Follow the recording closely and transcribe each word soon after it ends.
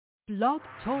Blog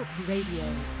Talk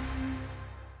Radio.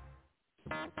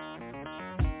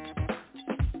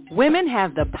 Women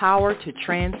have the power to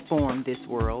transform this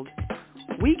world.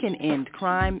 We can end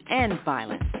crime and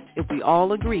violence if we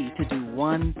all agree to do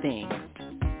one thing: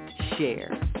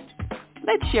 share.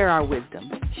 Let's share our wisdom,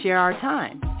 share our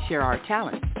time, share our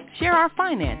talents, share our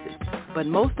finances, but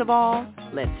most of all,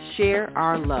 let's share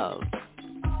our love.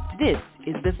 This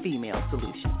is the Female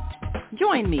Solution.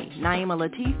 Join me, Naima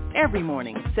Latif, every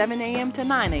morning, 7 a.m. to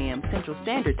 9 a.m. Central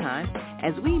Standard Time,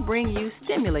 as we bring you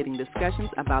stimulating discussions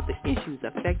about the issues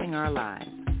affecting our lives.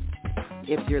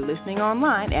 If you're listening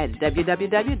online at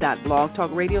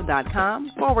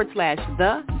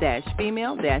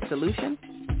www.blogtalkradio.com/the-female-solution,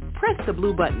 press the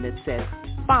blue button that says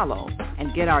follow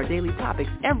and get our daily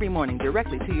topics every morning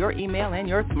directly to your email and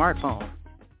your smartphone.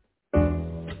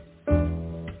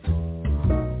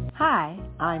 Hi,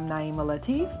 I'm Naima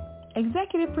Latif,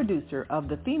 Executive Producer of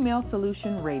the Female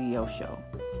Solution Radio Show.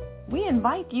 We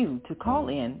invite you to call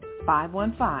in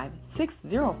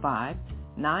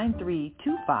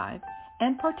 515-605-9325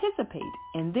 and participate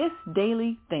in this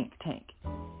daily think tank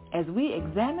as we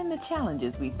examine the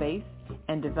challenges we face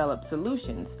and develop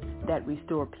solutions that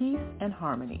restore peace and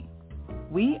harmony.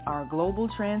 We are global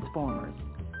transformers,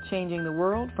 changing the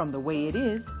world from the way it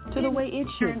is to the way it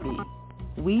should be.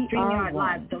 We are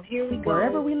one. So here we go.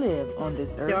 Wherever we live on this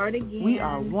earth, we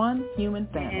are one human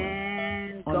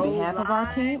family. On behalf of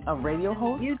our team of radio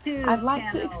hosts, I'd like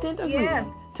to extend a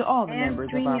greeting to all the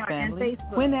members of our family,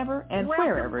 whenever and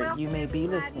wherever you may be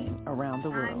listening around the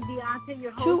world.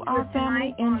 To our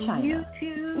family in China,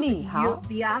 Ni Hao.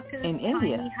 In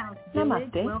India,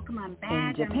 Namaste.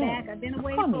 In Japan,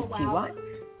 Konnichiwa.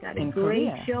 In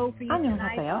Korea,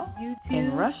 Annyeonghaseyo.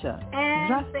 In Russia,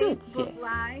 Здравствуйте.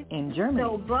 In Germany,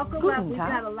 Guten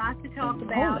Tag. In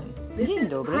Poland, Dzień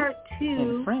dobry.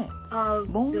 In France,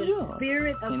 Bonjour.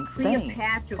 In Spain,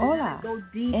 Hola.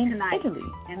 In Italy,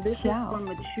 Ciao.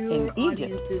 In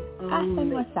Egypt,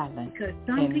 Ahlan wa sahlan.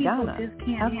 In Ghana,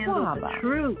 Akwaba.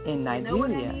 In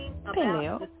Nigeria,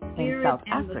 Peleo. In South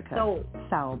Africa,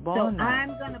 Sawubona.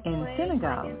 In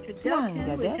Senegal,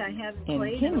 Bangladesh. In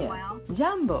Kenya,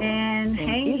 Jambo. In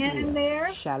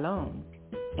Israel, Shalom.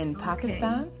 In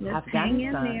Pakistan,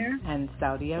 Afghanistan, and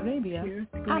Saudi Arabia,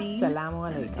 Assalamu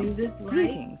alaikum.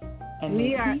 Greetings, and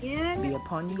may peace be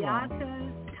upon you all.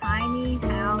 Viyahta's Tiny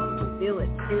House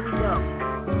Village. Here we go.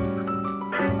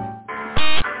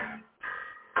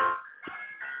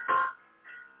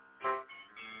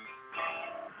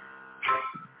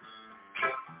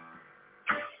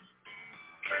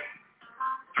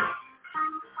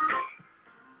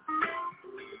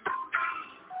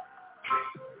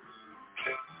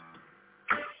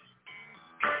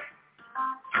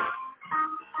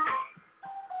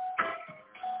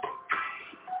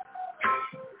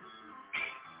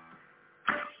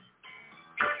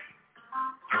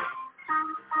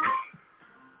 Thank you.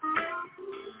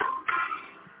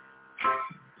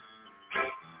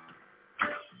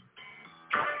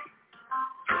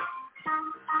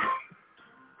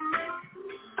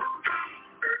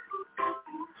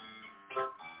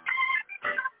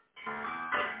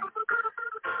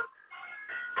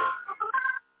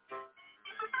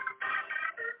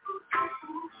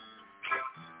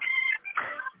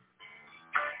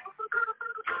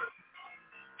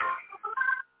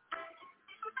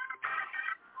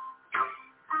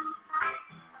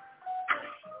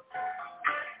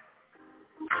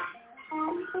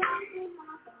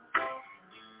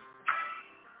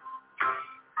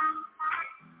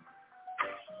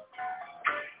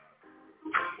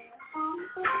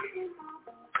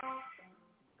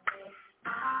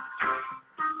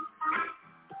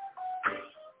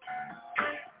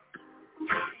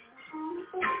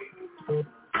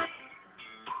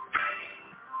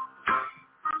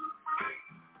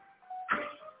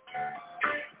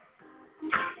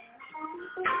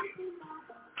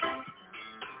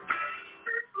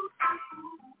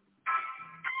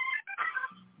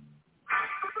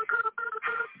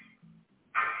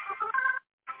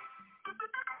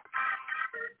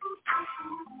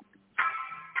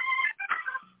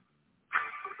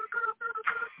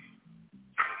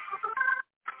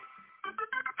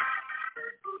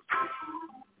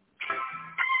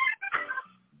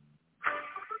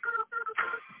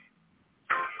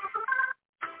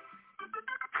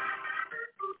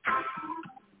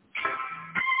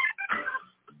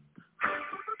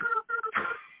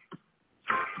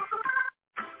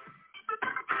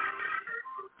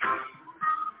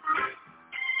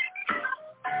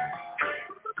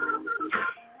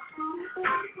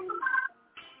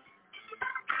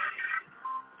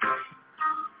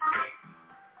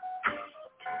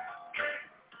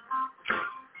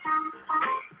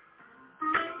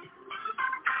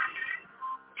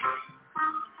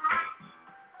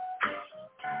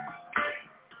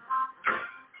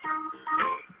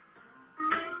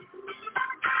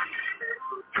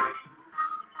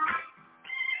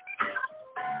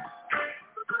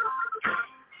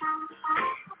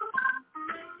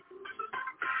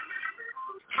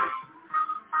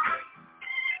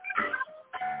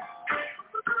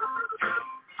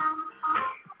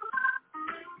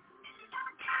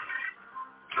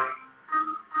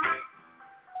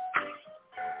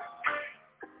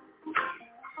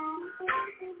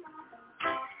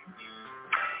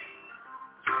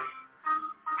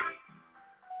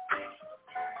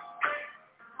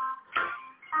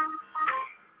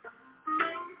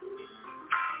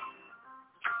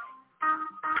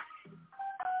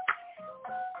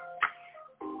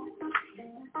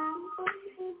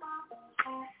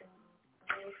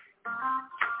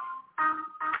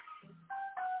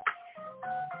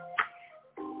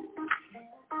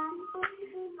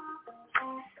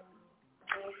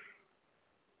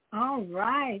 All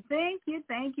right. Thank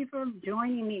you for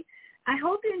joining me. I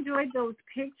hope you enjoyed those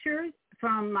pictures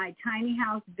from my tiny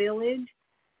house village.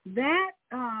 That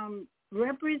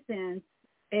represents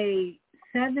a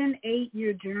 7-8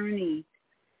 year journey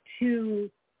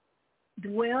to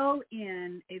dwell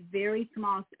in a very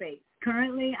small space.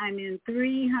 Currently, I'm in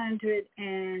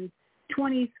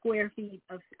 320 square feet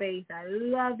of space. I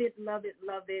love it, love it,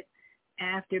 love it.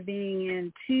 After being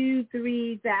in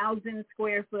 2,000-3,000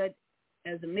 square foot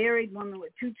as a married woman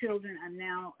with 2 children, I'm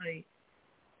now a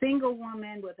single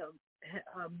woman with a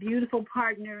beautiful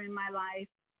partner in my life,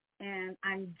 and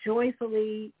I'm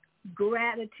joyfully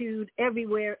gratitude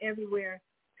everywhere.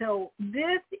 So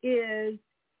this is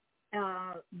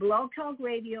Blog Talk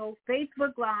Radio,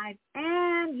 Facebook Live,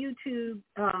 and YouTube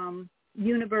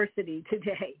University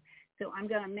today. So I'm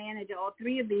going to manage all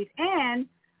 3 of these. And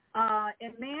a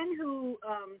man who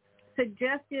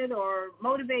suggested or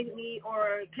motivated me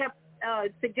or kept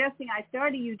suggesting I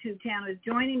start a YouTube channel is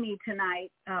joining me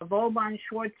tonight. Vauban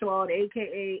Schwartzwald,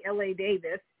 a.k.a. L.A.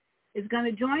 Davis, is going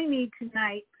to join me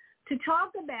tonight to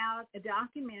talk about a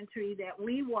documentary that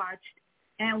we watched,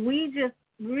 and we just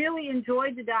really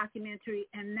enjoyed the documentary,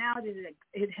 and now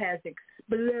it has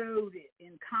exploded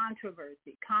in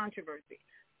controversy.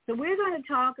 So we're going to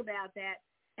talk about that,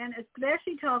 and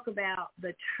especially talk about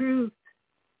the true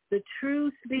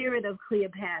spirit of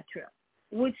Cleopatra,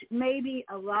 which maybe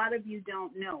a lot of you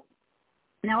don't know.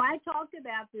 Now, I talked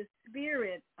about the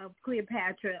spirit of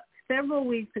Cleopatra several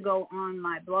weeks ago on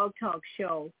my Blog Talk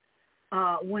show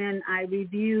when I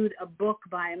reviewed a book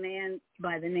by a man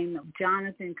by the name of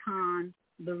Jonathan Cahn,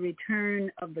 The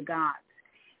Return of the Gods.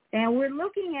 And we're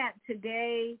looking at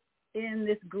today in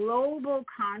this global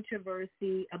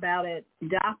controversy about a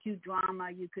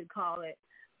docu-drama, you could call it.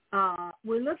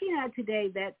 We're looking at today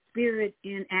that spirit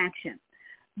in action.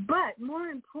 But more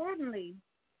importantly,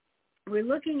 we're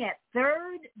looking at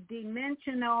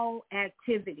third-dimensional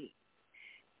activity.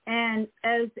 And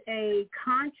as a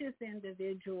conscious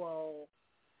individual,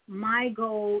 my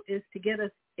goal is to get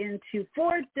us into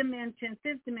fourth dimension,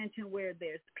 fifth dimension, where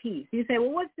there's peace. You say,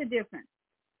 well, what's the difference?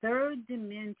 Third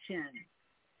dimension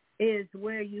is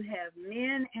where you have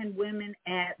men and women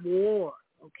at war,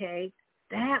 okay?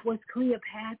 That was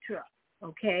Cleopatra,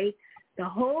 okay? The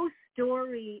whole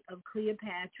story of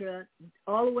Cleopatra,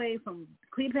 all the way from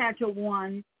Cleopatra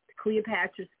 1 to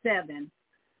Cleopatra 7,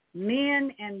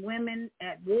 men and women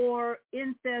at war,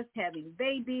 incest, having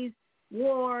babies,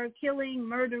 war, killing,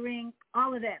 murdering,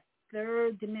 all of that,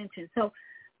 third dimension. So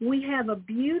we have a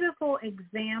beautiful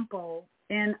example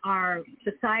in our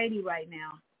society right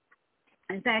now,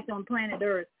 in fact, on planet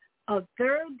Earth, of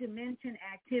third dimension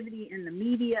activity in the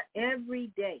media every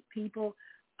day. People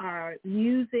are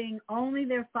using only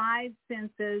their 5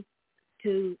 senses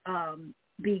to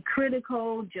be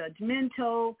critical,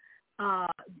 judgmental,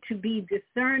 to be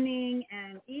discerning,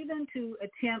 and even to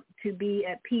attempt to be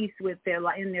at peace with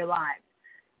in their lives.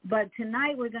 But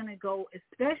tonight we're going to go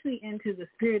especially into the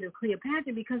spirit of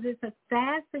Cleopatra because it's a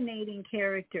fascinating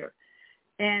character.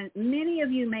 And many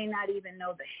of you may not even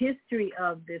know the history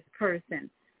of this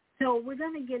person. So we're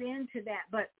going to get into that.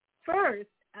 But first,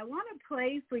 I want to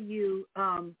play for you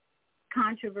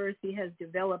controversy has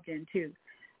developed into.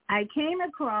 I came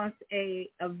across a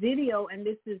video, and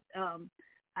this is,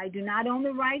 I do not own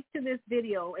the rights to this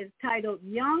video. It's titled,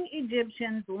 Young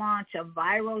Egyptians Launch a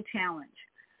Viral Challenge.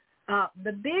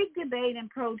 The big debate and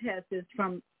protest is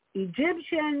from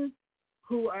Egyptians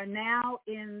who are now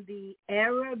in the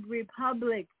Arab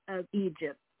Republic of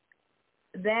Egypt.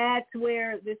 That's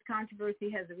where this controversy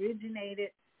has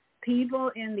originated.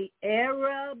 People in the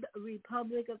Arab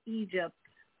Republic of Egypt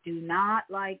do not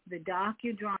like the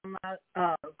docudrama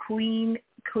Queen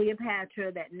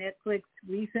Cleopatra that Netflix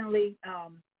recently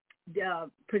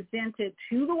presented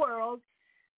to the world,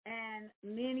 and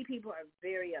many people are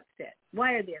very upset.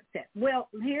 Why are they upset? Well,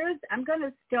 I'm going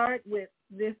to start with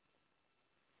this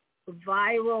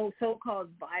so-called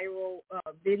viral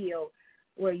video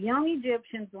where young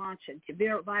Egyptians launch a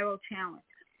viral challenge.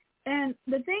 And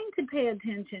the thing to pay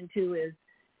attention to is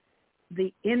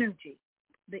the energy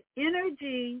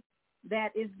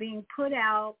that is being put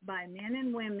out by men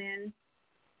and women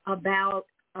about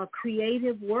a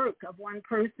creative work of one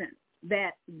person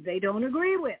that they don't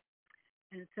agree with.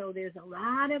 And so there's a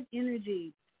lot of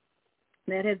energy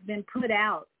that has been put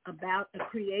out about a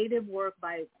creative work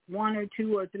by 1 or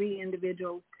 2 or 3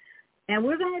 individuals. And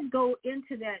we're going to go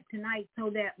into that tonight so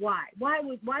that why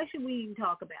should we even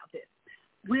talk about this?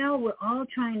 Well, we're all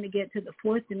trying to get to the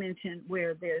fourth dimension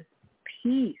where there's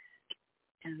peace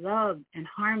and love and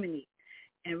harmony.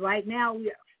 And right now we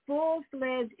are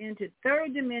full-fledged into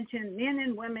third dimension, men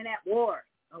and women at war,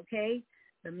 okay?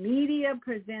 The media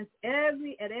presents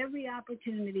at every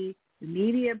opportunity, the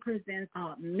media presents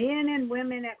men and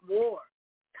women at war,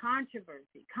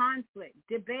 controversy, conflict,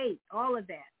 debate, all of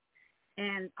that.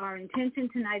 And our intention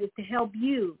tonight is to help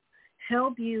you,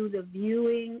 the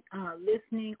viewing,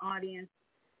 listening audience,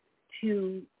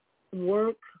 to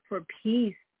work for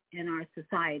peace in our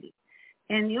society.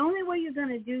 And the only way you're going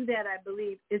to do that, I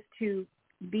believe, is to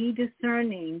be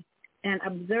discerning and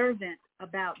observant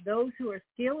about those who are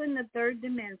still in the third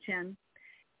dimension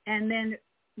and then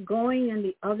going in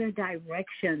the other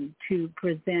direction to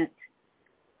present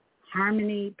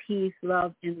harmony, peace,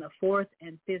 love in the fourth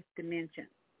and fifth dimension.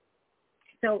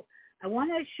 So I want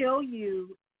to show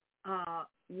you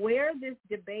where this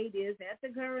debate is at the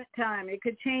current time. It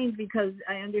could change because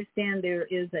I understand there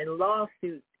is a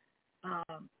lawsuit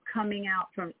coming out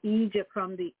from Egypt,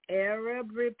 from the Arab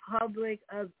Republic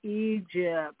of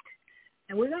Egypt.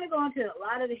 And we're going to go into a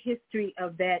lot of the history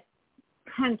of that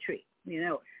country. You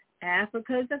know,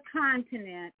 Africa is a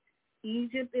continent.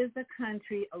 Egypt is a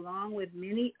country, along with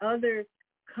many other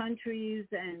countries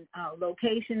and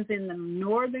locations in the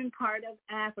northern part of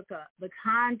Africa, the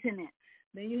continent.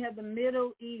 Then you have the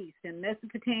Middle East and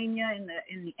Mesopotamia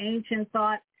in the ancient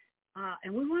thought.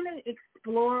 And we want to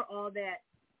explore all that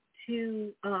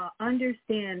to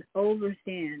understand,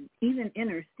 overstand, even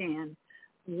understand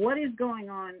what is going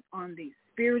on the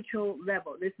spiritual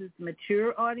level. This is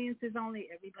mature audiences only.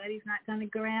 Everybody's not going to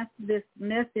grasp this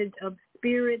message of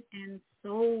spirit and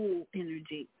soul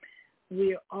energy.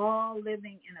 We're all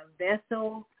living in a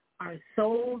vessel. Our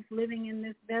souls living in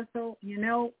this vessel, you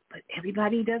know, but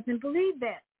everybody doesn't believe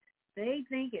that. They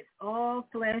think it's all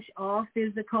flesh, all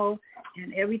physical,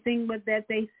 and everything but that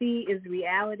they see is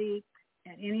reality,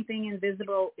 and anything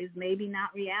invisible is maybe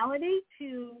not reality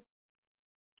to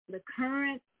the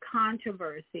current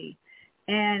controversy.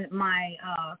 And my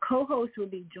co-host will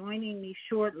be joining me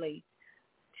shortly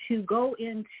to go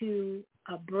into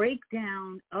a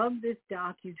breakdown of this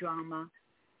docudrama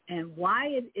and why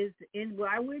it is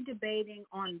why we're debating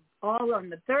on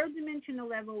the third dimensional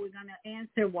level. We're going to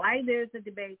answer why there's a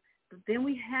debate, but then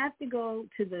we have to go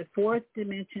to the fourth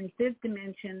dimension, fifth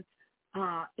dimension,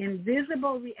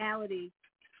 invisible reality,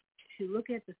 to look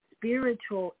at the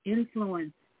spiritual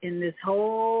influence in this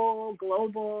whole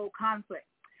global conflict.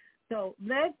 So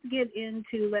let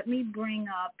me bring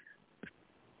up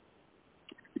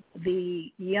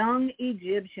the young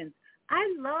Egyptians.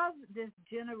 I love this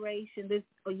generation, this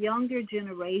younger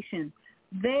generation.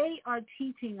 They are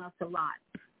teaching us a lot.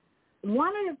 One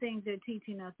of the things they're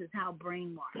teaching us is how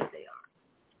brainwashed they are.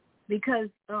 Because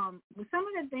some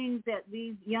of the things that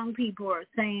these young people are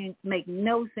saying make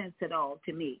no sense at all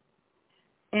to me.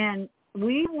 And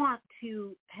we want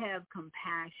to have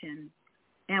compassion,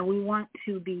 and we want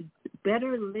to be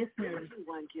better listeners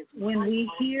when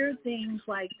we hear things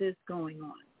like this going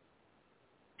on.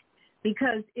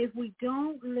 Because if we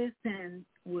don't listen,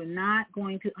 we're not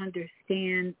going to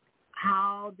understand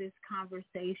how this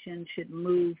conversation should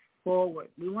move forward.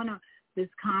 We want this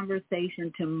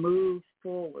conversation to move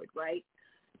forward, right?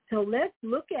 So let's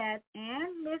look at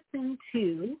and listen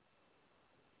to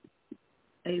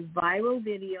a viral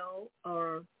video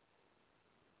or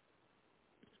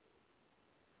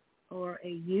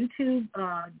a YouTube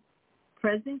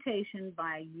presentation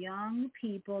by young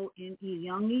people,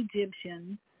 young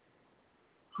Egyptians,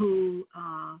 who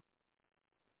are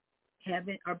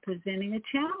presenting a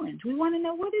challenge. We want to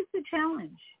know, what is the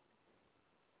challenge?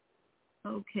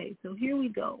 Okay, so here we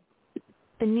go.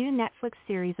 The new Netflix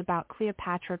series about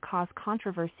Cleopatra caused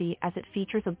controversy as it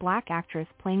features a black actress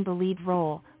playing the lead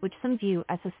role, which some view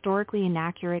as historically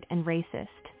inaccurate and racist.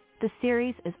 The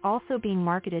series is also being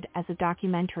marketed as a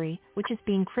documentary, which is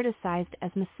being criticized as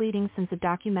misleading since a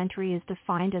documentary is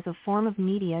defined as a form of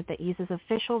media that uses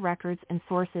official records and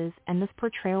sources, and this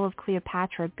portrayal of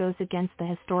Cleopatra goes against the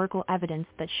historical evidence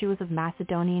that she was of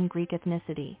Macedonian Greek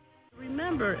ethnicity.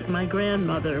 Remember my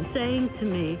grandmother saying to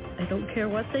me, I don't care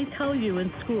what they tell you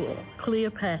in school,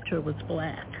 Cleopatra was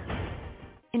black.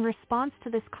 In response to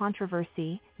this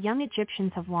controversy, young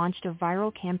Egyptians have launched a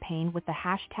viral campaign with the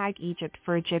hashtag Egypt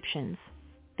for Egyptians.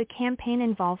 The campaign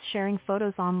involves sharing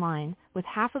photos online, with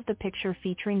half of the picture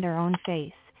featuring their own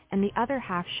face, and the other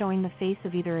half showing the face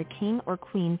of either a king or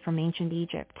queen from ancient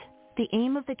Egypt. The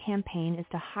aim of the campaign is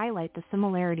to highlight the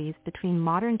similarities between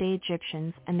modern-day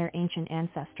Egyptians and their ancient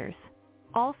ancestors.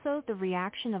 Also, the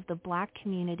reaction of the black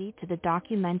community to the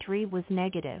documentary was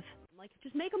negative. Like,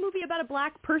 just make a movie about a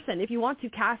black person. If you want to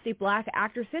cast a black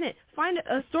actress in it, find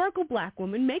a historical black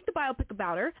woman, make the biopic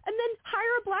about her, and then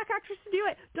hire a black actress to do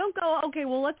it. Don't go, okay,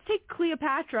 well, let's take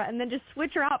Cleopatra and then just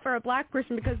switch her out for a black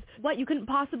person because, what, you couldn't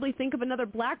possibly think of another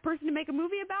black person to make a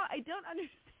movie about? I don't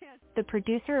understand. The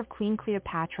producer of Queen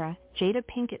Cleopatra, Jada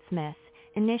Pinkett Smith,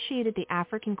 initiated the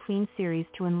African Queen series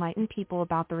to enlighten people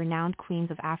about the renowned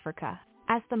queens of Africa.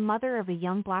 As the mother of a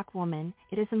young black woman,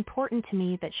 it is important to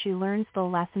me that she learns the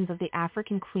lessons of the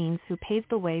African queens who paved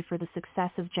the way for the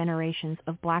successive generations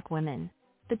of black women.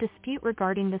 The dispute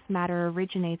regarding this matter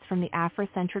originates from the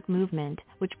Afrocentric movement,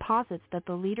 which posits that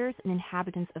the leaders and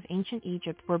inhabitants of ancient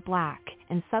Egypt were black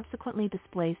and subsequently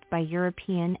displaced by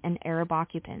European and Arab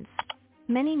occupants.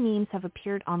 Many memes have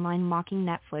appeared online mocking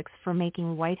Netflix for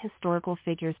making white historical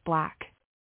figures black.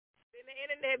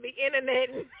 The internet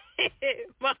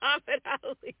Muhammad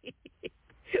Ali,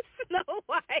 Snow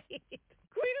White,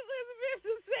 Queen Elizabeth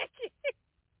II.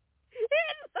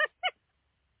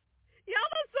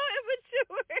 Y'all are so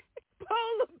immature.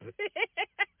 Polar bear.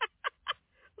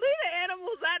 Leave the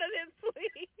animals out of this,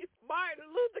 please. Martin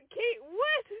Luther King.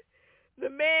 What? The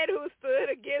man who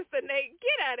stood against the nation.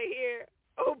 Get out of here.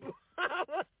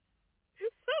 Obama.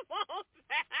 Simone.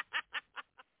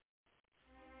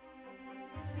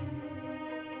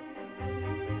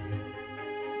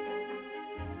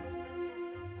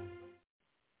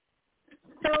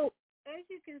 So, as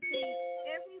you can see,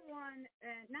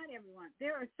 not everyone,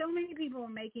 there are so many people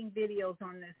making videos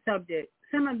on this subject.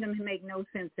 Some of them make no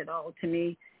sense at all to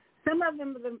me. Some of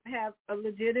them have a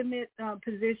legitimate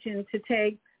position to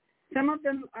take. Some of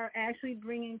them are actually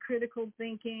bringing critical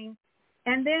thinking.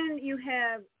 And then you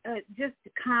have just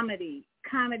comedy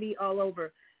all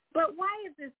over. But why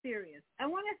is this serious? I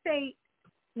want to say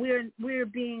we're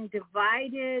being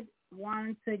divided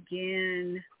once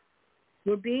again.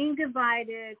 We're being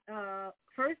divided,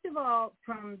 first of all,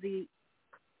 from the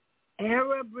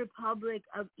Arab Republic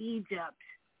of Egypt,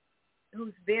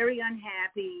 who's very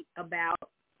unhappy about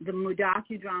the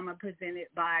docu-drama presented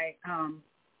by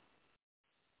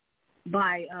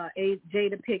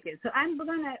Jada Pinkett. So I'm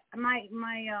gonna my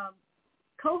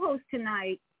co-host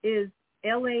tonight is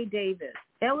L.A. Davis.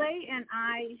 L.A. and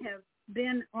I have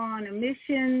been on a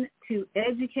mission to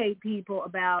educate people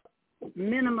about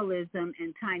minimalism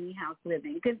and tiny house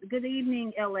living. Good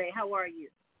evening, L.A. How are you?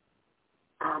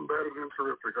 I'm better than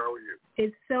terrific. How are you?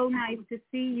 It's so nice to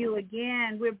see you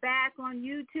again. We're back on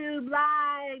YouTube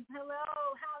Live. Hello,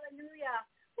 hallelujah.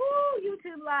 Woo,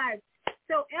 YouTube Live.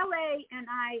 So L.A. and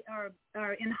I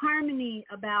are in harmony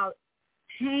about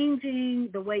changing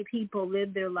the way people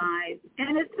live their lives,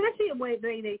 and especially the way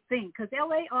they think, because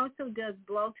L.A. also does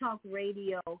Blog Talk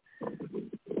Radio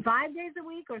 5 days a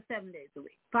week or 7 days a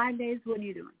week? 5 days? What are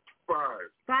you doing?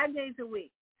 5 days a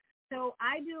week. So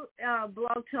I do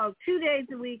Blog Talk 2 days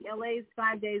a week. LA's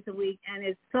 5 days a week, and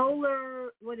it's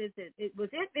solar. What is it?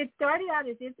 It started out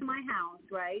as It's My House,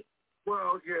 right?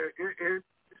 Well, yeah, it's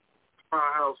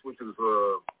My House, which is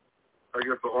I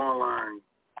guess the online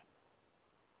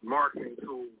marketing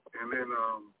tool, and then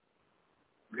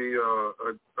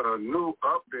the new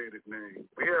updated name.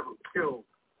 We haven't killed.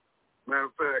 Matter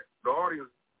of fact, the audience.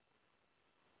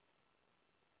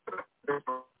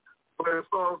 But it's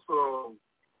also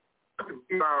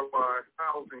DIY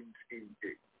housing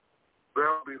TV.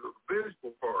 That'll be the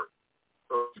visual part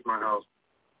of My House.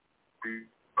 The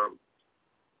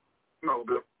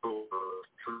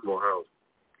suitable house.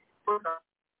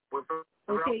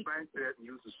 Without bank debt and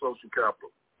use the social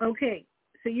capital. Okay,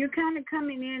 so you're kind of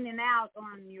coming in and out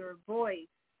on your voice.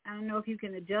 I don't know if you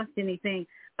can adjust anything,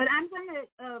 but I'm going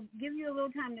to give you a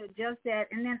little time to adjust that,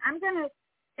 and then I'm going to.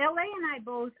 L.A. and I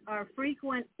both are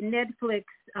frequent Netflix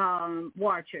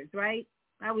watchers, right?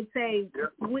 I would say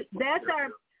that's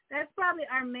probably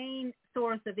our main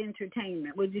source of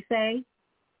entertainment. Would you say?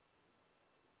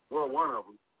 Well, one of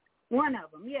them. One of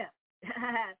them, yeah.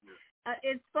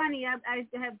 It's funny. I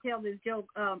have to tell this joke.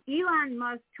 Elon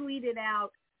Musk tweeted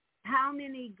out how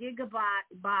many gigabytes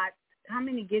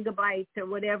or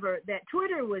whatever that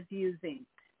Twitter was using,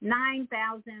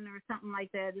 9,000 or something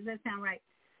like that. Does that sound right?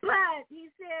 But he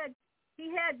said he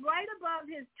had right above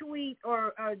his tweet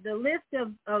or the list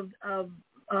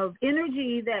of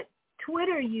energy that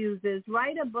Twitter uses,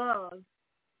 right above,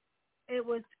 it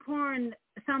was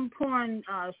some porn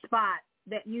spot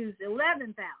that used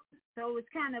 11,000. So it was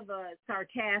kind of a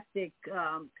sarcastic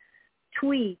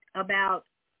tweet about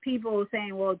people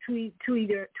saying, well,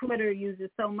 Twitter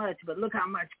uses so much, but look how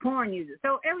much porn uses.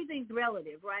 So everything's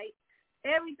relative, right?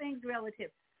 Everything's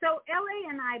relative. So L.A.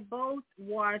 and I both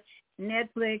watch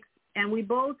Netflix, and we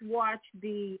both watch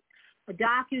the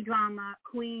docudrama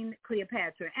Queen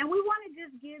Cleopatra. And we want to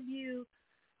just give you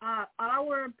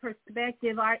our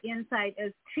perspective, our insight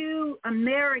as two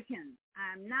Americans.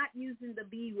 I'm not using the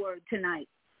B word tonight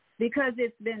because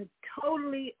it's been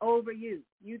totally overused.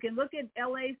 You can look at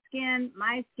LA skin,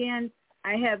 my skin.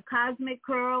 I have cosmic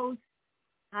curls.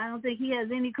 I don't think he has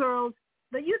any curls.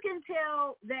 But you can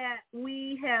tell that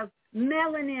we have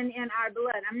melanin in our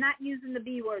blood. I'm not using the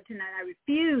B word tonight. I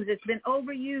refuse. It's been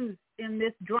overused in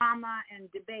this drama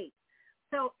and debate.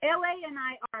 So LA and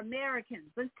I are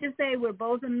Americans. Let's just say we're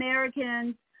both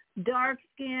Americans, dark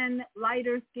skin,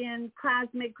 lighter skin,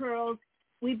 cosmic curls.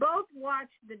 We both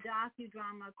watched the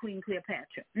docudrama Queen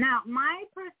Cleopatra. Now, my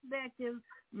perspective,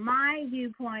 my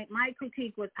viewpoint, my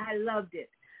critique was I loved it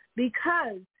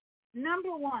because,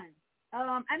 number one,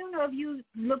 I don't know if you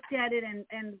looked at it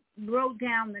and wrote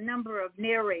down the number of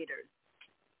narrators.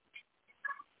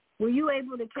 Were you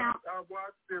able to count? I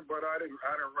watched it, but I didn't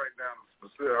write down the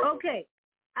specifics. Okay.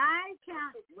 I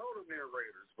took note of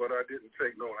narrators, but I didn't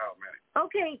take note how many.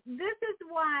 Okay, this is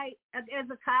why, as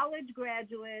a college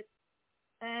graduate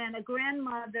and a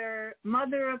grandmother,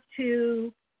 mother of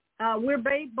two, we're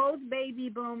both baby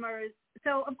boomers.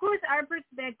 So, of course, our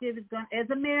perspective is going, as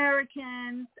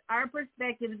Americans, our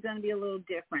perspective is going to be a little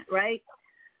different, right?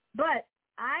 But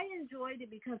I enjoyed it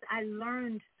because I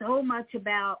learned so much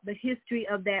about the history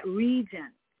of that region.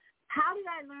 How did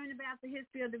I learn about the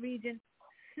history of the region?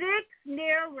 6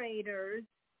 narrators,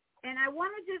 and I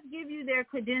want to just give you their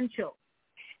credentials.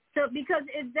 So, because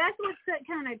that's what's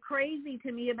kind of crazy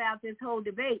to me about this whole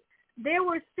debate. There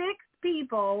were 6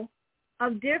 people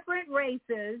of different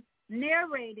races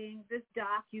narrating this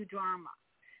docudrama.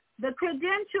 The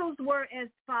credentials were as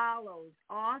follows.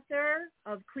 Author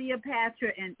of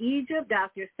Cleopatra in Egypt,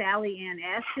 Dr. Sally Ann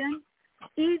Ashton.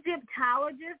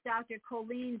 Egyptologist, Dr.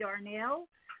 Colleen Darnell.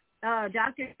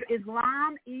 Dr.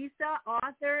 Islam Isa,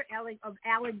 author of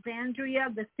Alexandria,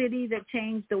 the city that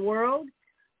changed the world.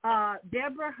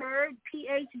 Deborah Hurd,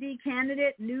 PhD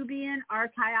candidate, Nubian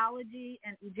archaeology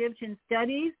and Egyptian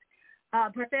studies.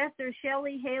 Professor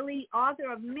Shelley Haley,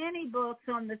 author of many books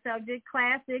on the subject,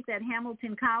 classics at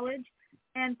Hamilton College.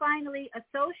 And finally,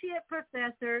 Associate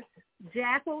Professor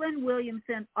Jacqueline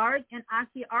Williamson, Art and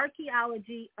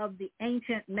Archaeology of the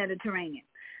Ancient Mediterranean.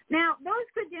 Now, those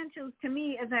credentials to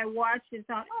me, as I watched it,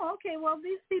 thought, oh, okay, well,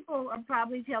 these people are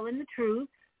probably telling the truth.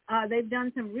 They've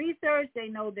done some research. They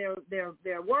know their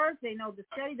work. They know the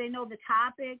study. They know the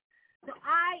topic. So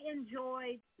I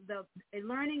enjoyed the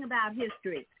learning about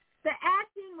history. The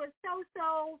acting was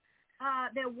so-so.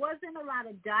 There wasn't a lot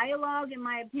of dialogue, in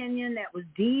my opinion, that was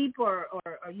deep or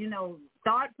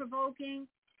thought-provoking.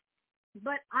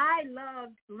 But I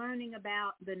loved learning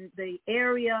about the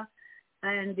area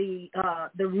and the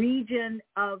region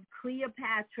of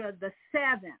Cleopatra the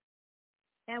Seventh.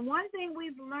 And one thing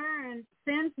we've learned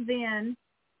since then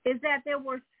is that there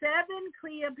were 7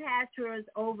 Cleopatras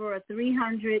over a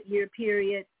 300-year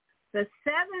period. The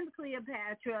 7th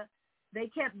Cleopatra, they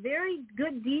kept very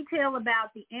good detail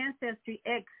about the ancestry,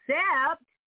 except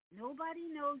nobody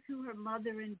knows who her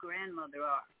mother and grandmother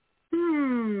are.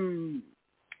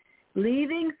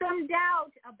 Leaving some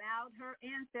doubt about her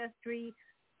ancestry,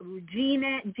 gene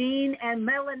and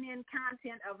melanin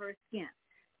content of her skin.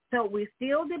 So we're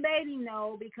still debating,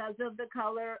 though, because of the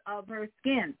color of her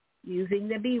skin, using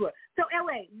the B word. So,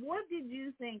 L.A., what did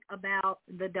you think about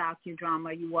the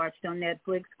docudrama you watched on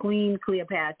Netflix, Queen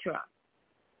Cleopatra?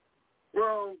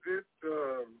 Well, it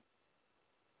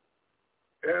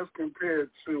as compared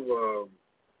to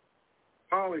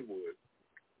Hollywood,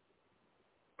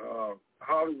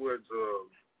 Hollywood's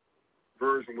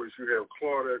version, which you have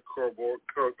Claudette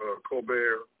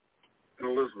Colbert and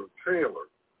Elizabeth Taylor.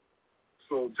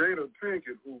 So Jada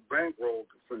Pinkett, who bankrolled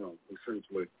the film,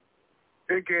 essentially,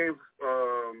 it gave,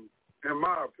 in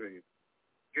my opinion,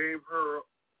 gave her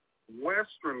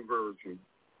Western version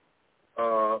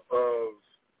of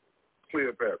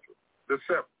Cleopatra, the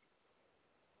 7th.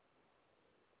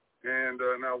 And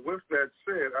now with that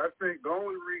said, I think the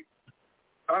only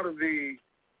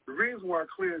reason why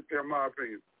in my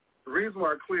opinion, the reason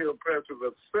why Cleopatra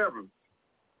the 7th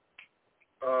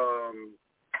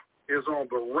is on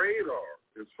the radar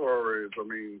as far as,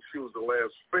 she was the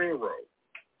last pharaoh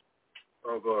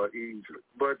of Egypt.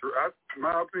 But in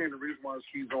my opinion, the reason why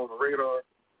she's on the radar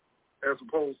as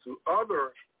opposed to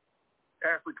other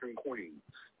African queens,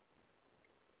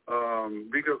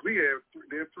 because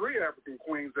there are 3 African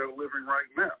queens that are living right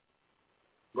now.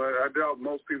 But I doubt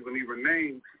most people can even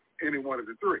name any one of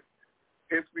the 3.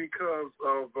 It's because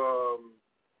of,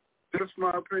 just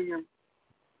my opinion,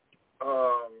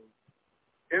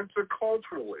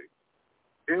 interculturally,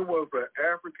 it was an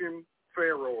African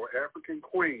pharaoh or African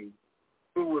queen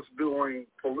who was doing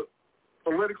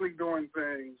politically doing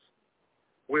things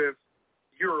with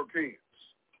Europeans.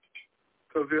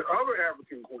 Because there are other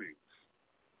African queens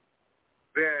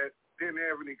that didn't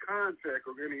have any contact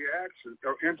or any action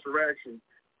or interaction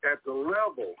at the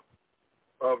level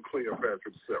of Cleopatra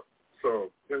herself.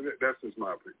 So that's just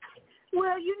my opinion.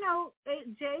 Well, you know,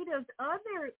 Jada's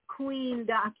other queen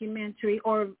documentary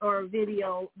or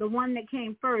video, the one that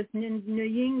came first,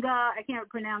 Nyinga, I can't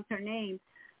pronounce her name,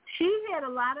 she had a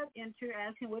lot of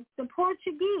interaction with the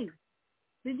Portuguese.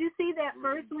 Did you see that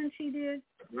first one she did?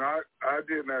 No, I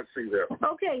did not see that one.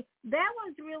 Okay, that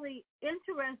was really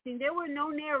interesting. There were no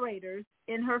narrators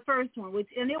in her first one,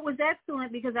 and it was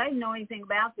excellent because I didn't know anything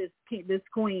about this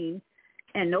queen,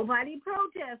 and nobody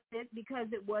protested because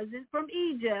it wasn't from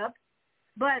Egypt.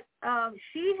 But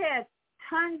she had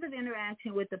tons of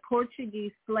interaction with the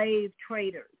Portuguese slave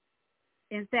traders.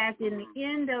 In fact, in the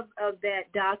end of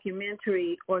that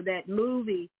documentary or that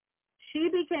movie, she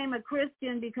became a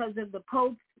Christian because of the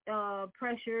Pope's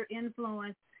pressure,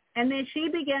 influence, and then she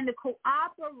began to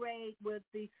cooperate with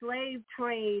the slave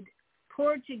trade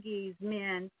Portuguese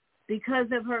men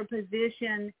because of her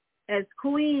position as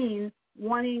queen,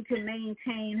 wanting to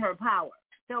maintain her power.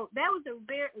 So that was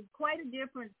quite a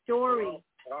different story. Well,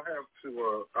 I'll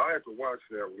have to watch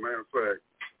that one. Matter of fact,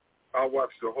 I'll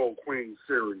watch the whole Queen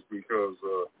series because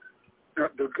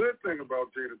the good thing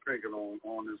about Jada Pinkett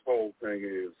on this whole thing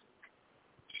is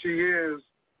she is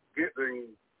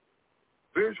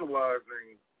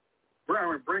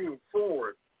bringing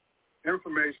forward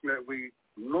information that we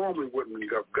normally wouldn't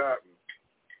have gotten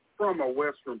from a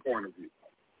Western point of view.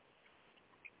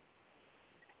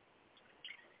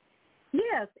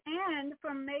 Yes, and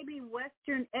from maybe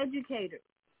Western educators,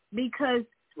 because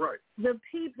the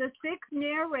 6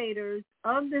 narrators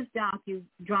of this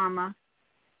docudrama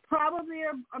probably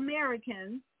are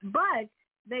Americans, but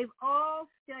they've all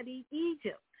studied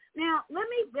Egypt. Now, let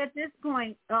me, at this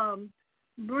point,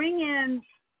 bring in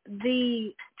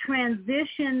the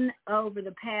transition over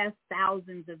the past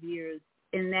thousands of years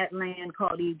in that land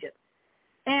called Egypt.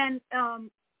 And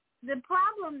the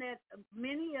problem that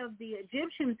many of the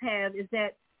Egyptians have is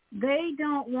that they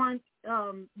don't want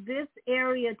this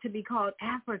area to be called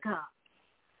Africa.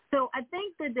 So I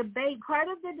think part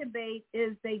of the debate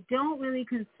is they don't really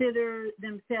consider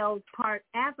themselves part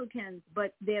Africans,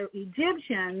 but they're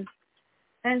Egyptians.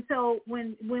 And so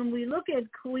when we look at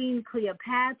Queen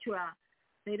Cleopatra,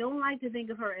 they don't like to think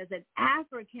of her as an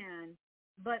African,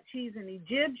 but she's an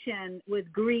Egyptian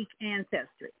with Greek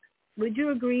ancestry. Would you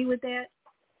agree with that?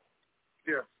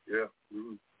 Yeah.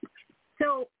 Mm-hmm.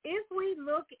 So if we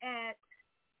look at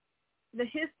the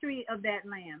history of that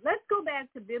land, let's go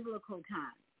back to biblical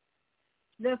times.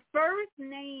 The first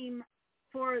name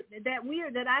for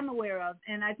that I'm aware of,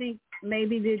 and I think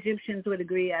maybe the Egyptians would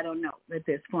agree, I don't know at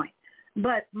this point,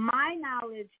 but my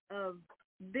knowledge of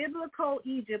biblical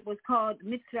Egypt was called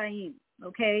Mitzrayim,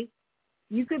 okay?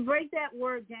 You could break that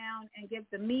word down and get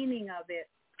the meaning of it,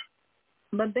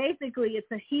 but basically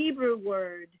it's a Hebrew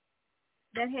word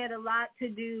that had a lot to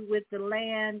do with the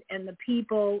land and the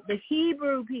people, the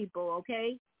Hebrew people,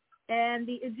 okay, and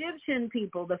the Egyptian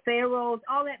people, the pharaohs,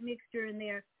 all that mixture in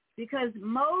there, because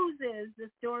Moses, the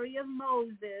story of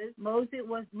Moses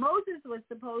was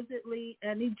supposedly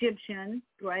an Egyptian,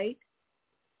 right?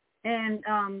 And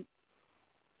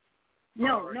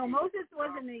Moses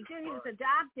wasn't an Egyptian.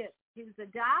 He was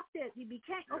adopted. He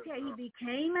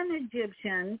became an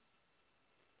Egyptian.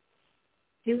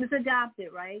 He was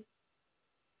adopted, right?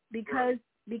 Because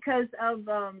of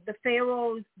the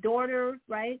Pharaoh's daughter,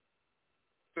 right?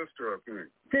 Sister, I think.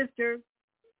 Sister,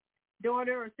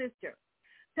 daughter, or sister.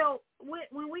 So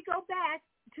when we go back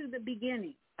to the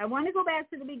beginning, I want to go back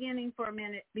to the beginning for a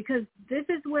minute because this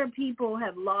is where people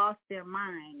have lost their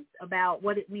minds about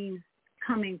what it means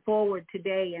coming forward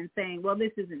today and saying, well,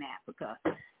 this isn't Africa,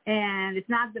 and it's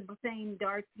not the same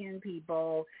dark-skinned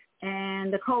people,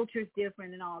 and the culture's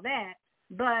different and all that.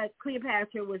 But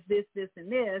Cleopatra was this,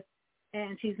 and this,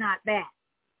 and she's not that.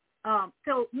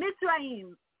 So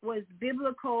Mitzrayim was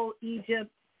biblical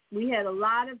Egypt. We had a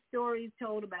lot of stories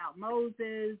told about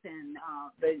Moses and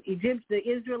the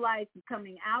Israelites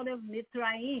coming out of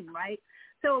Mitzrayim, right?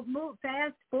 So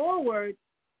fast forward,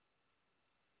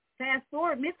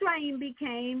 Mitzrayim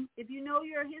became, if you know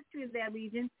your history of that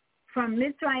region, from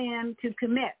Mitzrayim to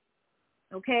Kemet,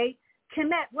 okay?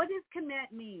 Kemet, what does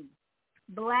Kemet mean?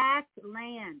 Black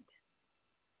land.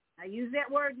 I use that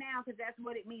word now because that's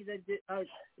what it means. A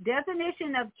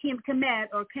definition of Kemet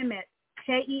or Kemet,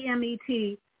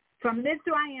 K-E-M-E-T, from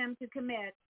Mitzrayim to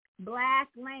Kemet, black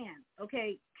land.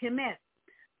 Okay, Kemet.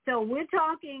 So we're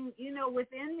talking,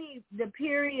 within the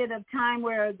period of time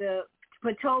where the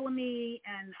Ptolemy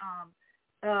and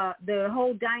the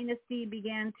whole dynasty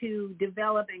began to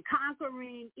develop and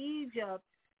conquering Egypt,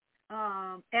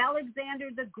 Alexander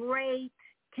the Great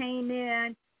came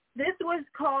in. This was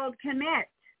called Kemet.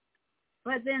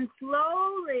 But then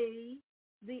slowly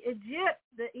the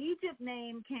Egypt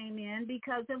name came in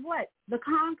because of what? The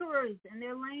conquerors and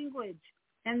their language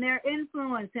and their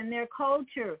influence and their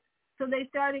culture. So they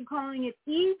started calling it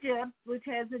Egypt, which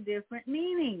has a different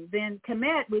meaning than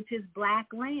Kemet, which is black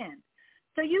land.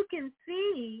 So you can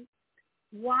see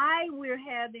why we're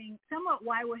having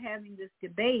this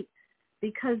debate,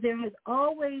 because there has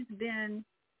always been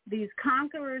these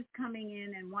conquerors coming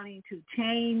in and wanting to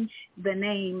change the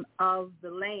name of the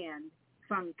land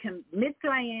from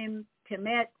Mitzrayim,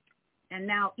 Kemet, and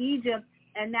now Egypt.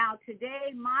 And now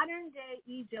today, modern day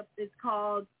Egypt is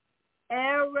called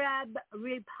Arab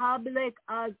Republic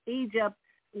of Egypt,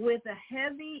 with a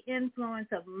heavy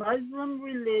influence of Muslim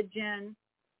religion,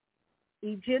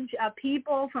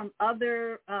 people from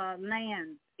other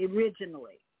lands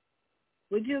originally.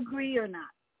 Would you agree or not?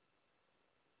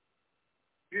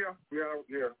 Yeah,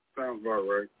 sounds about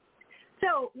right.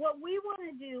 So what we want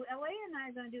to do, LA and I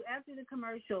are going to do after the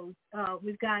commercials,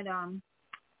 we've got,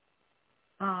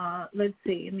 let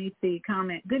me see,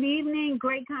 comment. Good evening,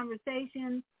 great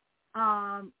conversation.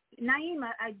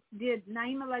 Naima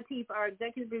Latif, our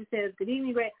executive producer, says, good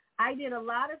evening, great. I did a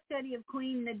lot of study of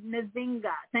Queen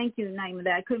Nzinga. Thank you, Naima,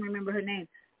 that I couldn't remember her name.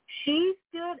 She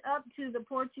stood up to the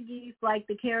Portuguese like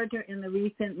the character in the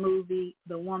recent movie,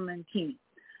 The Woman King.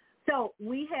 So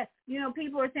we have,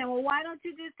 people are saying, well, why don't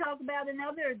you just talk about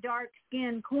another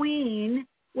dark-skinned queen?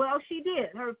 Well, she did.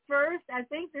 Her first, I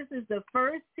think this is the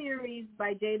first series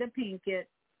by Jada Pinkett,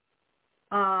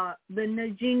 the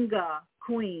Nzinga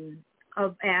Queen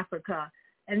of Africa.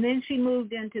 And then she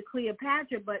moved into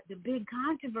Cleopatra, but the big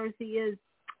controversy is,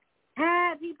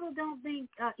 people don't think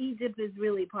Egypt is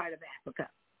really part of Africa.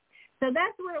 So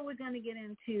that's where we're going to get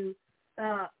into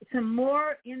some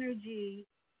more energy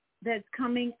that's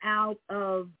coming out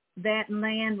of that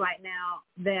land right now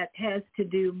that has to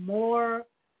do more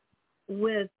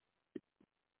with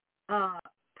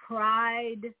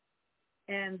pride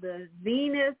and the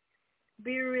Venus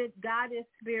spirit, goddess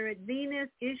spirit, Venus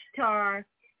Ishtar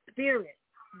spirit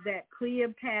that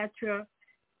Cleopatra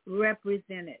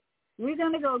represented. We're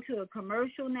going to go to a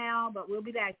commercial now, but we'll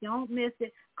be back. Don't miss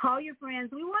it. Call your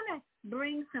friends. We want to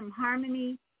bring some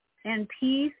harmony and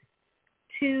peace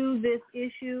to this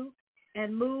issue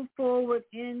and move forward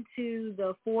into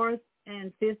the fourth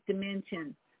and fifth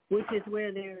dimension, which is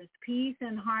where there is peace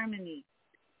and harmony.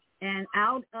 And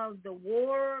out of the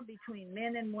war between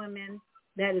men and women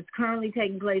that is currently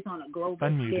taking place on a global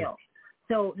scale.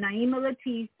 So Naima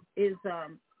Latif is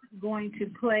going to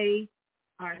play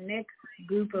our next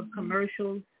group of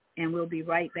commercials, and we'll be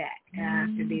right back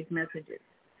after these messages.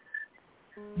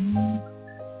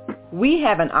 We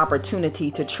have an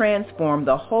opportunity to transform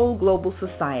the whole global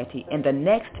society in the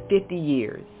next 50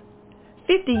 years.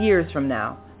 50 years from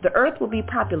now, the earth will be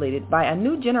populated by a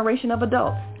new generation of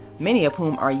adults, many of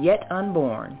whom are yet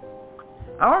unborn.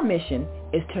 Our mission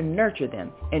is to nurture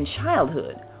them in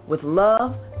childhood with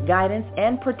love, guidance,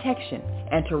 and protection,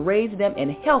 and to raise them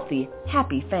in healthy,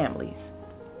 happy families.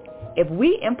 If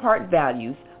we impart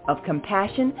values of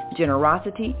compassion,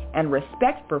 generosity, and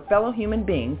respect for fellow human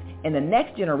beings in the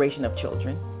next generation of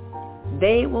children,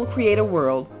 they will create a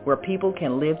world where people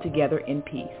can live together in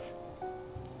peace.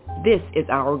 This is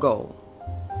our goal.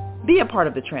 Be a part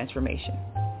of the transformation.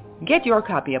 Get your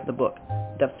copy of the book,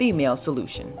 The Female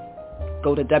Solution.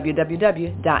 Go to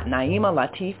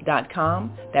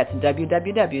www.naimalatif.com. That's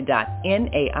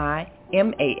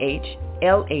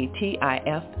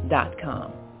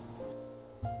www.naimalatif.com.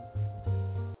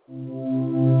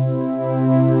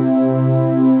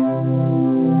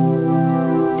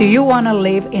 Do you want to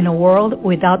live in a world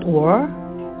without war?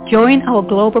 Join our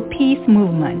global peace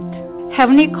movement.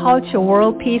 Heavenly Culture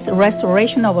World Peace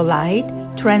Restoration of Light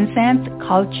transcends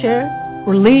culture,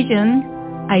 religion,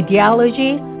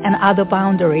 ideology, and other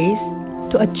boundaries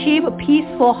to achieve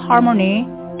peaceful harmony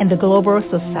in the global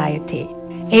society.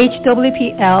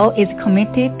 HWPL is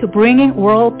committed to bringing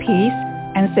world peace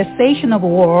and cessation of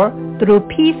war through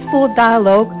peaceful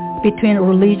dialogue between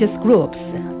religious groups.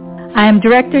 I am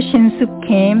Director Shin-Suk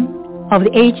Kim of the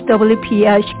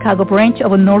HWPL Chicago branch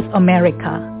of North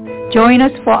America. Join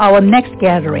us for our next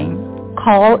gathering.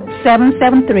 Call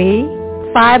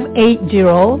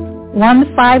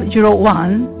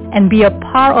 773-580-1501 and be a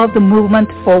part of the movement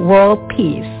for world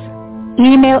peace.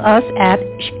 Email us at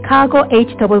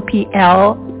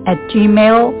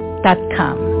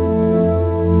chicagohwpl@gmail.com.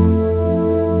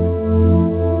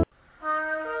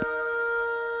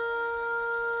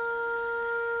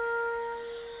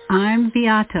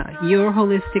 Viyahta, your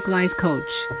holistic life coach.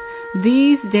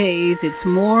 These days, it's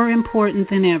more important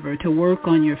than ever to work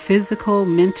on your physical,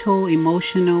 mental,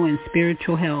 emotional, and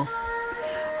spiritual health.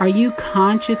 Are you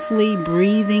consciously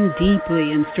breathing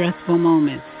deeply in stressful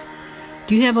moments?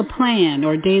 Do you have a plan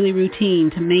or daily routine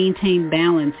to maintain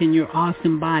balance in your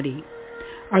awesome body?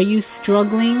 Are you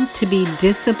struggling to be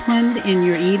disciplined in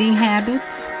your eating habits?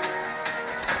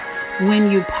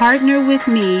 When you partner with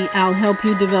me, I'll help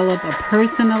you develop a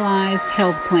personalized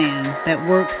health plan that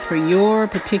works for your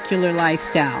particular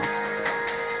lifestyle.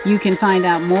 You can find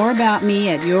out more about me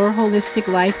at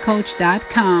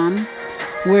yourholisticlifecoach.com,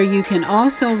 where you can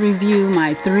also review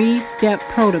my 3-step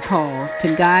protocol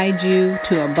to guide you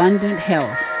to abundant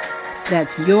health.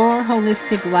 That's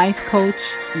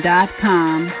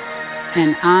yourholisticlifecoach.com,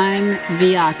 and I'm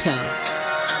Viyahta.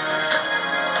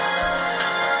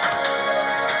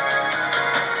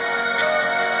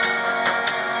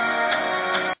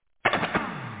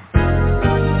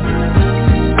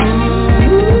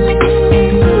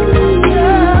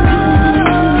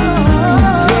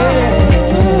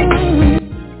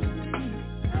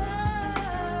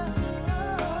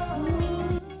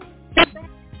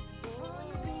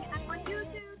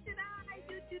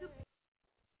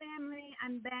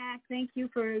 Thank you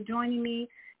for joining me,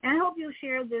 and I hope you'll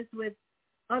share this with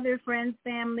other friends,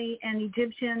 family, and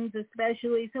Egyptians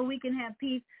especially, so we can have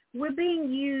peace. We're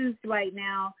being used right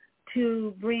now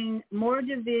to bring more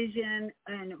division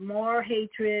and more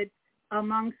hatred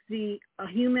amongst the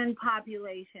human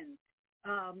population.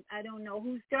 I don't know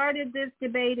who started this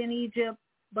debate in Egypt,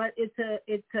 but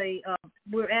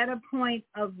we're at a point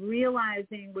of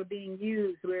realizing we're being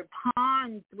used. We're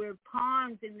pawns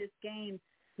in this game.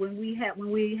 When we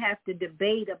have to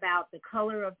debate about the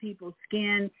color of people's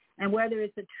skin and whether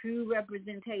it's a true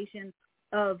representation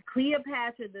of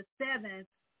Cleopatra the Seventh,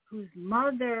 whose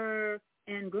mother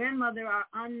and grandmother are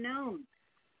unknown.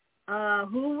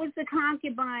 Who was the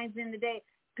concubines in the day?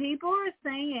 People are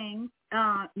saying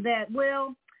that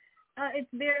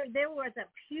there was a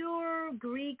pure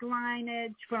Greek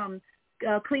lineage from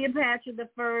Cleopatra the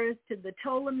First to the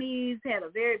Ptolemies, had a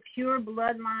very pure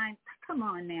bloodline. Come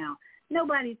on now.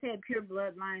 Nobody's had pure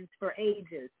bloodlines for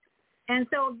ages. And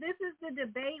so this is the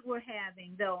debate we're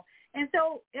having, though. And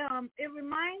so it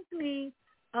reminds me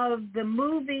of the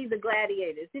movie The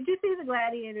Gladiators. Did you see The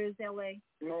Gladiators, L.A.?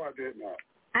 No, I did not.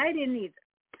 I didn't either.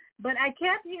 But I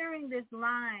kept hearing this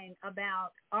line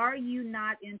about, are you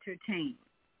not entertained?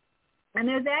 And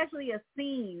there's actually a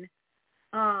scene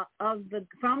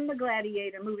from the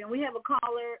Gladiator movie. And we have a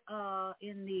caller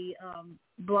in the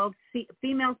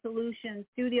Female Solutions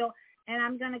studio. And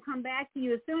I'm going to come back to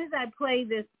you as soon as I play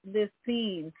this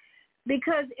scene,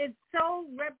 because it so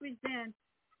represents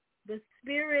the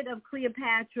spirit of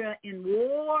Cleopatra in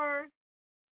war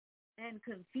and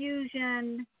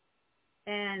confusion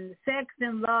and sex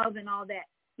and love and all that.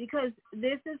 Because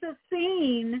this is a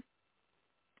scene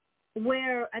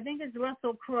where I think it's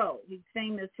Russell Crowe. He's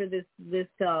famous for this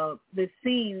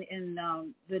scene in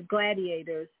The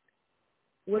Gladiators,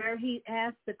 where he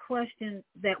asked the question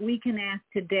that we can ask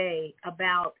today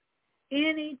about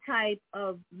any type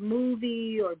of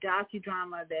movie or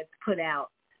docu-drama that's put out.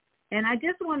 And I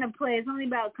just want to play, it's only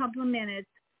about a couple of minutes,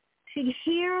 to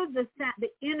hear the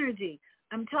energy.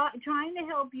 I'm trying to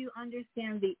help you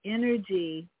understand the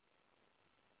energy.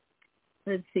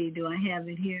 Let's see, do I have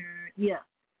it here? Yeah.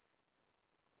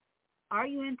 Are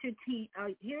you entertained?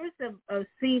 Here's the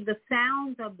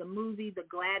sounds of the movie The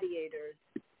Gladiators.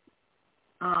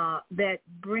 That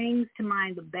brings to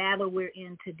mind the battle we're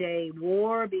in today,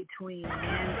 war between men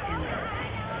and women.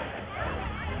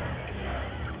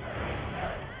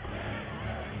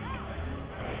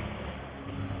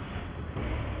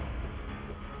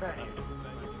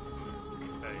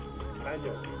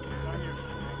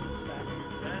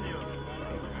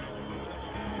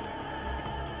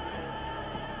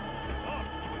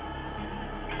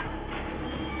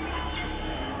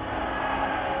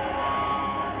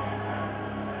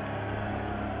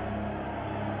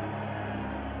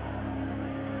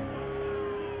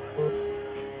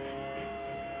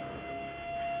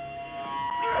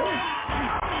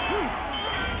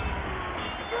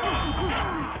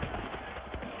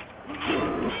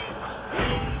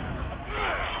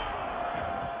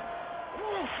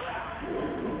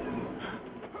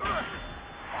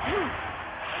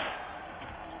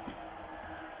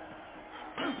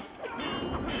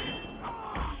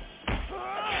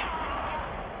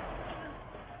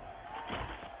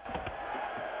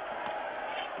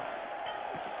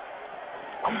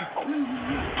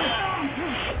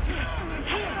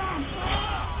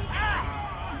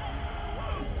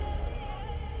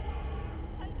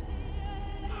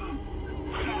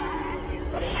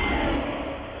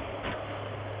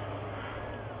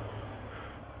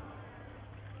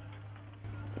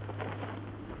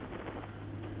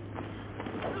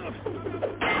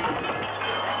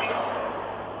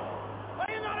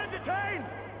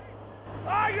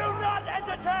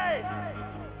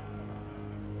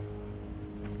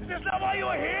 why you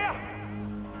are here?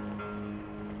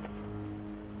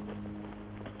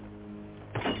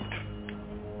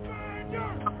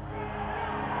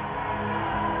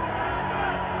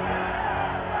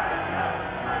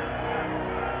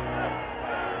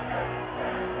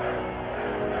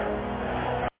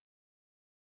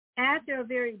 After a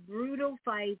very brutal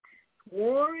fight,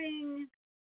 warring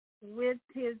with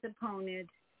his opponent,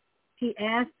 he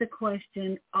asked the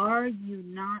question, are you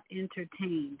not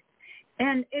entertained?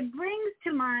 And it brings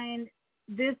to mind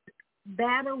this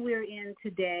battle we're in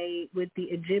today with the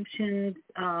Egyptians,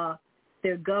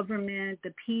 their government,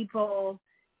 the people,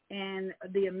 and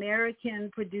the American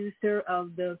producer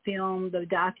of the film, the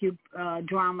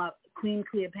docu-drama, Queen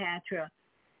Cleopatra.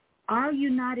 Are you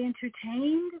not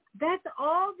entertained? That's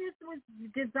all this was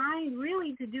designed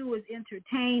really to do, was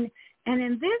entertain. And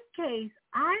in this case,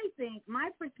 I think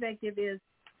my perspective is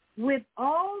with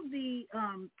all the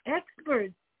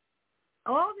experts,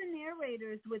 all the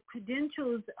narrators with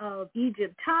credentials of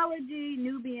Egyptology,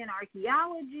 Nubian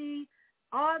archaeology,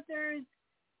 authors,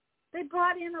 they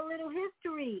brought in a little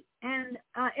history and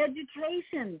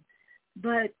education.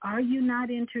 But are you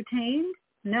not entertained?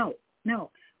 No.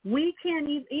 We can't,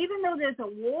 even though there's a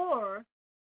war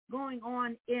going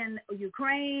on in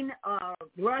Ukraine,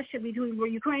 Russia, between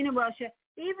Ukraine and Russia,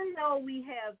 even though we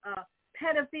have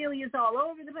pedophilias all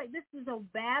over the place, this is a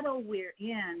battle we're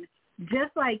in,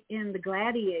 just like in the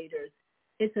Gladiators.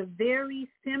 It's a very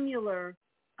similar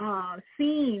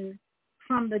scene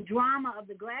from the drama of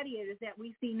the Gladiators that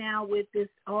we see now with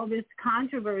all this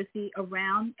controversy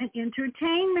around an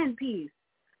entertainment piece.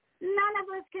 None of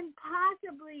us can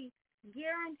possibly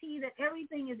guarantee that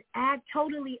everything is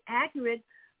totally accurate,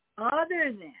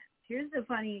 other than, here's the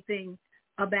funny thing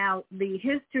about the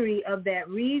history of that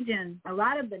region, a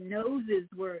lot of the noses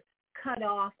were cut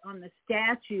off on the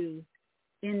statues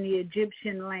in the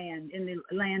Egyptian land, in the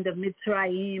land of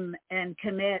Mitzrayim and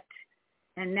Kemet,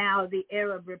 and now the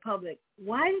Arab Republic.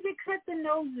 Why did they cut the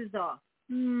noses off?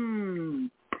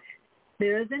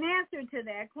 There is an answer to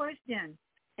that question.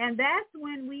 And that's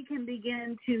when we can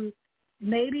begin to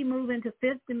maybe move into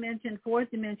fifth dimension, fourth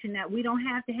dimension, that we don't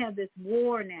have to have this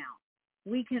war now.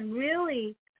 We can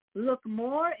really look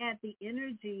more at the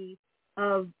energy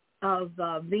of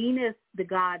Venus, the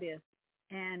goddess,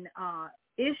 and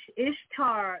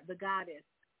Ishtar, the goddess.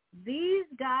 These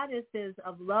goddesses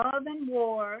of love and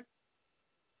war,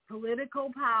 political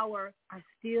power, are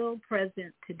still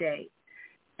present today.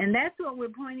 And that's what we're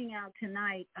pointing out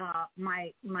tonight.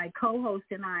 My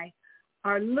co-host and I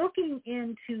are looking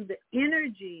into the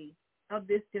energy of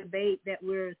this debate that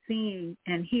we're seeing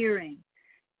and hearing.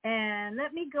 And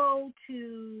let me go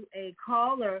to a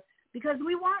caller, because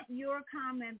we want your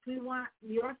comments, we want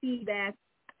your feedback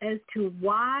as to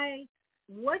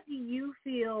what do you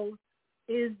feel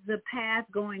is the path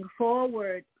going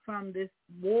forward from this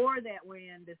war that we're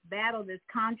in, this battle, this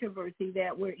controversy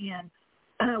that we're in,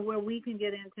 where we can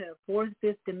get into fourth,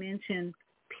 fifth dimension,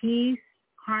 peace,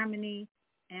 harmony,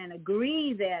 and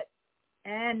agree that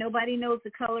nobody knows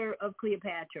the color of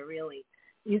Cleopatra, really.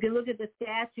 You can look at the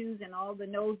statues and all the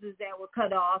noses that were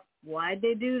cut off. Why'd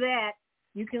they do that?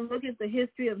 You can look at the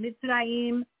history of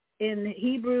Mitzrayim in the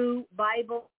Hebrew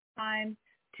Bible time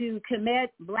to Kemet,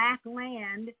 Black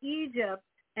Land, Egypt,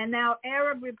 and now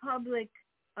Arab Republic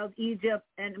of Egypt,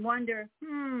 and wonder,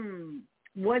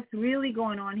 what's really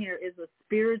going on here is a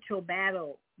spiritual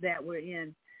battle that we're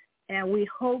in. And we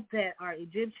hope that our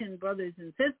Egyptian brothers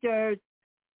and sisters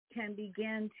can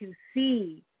begin to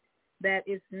see that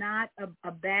it's not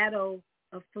a battle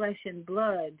of flesh and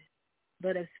blood,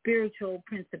 but of spiritual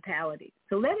principality.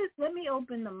 So let me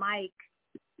open the mic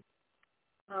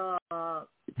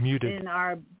Muted. In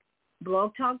our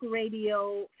Blog Talk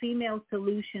Radio Female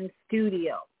Solution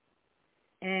studio.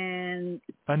 And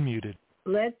unmuted.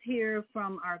 Let's hear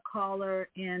from our caller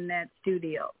in that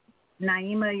studio.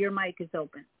 Naima, your mic is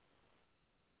open.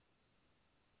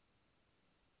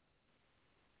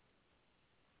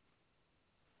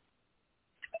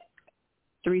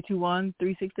 Three, 2, 1,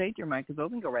 3, 6, 8. Your mic is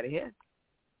open. Go right ahead.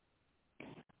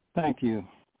 Thank you.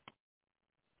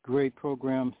 Great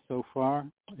program so far,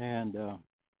 and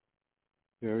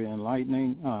very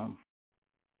enlightening.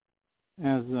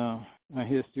 As a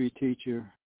history teacher,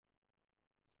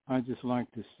 I just like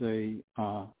to say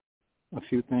a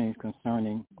few things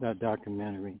concerning that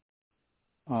documentary.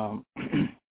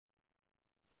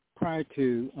 Prior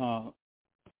to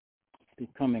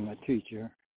becoming a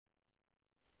teacher,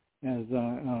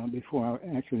 before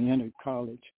I actually entered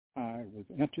college, I was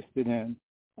interested in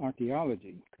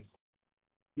archaeology.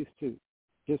 Used to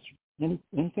just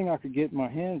anything I could get my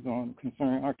hands on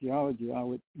concerning archaeology, I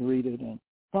would read it, and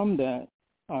from that,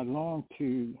 I longed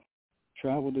to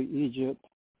travel to Egypt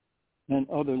and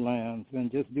other lands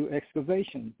and just do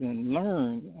excavations and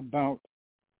learn about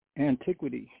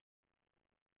antiquity.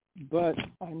 But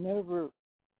I never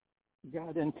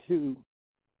really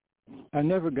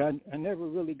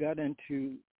got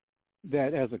into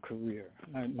that as a career.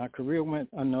 My career went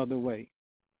another way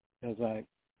as I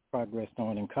progressed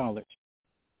on in college.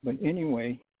 But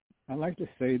anyway, I'd like to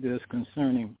say this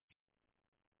concerning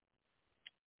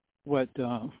what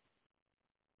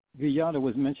Viyahta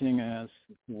was mentioning as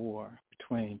war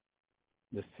between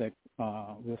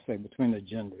between the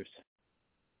genders.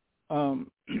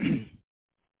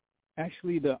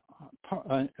 Actually, a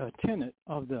tenet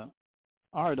of the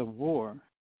art of war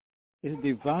is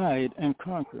divide and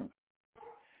conquer.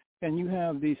 And you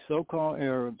have these so-called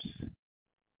Arabs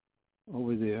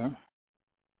over there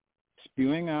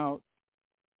spewing out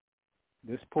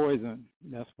this poison.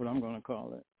 That's what I'm going to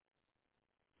call it.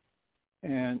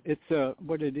 And it's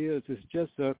what it is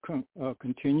just a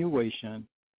continuation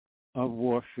of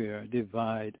warfare,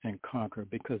 divide and conquer.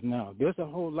 Because now there's a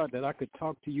whole lot that I could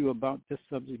talk to you about this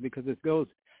subject, because it goes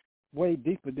way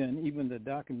deeper than even the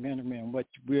documentary and what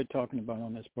we're talking about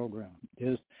on this program.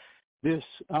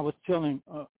 I was telling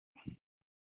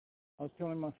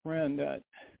my friend that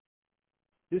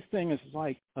this thing is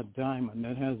like a diamond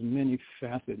that has many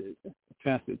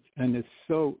facets, and it's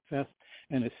so fast,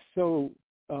 and it's so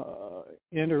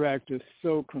interactive,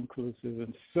 so conclusive,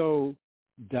 and so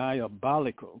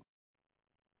diabolical,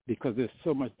 because there's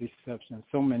so much deception,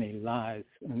 so many lies,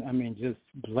 and I mean just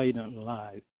blatant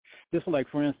lies. Just like,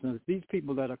 for instance, these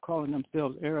people that are calling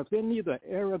themselves Arabs, they're neither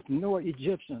Arabs nor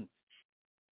Egyptians.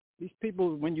 These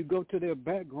people, when you go to their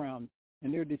background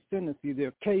and their descendancy,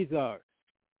 they're Khazars.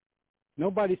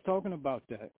 Nobody's talking about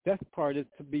that. That part is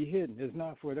to be hidden. It's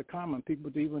not for the common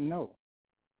people to even know.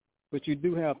 But you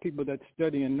do have people that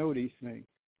study and know these things.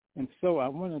 And so I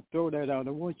want to throw that out.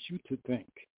 I want you to think,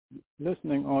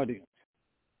 listening audience,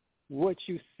 what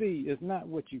you see is not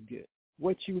what you get.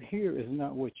 What you hear is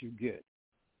not what you get.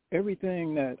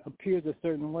 Everything that appears a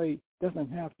certain way doesn't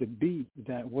have to be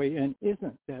that way and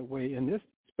isn't that way in this,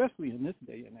 especially in this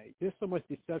day and age. There's so much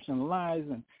deception, lies,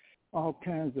 and all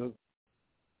kinds of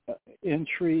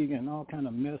intrigue and all kind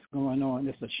of mess going on.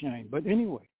 It's a shame. But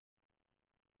anyway,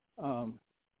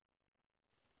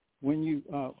 when you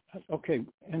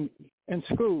in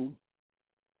school,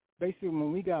 basically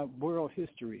when we got world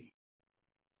history,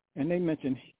 and they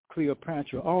mentioned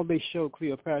Cleopatra, all they showed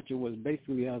Cleopatra was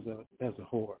basically as a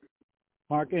whore.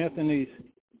 Mark Antony's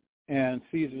and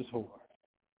Caesar's whore.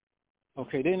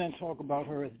 Okay, they didn't talk about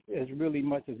her as really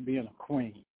much as being a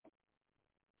queen.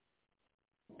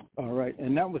 All right,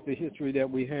 and that was the history that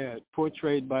we had,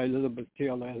 portrayed by Elizabeth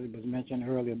Taylor, as it was mentioned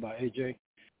earlier by AJ,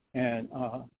 and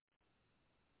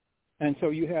so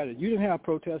you had it. You didn't have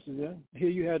protesters then. Here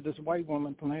you had this white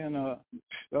woman playing the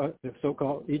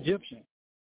so-called Egyptian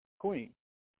queen,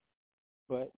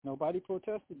 but nobody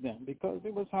protested then because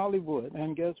it was Hollywood.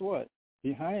 And guess what?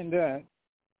 Behind that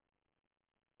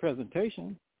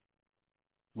presentation,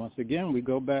 once again, we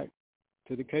go back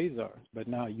to the Khazars. But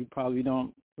now you probably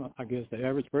don't. I guess the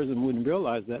average person wouldn't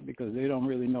realize that because they don't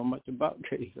really know much about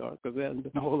Khazars, because there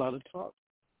hasn't been a whole lot of talk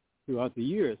throughout the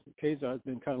years. The Khazars have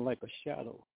been kind of like a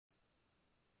shadow,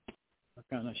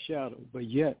 but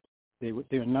yet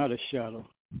they're not a shadow.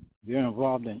 They're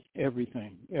involved in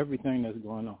everything that's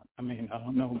going on. I mean, I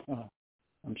don't know.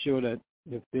 I'm sure that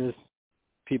if there's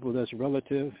people that's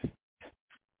relative,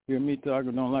 hear me talk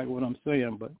and don't like what I'm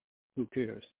saying, but who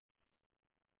cares?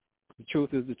 The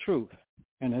truth is the truth,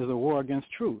 and there's a war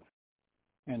against truth.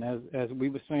 And as we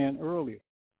were saying earlier,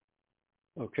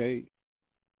 okay,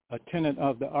 a tenet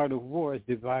of the art of war is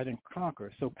divide and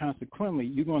conquer. So consequently,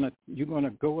 you're gonna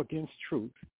go against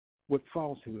truth with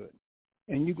falsehood,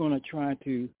 and you're gonna try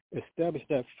to establish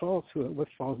that falsehood with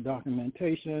false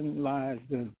documentation, lies,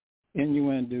 and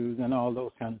innuendos, and all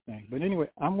those kind of things. But anyway,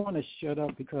 I want to shut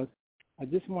up because I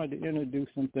just wanted to introduce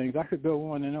some things. I could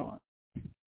go on and on,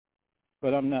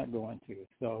 but I'm not going to.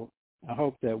 So I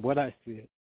hope that what I said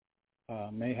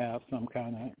may have some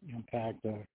kind of impact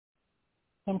or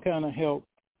some kind of help,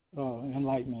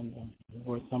 enlightenment,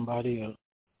 or somebody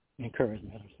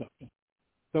encouragement or something.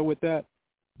 So with that,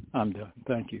 I'm done.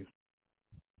 Thank you.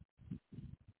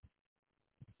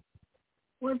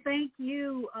 Well, thank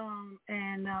you,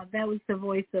 and that was the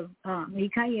voice of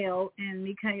Mikhail, and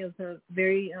Mikhail's a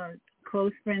very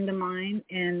close friend of mine,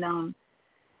 and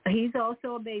he's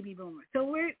also a baby boomer. So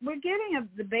we're getting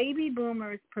the baby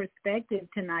boomers' perspective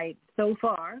tonight so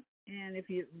far, and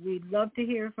we'd love to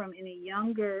hear from any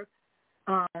younger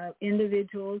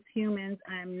individuals, humans.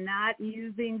 I'm not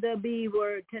using the B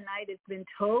word tonight. It's been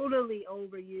totally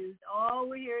overused. All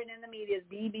we're hearing in the media is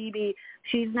B, B, B.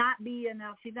 She's not B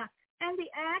enough. She's not. And the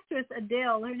actress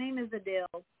Adele, her name is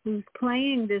Adele, who's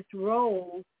playing this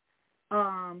role,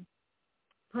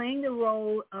 playing the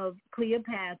role of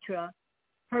Cleopatra.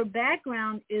 Her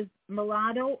background is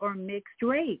mulatto or mixed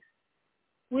race,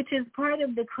 which is part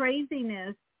of the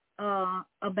craziness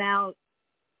about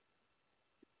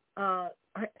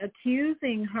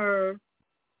accusing her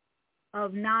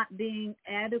of not being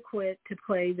adequate to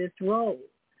play this role,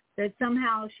 that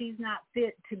somehow she's not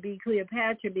fit to be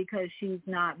Cleopatra because she's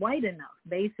not white enough,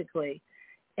 basically.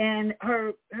 And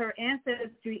her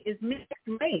ancestry is mixed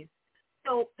race.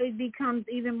 So it becomes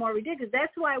even more ridiculous.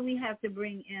 That's why we have to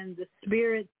bring in the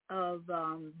spirits of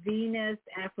Venus,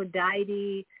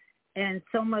 Aphrodite, and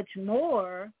so much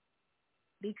more,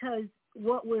 because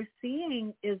what we're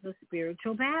seeing is a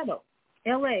spiritual battle.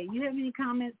 L.A., you have any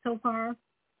comments so far?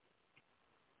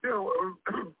 Yeah, well,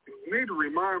 we need to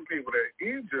remind people that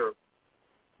Egypt,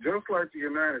 just like the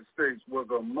United States, was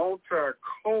a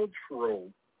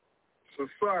multicultural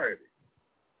society.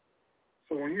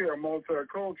 So when you have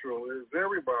multicultural,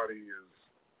 everybody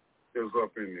is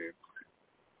up in there.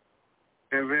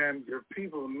 And then if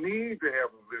people need to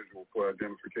have a visual for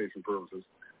identification purposes,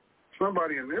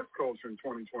 somebody in this culture in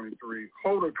 2023,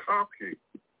 Hoda Kotb,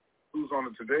 who's on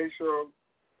the Today Show,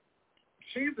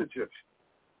 she's Egyptian.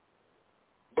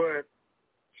 But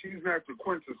she's not the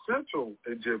quintessential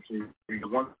Egyptian.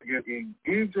 Once again,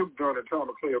 Egypt during the time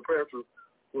of Cleopatra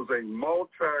was a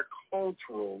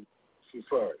multicultural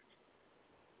society.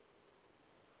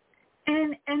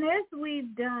 And as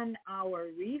we've done our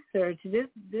research, this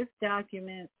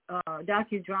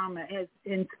docudrama has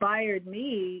inspired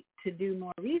me to do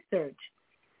more research.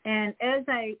 And as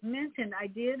I mentioned, I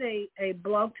did a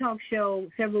blog talk show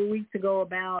several weeks ago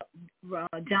about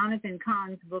Jonathan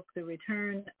Cahn's book, The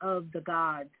Return of the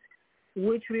Gods,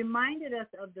 which reminded us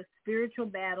of the spiritual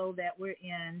battle that we're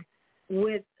in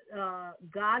with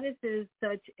goddesses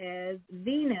such as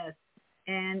Venus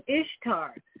and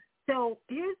Ishtar. So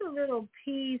here's a little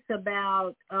piece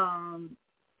about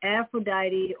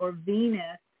Aphrodite or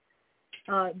Venus,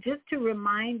 just to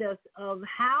remind us of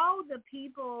how the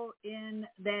people in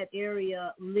that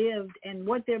area lived and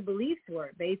what their beliefs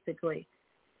were, basically.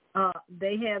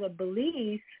 They had a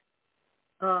belief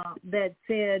that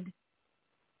said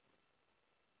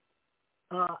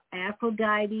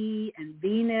Aphrodite and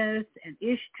Venus and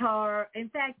Ishtar. In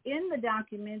fact, in the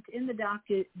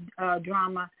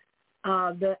docudrama,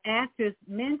 the actress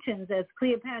mentions as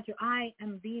Cleopatra, I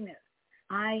am Venus,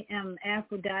 I am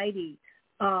Aphrodite,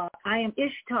 I am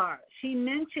Ishtar. She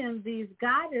mentions these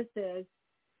goddesses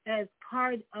as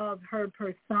part of her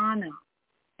persona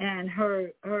and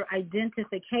her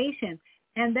identification.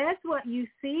 And that's what you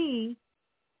see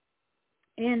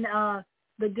in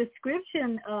the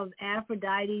description of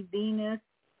Aphrodite, Venus,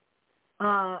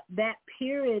 that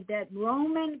period, that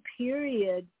Roman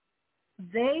period.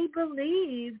 They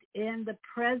believed in the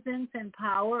presence and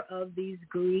power of these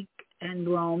Greek and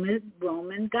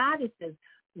Roman goddesses.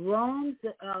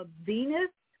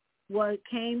 Venus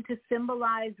came to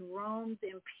symbolize Rome's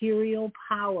imperial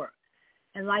power.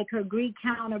 And like her Greek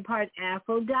counterpart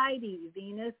Aphrodite,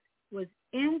 Venus was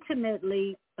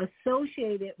intimately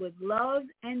associated with love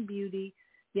and beauty,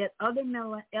 yet other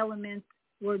elements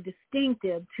were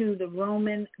distinctive to the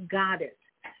Roman goddess.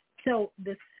 So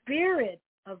the spirit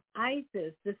of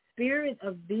Isis, the spirit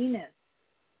of Venus,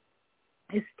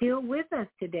 is still with us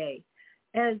today.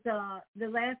 As the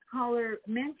last caller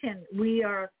mentioned, we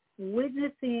are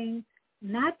witnessing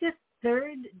not just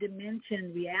third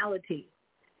dimension reality,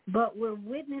 but we're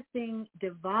witnessing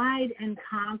divide and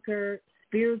conquer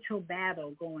spiritual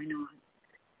battle going on.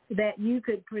 That you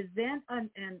could present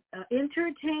an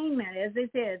entertainment, as they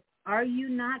said, are you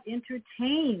not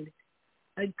entertained?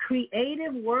 A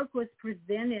creative work was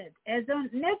presented. As on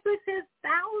Netflix has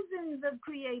thousands of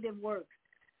creative works.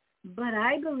 But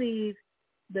I believe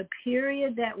the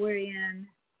period that we're in,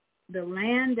 the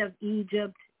land of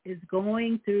Egypt is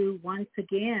going through, once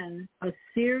again, a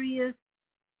serious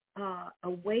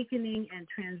awakening and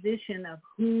transition of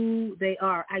who they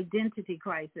are, identity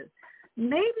crisis.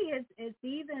 Maybe it's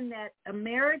even that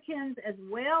Americans as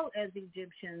well as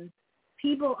Egyptians,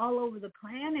 people all over the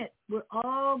planet, we're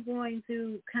all going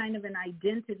through kind of an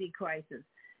identity crisis.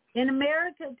 In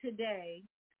America today,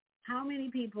 how many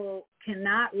people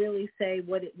cannot really say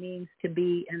what it means to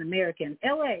be an American?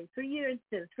 L.A., for you,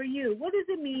 what does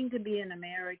it mean to be an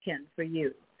American for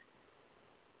you?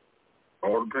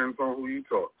 All depends on who you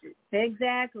talk to.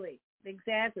 Exactly.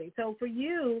 Exactly. So for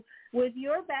you, with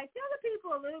your tell the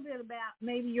people a little bit about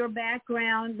maybe your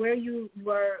background, where you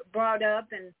were brought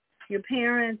up, and your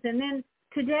parents, and then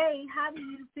today, how do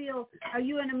you feel? Are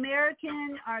you an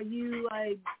American? Are you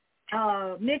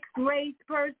a mixed race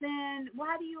person?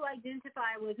 Why do you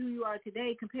identify with who you are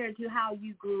today compared to how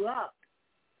you grew up?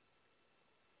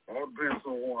 All depends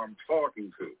on who I'm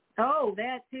talking to. Oh,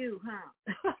 that too, huh?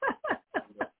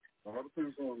 All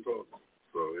depends on who I'm talking to.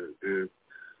 So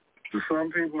to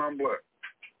some people, I'm black.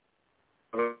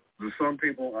 To some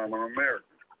people, I'm an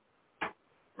American.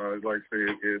 Like I say,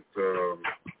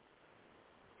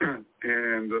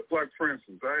 and like, for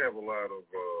instance, I have a lot of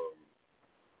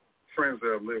friends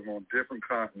that have lived on different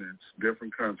continents,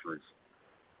 different countries.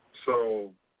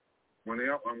 So when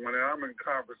I'm in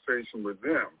conversation with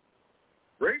them,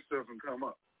 race doesn't come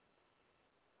up.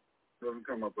 Doesn't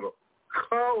come up at all.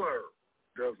 Color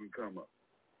doesn't come up.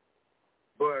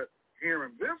 But here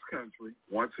in this country,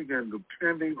 once again,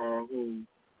 depending on who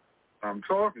I'm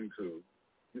talking to,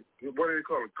 what do they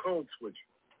call it? Code switching.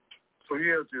 So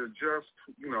you have to adjust,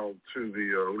 to the,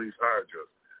 at least I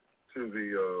adjust, to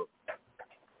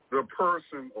the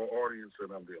person or audience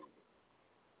that I'm dealing with.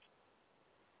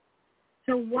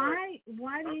 So why do you...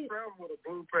 I travel with a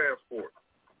blue passport.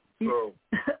 So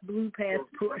blue passport.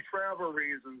 For travel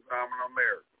reasons, I'm an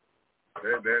American.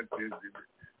 That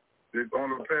is on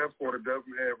the passport. It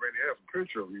doesn't have any. It has a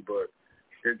picture of me, but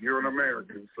you're an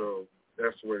American, so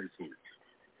that's the way it is.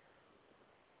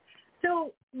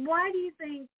 So why do you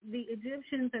think the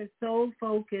Egyptians are so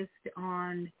focused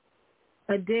on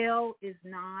Adele is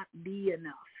not be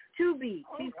enough? To be.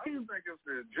 I think it's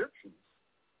the Egyptians.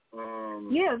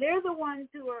 Yeah, they're the ones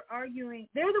who are arguing.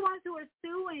 They're the ones who are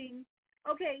suing.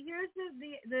 Okay, here's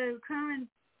the current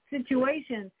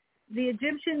situation. The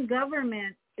Egyptian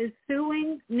government is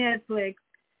suing Netflix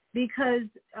because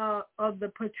of the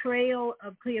portrayal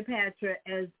of Cleopatra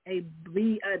as a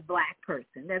black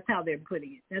person. That's how they're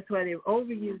putting it. That's why they've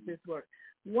overused this word.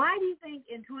 Why do you think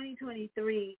in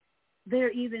 2023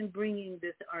 they're even bringing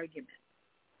this argument?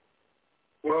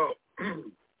 Well,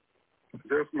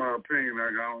 that's my opinion.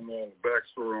 I don't know the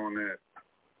backstory on that.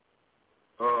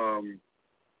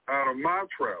 Out of my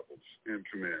travels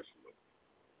internationally,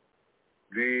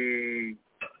 the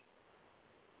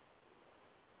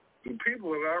people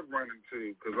that I've run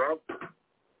into, because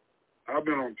I've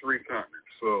been on 3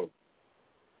 continents, so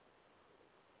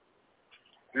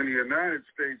in the United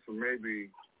States or maybe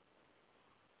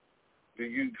the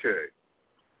UK,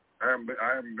 I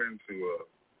haven't been to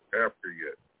Africa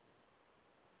yet.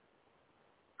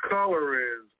 Color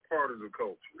is part of the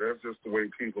culture. That's just the way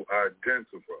people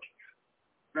identify.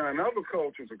 Now, in other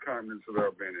cultures or continents that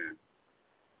I've been in,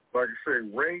 like I say,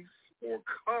 race or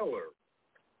color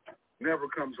never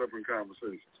comes up in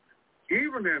conversations.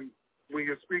 Even when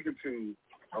you're speaking to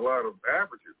a lot of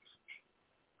Africans,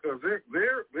 because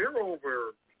they're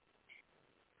over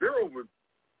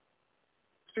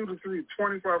 2,500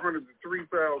 to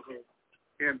 3,000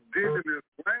 indigenous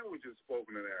languages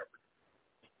spoken in Africa.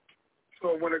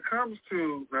 So when it comes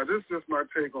to, now this is just my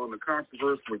take on the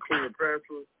controversy with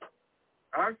Cleopatra,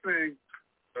 I think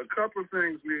a couple of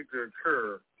things need to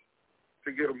occur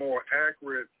to get a more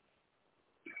accurate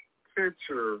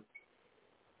picture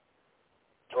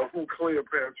of who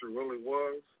Cleopatra really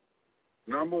was.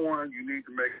 Number one, you need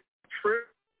to make a trip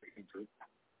to Egypt.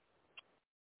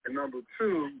 And number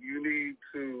two, you need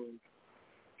to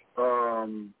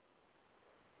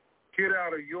get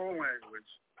out of your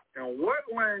language. And what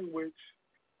language,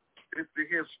 if the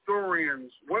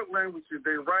historians, what language did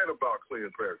they write about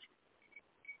Cleopatra?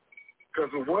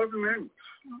 Because it wasn't English.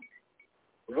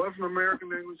 It wasn't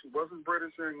American English. It wasn't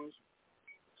British English.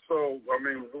 So, I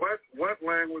mean, what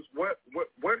language, what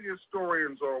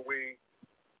historians are we,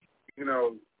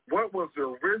 what was the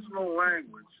original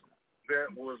language that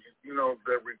was,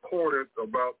 that recorded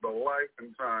about the life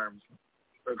and times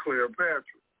of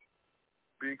Cleopatra?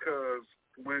 Because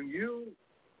when you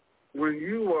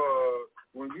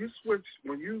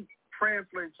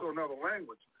translate to another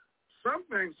language, some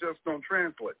things just don't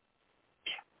translate.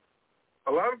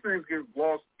 A lot of things get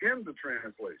lost in the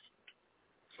translation.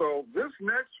 So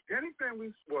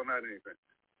not anything.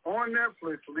 On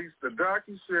Netflix, at least the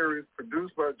docu-series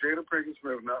produced by Jada Pinkett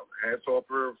Smith, now hats off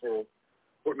to her for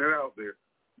putting it out there.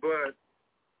 But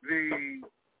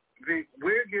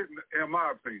we're getting, in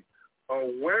my opinion, a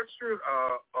Western,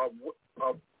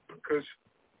 because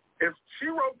if she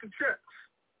wrote the checks,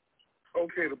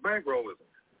 okay, the bankroll is.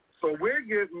 So we're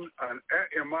getting,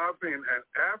 in my opinion, an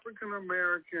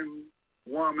African-American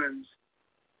woman's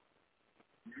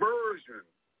version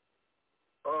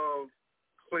of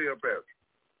Cleopatra.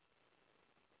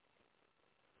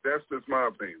 That's just my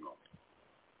opinion on it.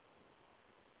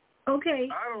 Okay.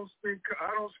 I don't speak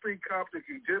Coptic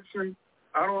Egyptian.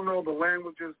 I don't know the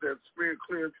languages that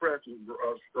Spiritual Chiropractic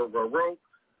wrote.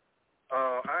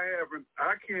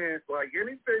 I can't, like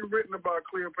anything written about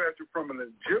Cleopatra from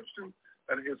an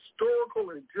historical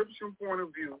Egyptian point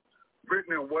of view,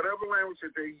 written in whatever language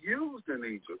that they used in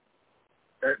Egypt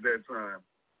at that time.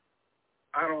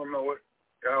 I don't know it.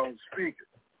 I don't speak it.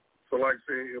 So like I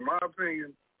say, in my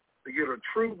opinion, to get a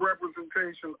true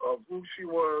representation of who she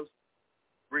was,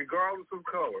 regardless of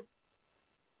color,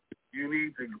 you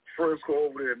need to first go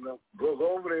over there. And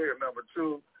number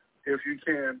two, if you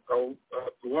can,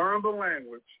 learn the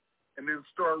language and then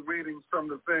start reading some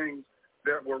of the things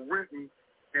that were written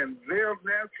in their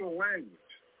natural language.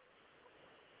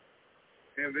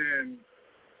 And then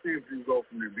see if you go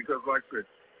from there. Because like I said,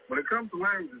 when it comes to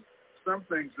languages, some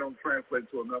things don't translate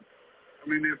to another. I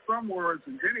mean, there's some words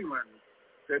in any language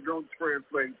that don't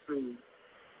translate to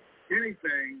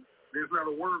anything. There's not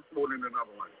a word for it in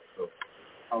another language. So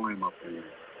I'll end my opinion.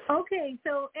 Okay,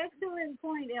 so excellent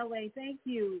point, L.A. Thank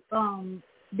you.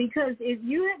 Because if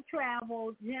you have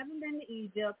traveled, you haven't been to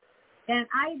Egypt, and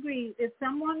I agree, if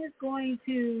someone is going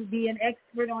to be an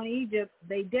expert on Egypt,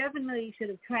 they definitely should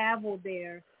have traveled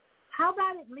there. How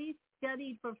about at least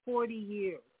studied for 40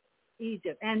 years,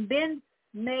 Egypt, and then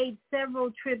made several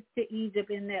trips to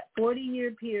Egypt in that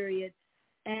 40-year period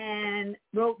and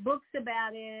wrote books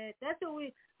about it? That's what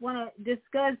we want to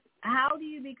discuss. How do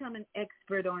you become an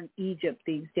expert on Egypt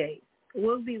these days?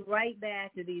 We'll be right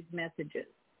back to these messages.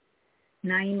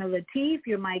 Naima Latif,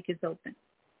 your mic is open.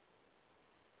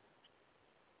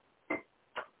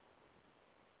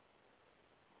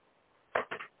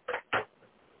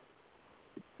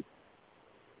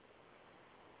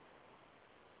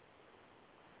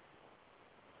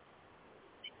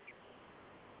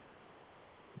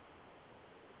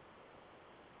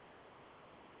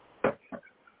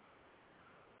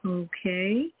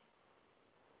 Okay.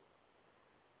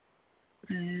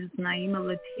 There's Naima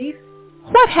Latif.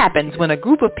 What happens when a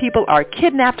group of people are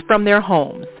kidnapped from their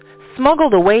homes,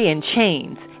 smuggled away in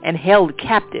chains, and held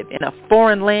captive in a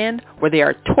foreign land where they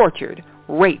are tortured,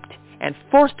 raped, and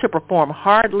forced to perform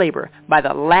hard labor by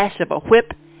the lash of a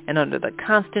whip and under the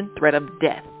constant threat of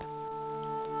death?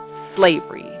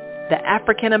 Slavery, the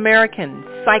African-American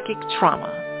psychic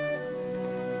trauma.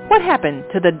 What happened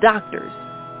to the doctors,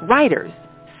 writers,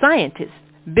 scientists,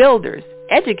 builders,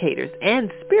 educators,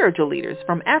 and spiritual leaders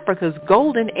from Africa's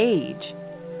golden age?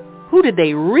 Who did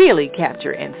they really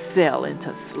capture and sell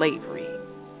into slavery?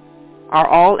 Are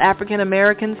all African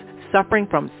Americans suffering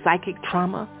from psychic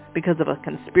trauma because of a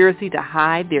conspiracy to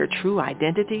hide their true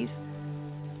identities?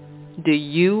 Do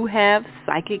you have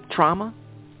psychic trauma?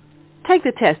 Take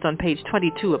the test on page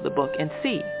 22 of the book and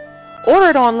see.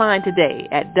 Order it online today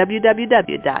at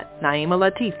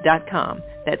www.naimalatif.com.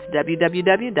 That's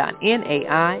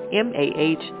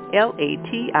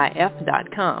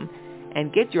www.naimalatif.com,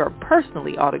 and get your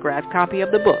personally autographed copy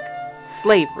of the book,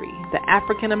 Slavery, the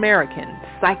African American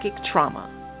Psychic Trauma.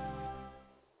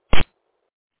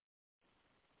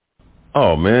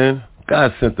 Oh man,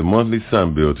 God sent the monthly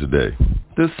sun bill today.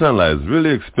 This sunlight is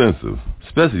really expensive,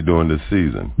 especially during this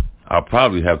season. I'll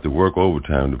probably have to work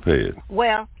overtime to pay it.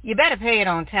 Well, you better pay it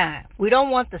on time. We don't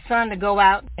want the sun to go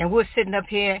out and we're sitting up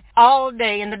here all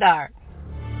day in the dark.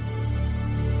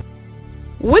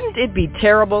 Wouldn't it be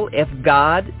terrible if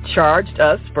God charged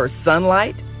us for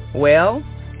sunlight? Well,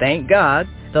 thank God,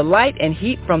 the light and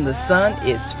heat from the sun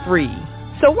is free.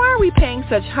 So why are we paying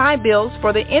such high bills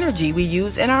for the energy we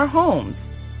use in our homes?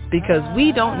 Because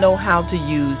we don't know how to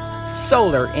use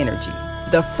solar energy,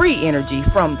 the free energy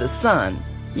from the sun.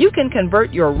 You can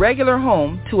convert your regular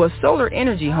home to a solar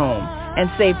energy home and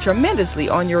save tremendously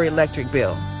on your electric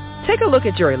bill. Take a look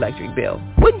at your electric bill.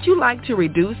 Wouldn't you like to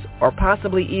reduce or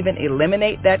possibly even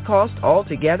eliminate that cost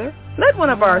altogether? Let one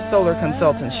of our solar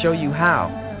consultants show you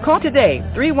how. Call today,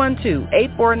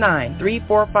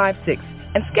 312-849-3456,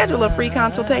 and schedule a free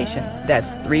consultation. That's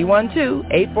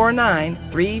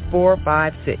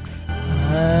 312-849-3456.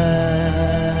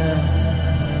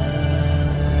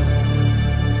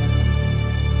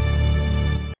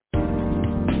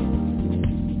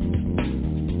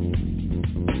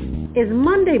 Is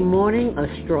Monday morning a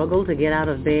struggle to get out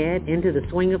of bed into the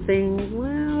swing of things?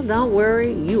 Well, don't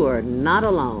worry, you are not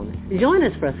alone. Join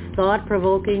us for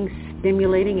thought-provoking,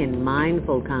 stimulating, and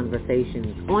mindful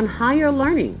conversations on higher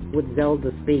learning with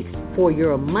Zelda Speaks for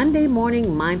your Monday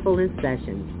morning mindfulness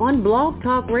sessions on Blog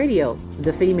Talk Radio,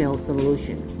 The Female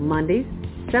Solution, Mondays,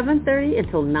 7:30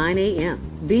 until 9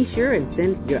 a.m. Be sure and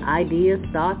send your ideas,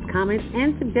 thoughts, comments,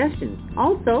 and suggestions.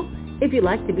 Also, if you'd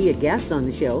like to be a guest on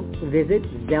the show, visit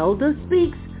Zelda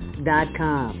Speaks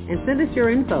mindfulnessreliefcoach.com and send us your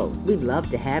info. We'd love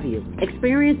to have you.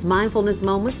 Experience mindfulness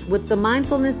moments with the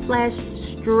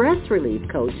mindfulness/stress relief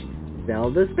coach,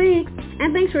 Zelda Speaks.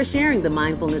 And thanks for sharing the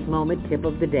mindfulness moment tip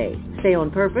of the day. Stay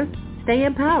on purpose, stay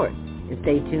empowered, and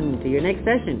stay tuned to your next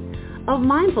session of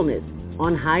mindfulness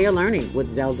on Higher Learning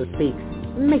with Zelda Speaks.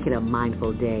 Make it a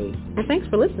mindful day. And thanks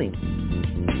for listening.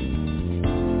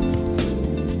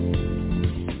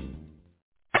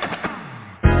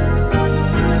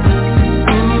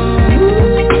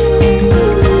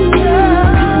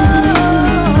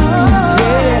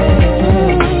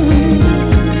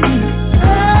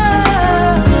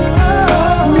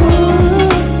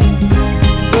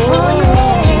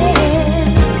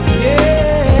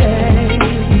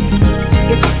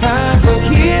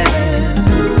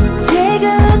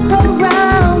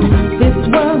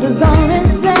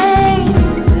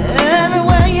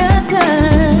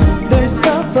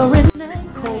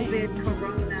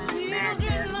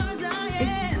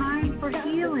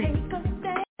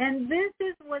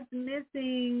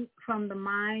 From the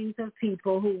minds of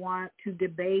people who want to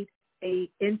debate a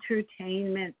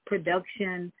entertainment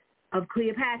production of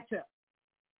Cleopatra.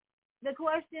 The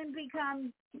question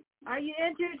becomes, are you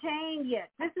entertained yet?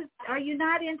 Are you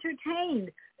not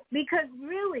entertained? Because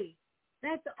really,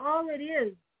 that's all it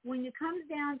is. When it comes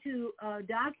down to a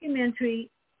documentary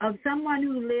of someone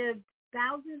who lived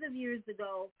thousands of years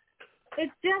ago,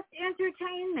 it's just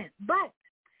entertainment. But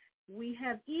we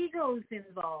have egos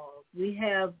involved. We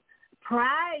have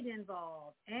pride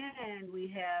involved, and we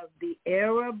have the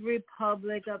Arab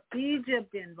Republic of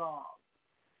Egypt involved.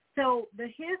 So the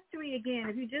history, again,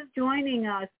 if you're just joining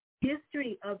us,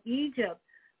 history of Egypt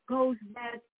goes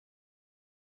back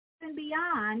and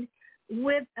beyond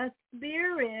with a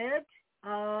spirit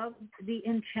of the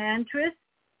enchantress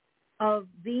of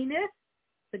Venus,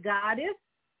 the goddess,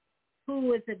 who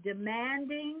was a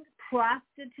demanding,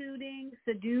 prostituting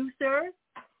seducer.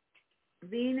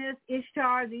 Venus,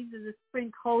 Ishtar, these are the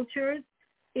spring cultures.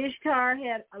 Ishtar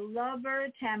had a lover,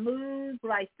 Tammuz,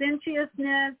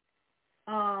 licentiousness,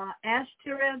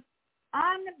 Ashtoreth,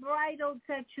 unbridled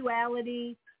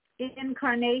sexuality,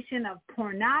 incarnation of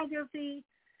pornography,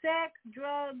 sex,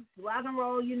 drugs, rock and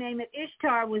roll, you name it.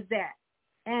 Ishtar was that,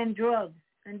 and drugs.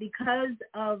 And because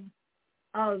of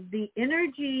the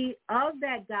energy of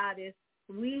that goddess,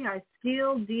 we are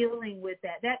still dealing with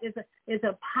that. That is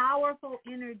a powerful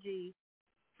energy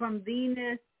from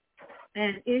Venus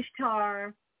and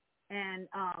Ishtar and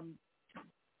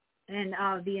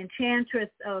the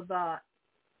enchantress of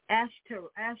Ashtar.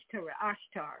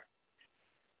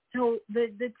 So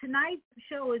the Tonight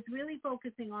show is really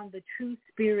focusing on the true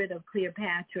spirit of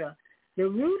Cleopatra. The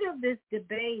root of this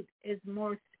debate is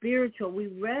more spiritual. We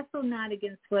wrestle not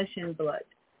against flesh and blood,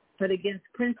 but against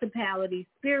principalities,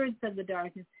 spirits of the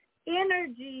darkness,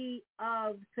 energy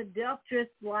of seductress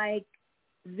like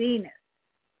Venus.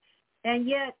 And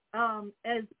yet,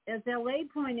 as L.A.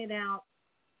 pointed out,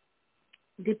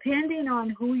 depending on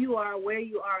who you are, where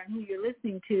you are, and who you're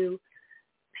listening to,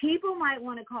 people might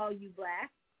want to call you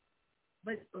black,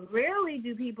 but rarely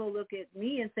do people look at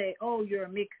me and say, oh, you're a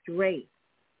mixed race.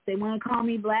 They want to call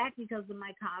me black because of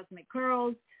my cosmic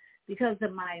curls, because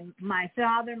of my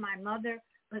father, my mother,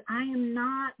 but I am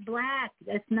not black.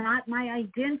 That's not my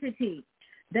identity.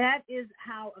 That is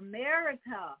how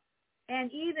America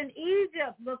and even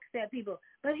Egypt looks at people.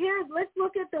 But let's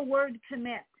look at the word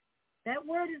Kemet. That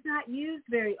word is not used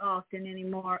very often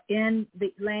anymore in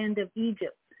the land of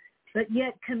Egypt. But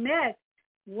yet Kemet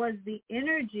was the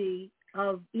energy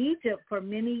of Egypt for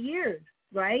many years,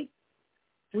 right?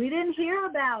 We didn't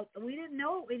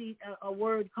know a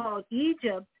word called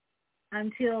Egypt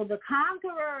until the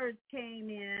conquerors came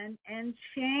in and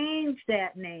changed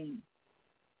that name.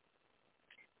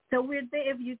 So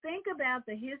if you think about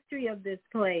the history of this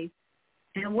place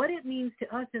and what it means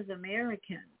to us as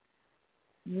Americans,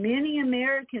 many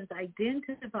Americans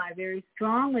identify very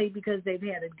strongly because they've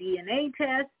had a DNA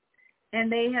test and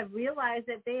they have realized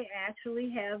that they actually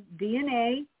have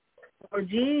DNA or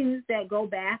genes that go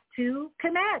back to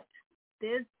Kemet.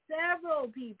 There's several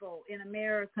people in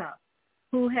America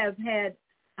who have had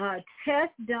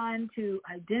tests done to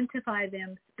identify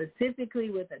them specifically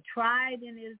with a tribe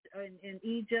in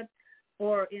Egypt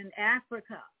or in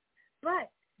Africa.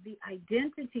 But the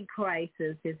identity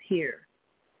crisis is here,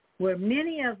 where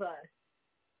many of us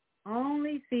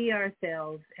only see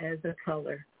ourselves as a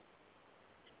color.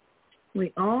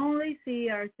 We only see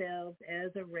ourselves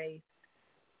as a race,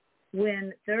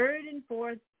 when third and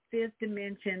fourth, fifth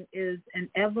dimension is an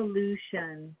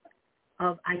evolution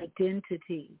of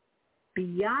identity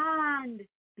beyond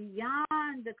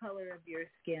the color of your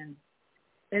skin.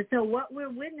 And so what we're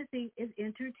witnessing is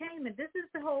entertainment. This is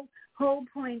the whole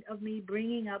point of me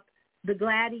bringing up The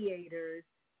Gladiators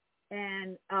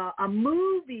and a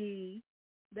movie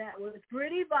that was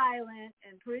pretty violent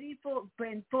and pretty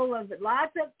full of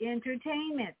lots of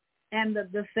entertainment. And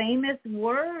the famous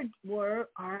words were,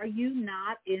 "Are you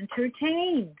not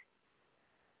entertained?"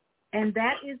 And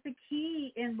that is the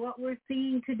key in what we're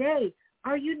seeing today.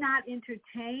 Are you not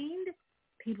entertained?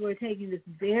 People are taking this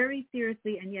very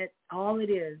seriously, and yet all it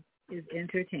is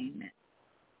entertainment.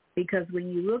 Because when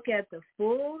you look at the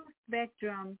full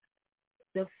spectrum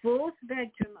of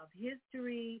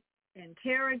history and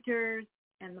characters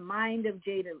and the mind of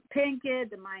Jada Pinkett,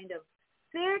 the mind of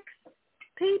 6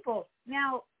 people.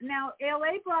 Now,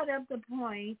 L.A. brought up the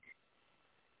point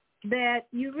that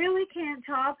you really can't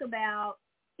talk about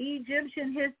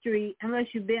Egyptian history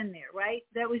unless you've been there, right?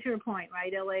 That was your point,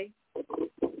 right, L.A.?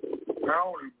 Not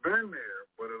only been there,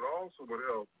 but it also would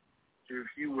help if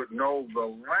you would know the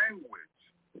language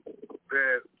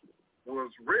that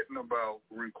was written about,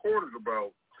 recorded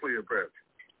about Cleopatra.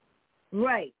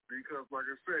 Right. Because, like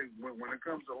I say, when it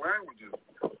comes to languages,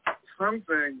 some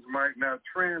things might not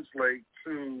translate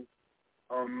to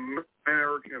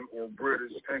American or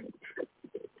British English.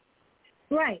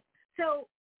 Right. So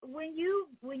when you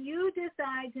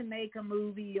decide to make a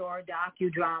movie or a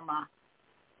docudrama,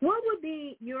 what would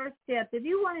be your steps if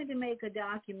you wanted to make a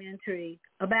documentary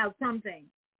about something?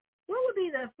 What would be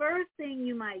the first thing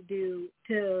you might do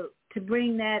to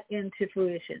bring that into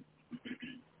fruition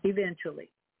eventually?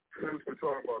 Since we're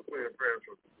talking about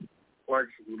Cleopatra, like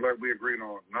we agreed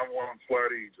on, number 1, fly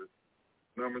to Egypt.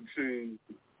 Number 2,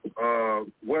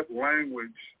 what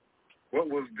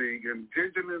was the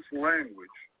indigenous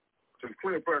language? So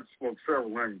Cleopatra spoke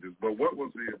several languages, but what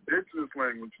was the indigenous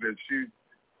language that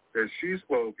she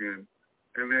spoke in?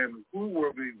 And then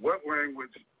what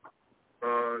language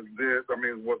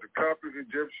was it Coptic,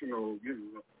 Egyptian, or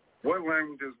what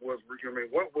languages what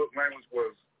language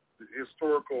was the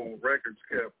historical records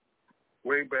kept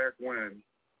way back when?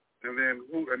 And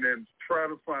then try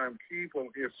to find people,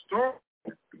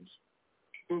 historians,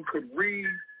 who could read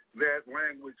that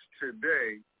language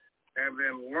today and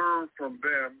then learn from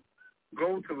them,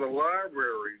 go to the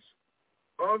libraries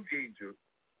of Egypt,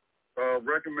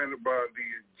 recommended by the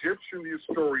Egyptian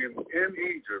historian in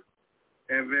Egypt,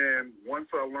 and then once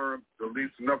I learned at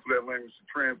least enough of that language to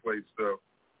translate stuff,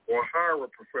 or hire a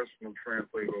professional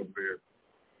translator over there,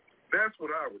 that's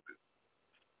what I would do.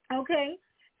 Okay.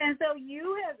 And so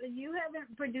you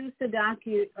haven't produced a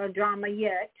docudrama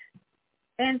yet,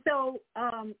 and so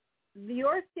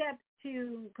your steps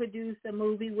to produce a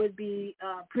movie would be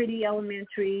pretty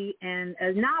elementary and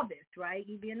a novice, right?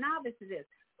 You'd be a novice to this.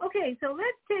 Okay, so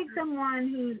let's take someone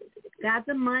who's got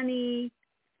the money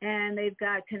and they've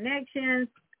got connections.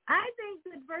 I think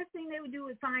the first thing they would do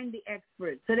is find the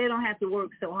experts so they don't have to work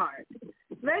so hard.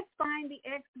 Let's find the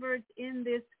experts in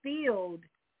this field.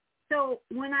 So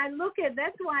when I look at,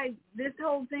 that's why this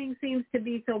whole thing seems to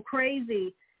be so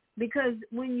crazy, because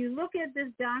when you look at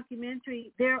this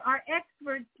documentary, there are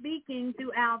experts speaking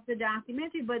throughout the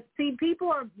documentary, but see, people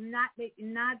are not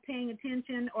paying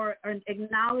attention or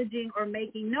acknowledging or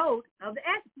making note of the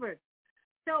experts.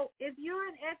 So if you're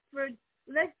an expert,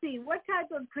 let's see, what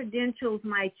type of credentials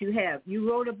might you have? You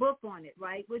wrote a book on it,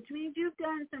 right? Which means you've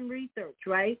done some research,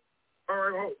 right? All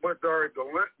right,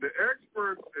 the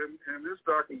experts in this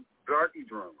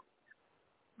docudrama,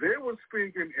 they were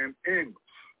speaking in English.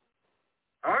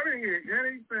 I didn't hear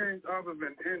anything other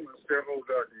than English that whole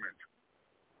documentary.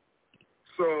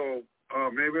 So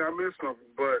maybe I missed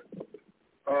something, but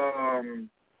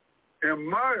in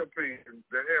my opinion,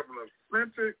 they have an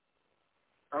authentic,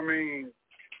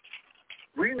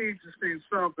 we need to see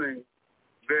something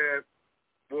that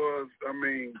was,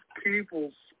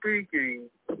 people speaking,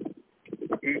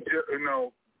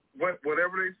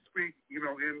 whatever they speak,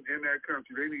 in that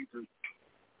country, they need to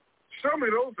show me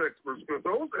those experts, because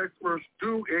those experts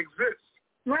do exist.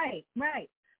 Right.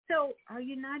 So are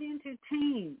you not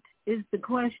entertained is the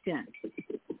question.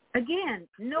 Again,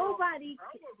 nobody...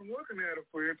 I wasn't looking at it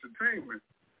for entertainment,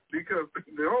 because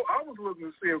I was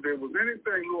looking to see if there was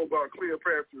anything new about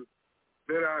Cleopatra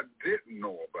that I didn't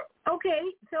know about. Okay,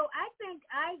 so I think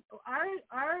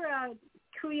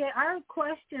our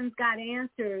questions got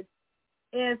answered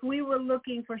as we were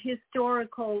looking for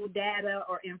historical data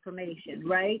or information,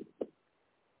 right?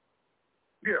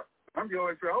 Yeah, I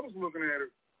was looking at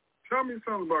it. Tell me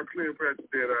something about Cleopatra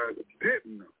that I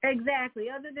didn't know. Exactly,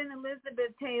 other than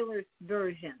Elizabeth Taylor's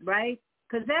version, right?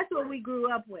 Because that's what we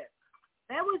grew up with.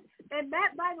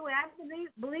 By the way, I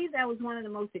believe that was one of the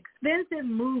most expensive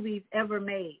movies ever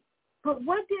made. But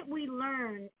what did we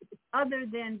learn other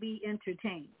than be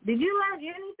entertained. Did you learn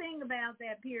anything about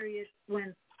that period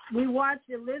when we watched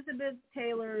Elizabeth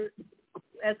Taylor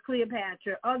as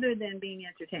Cleopatra other than being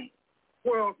entertained?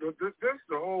 Well, this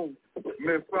the whole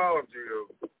mythology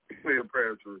of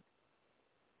Cleopatra's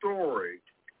story,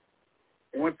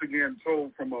 once again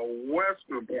told from a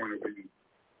Western point of view.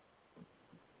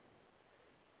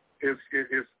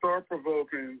 It's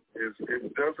thought-provoking.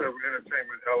 It does have an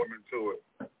entertainment element to it.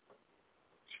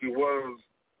 She was,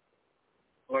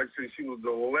 like I said, she was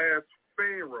the last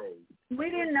pharaoh. We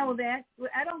didn't know that.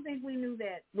 I don't think we knew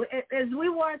that. As we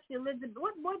watched Elizabeth,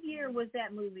 what year was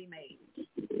that movie made?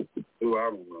 Oh,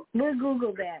 I don't know. We'll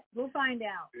Google that. We'll find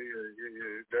out.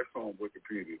 Yeah. That's on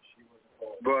Wikipedia.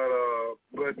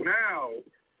 But now...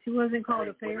 She wasn't called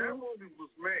a pharaoh? When that movie was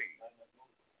made,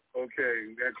 okay,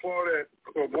 and Claudette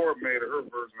Colbert made her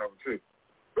version of it, too.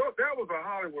 Well, that was a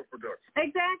Hollywood production.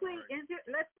 Exactly.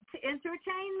 Right.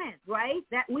 Entertainment, right?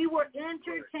 That we were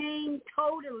entertained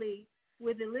totally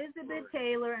with Elizabeth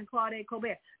Taylor and Claudette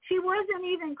Colbert. She wasn't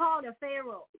even called a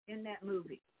pharaoh in that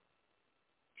movie.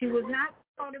 She was not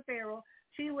called a pharaoh.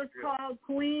 She was called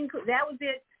Queen. That was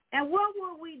it. And what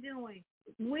were we doing?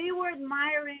 We were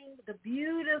admiring the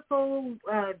beautiful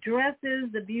dresses,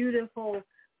 the beautiful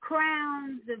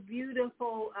crowns, the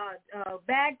beautiful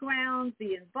backgrounds,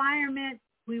 the environment.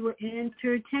 We were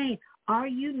entertained. Are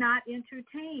you not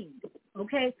entertained?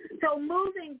 Okay, so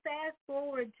moving fast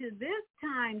forward to this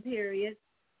time period,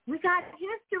 we got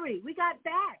history, we got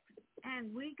facts,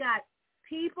 and we got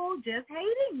people just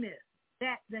hating this.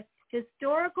 That the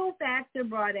historical facts are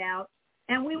brought out,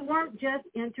 and we weren't just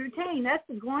entertained. That's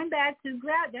going back to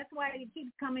that's why it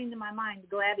keeps coming to my mind,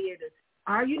 gladiators.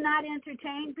 Are you not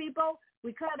entertained, people?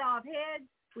 We cut off heads.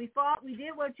 We fought. We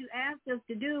did what you asked us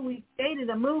to do. We created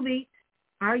a movie.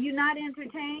 Are you not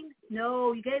entertained?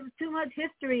 No, you gave us too much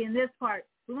history in this part.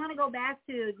 We want to go back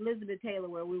to Elizabeth Taylor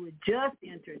where we were just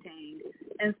entertained.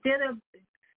 Instead of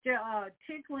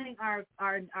tickling our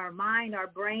mind, our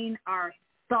brain, our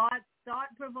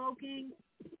thought-provoking.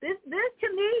 This to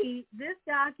me, this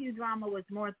docudrama was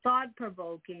more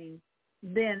thought-provoking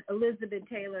than Elizabeth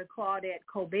Taylor, Claudette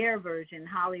Colbert version,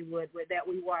 Hollywood, that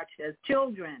we watched as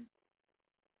children.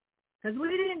 Because we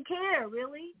didn't care,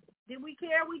 really. Did we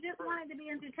care? We just wanted to be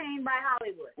entertained by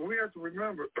Hollywood. We have to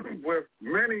remember, with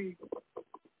many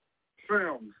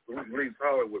films, at least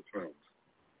Hollywood films,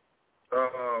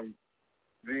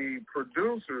 the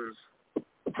producers,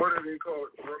 what do they call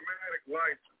it, dramatic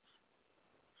license.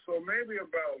 So maybe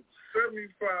about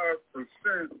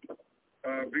 75%,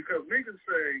 because we can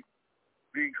say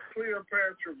the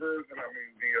Cleopatra version,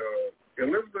 the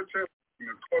Elizabeth Taylor,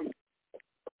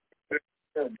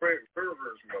 her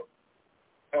version of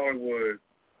Hollywood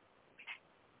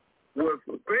was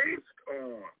based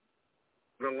on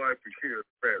the life of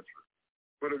Cleopatra,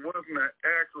 but it wasn't an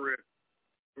accurate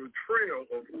portrayal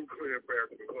of who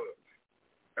Cleopatra was.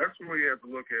 That's when we have to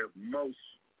look at most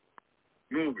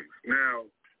movies. Now,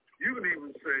 you can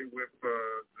even say with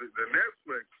the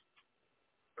Netflix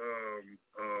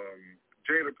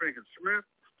Jada Pinkett Smith,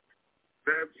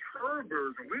 that's her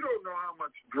version. We don't know how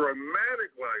much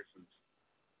dramatic license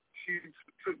she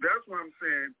took. That's what I'm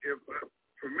saying. If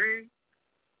for me,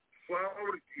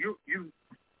 you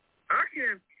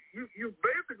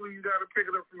basically you got to pick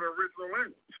it up from the original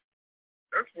language.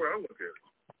 That's where I look at it.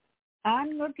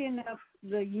 I'm looking up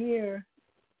the year.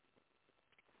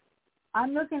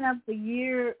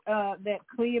 That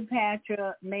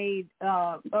Cleopatra made,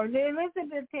 or the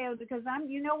Elizabeth Taylor, because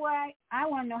you know why? I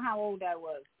want to know how old I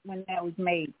was when that was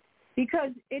made,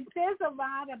 because it says a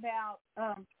lot about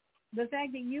the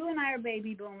fact that you and I are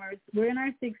baby boomers. We're in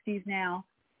our 60s now.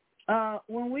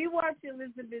 When we watched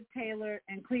Elizabeth Taylor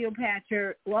and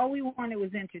Cleopatra, all we wanted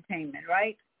was entertainment,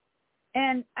 right?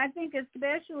 And I think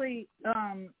especially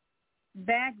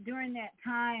back during that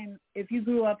time, if you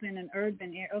grew up in an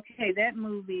urban area, okay, that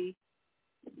movie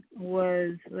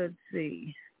was, let's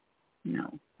see,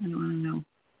 no, I don't want to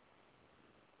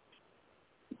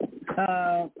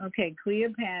know. Okay,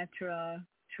 Cleopatra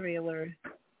trailer,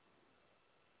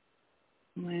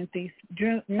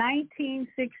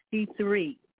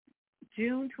 1963,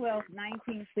 June 12th,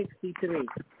 1963.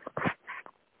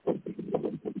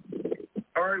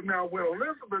 All right, now, with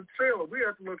Elizabeth Taylor, we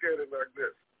have to look at it like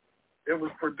this. It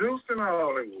was produced in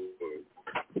Hollywood,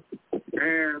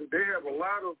 and they have a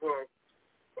lot of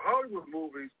Hollywood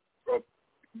movies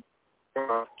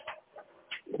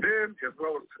then as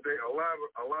well as today. A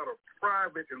lot of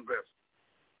private investment.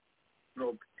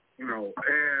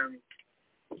 And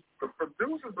the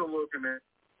producers are looking at,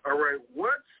 all right,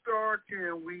 what star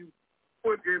can we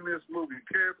put in this movie,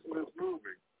 cast in this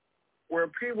movie, where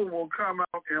people will come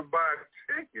out and buy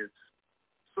tickets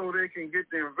so they can get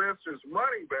the investors'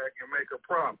 money back and make a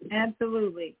profit.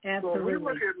 Absolutely. So we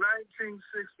look at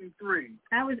 1963.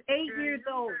 I was 8 years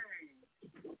old.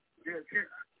 Yeah,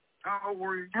 how old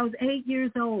were you? I was 8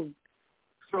 years old.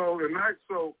 So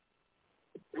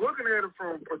looking at it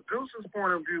from a producer's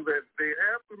point of view, that they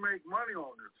have to make money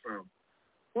on this film.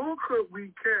 Who could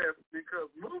we cast?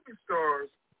 Because movie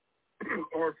stars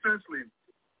are essentially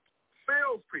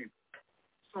salespeople.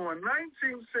 So in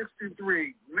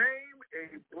 1963, name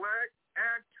a black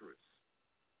actress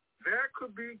that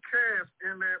could be cast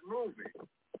in that movie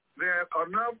that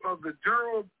enough of the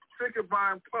general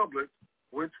ticket-buying public,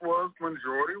 which was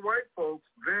majority white folks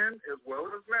then as well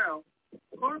as now,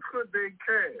 who could they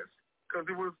cast? Because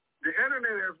it was the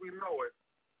internet as we know it.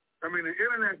 I mean, the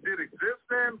internet did exist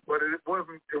then, but it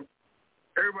wasn't.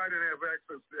 Everybody didn't have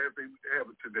access as they have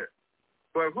it today.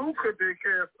 But who could they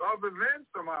cast other than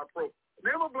semi-pro?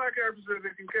 Name a black actress that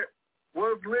they can cast.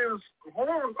 Was Liz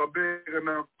Horn a big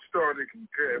enough star they can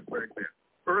cast back then?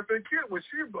 Eartha Kitt, was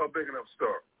she a big enough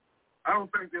star? I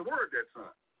don't think they were at that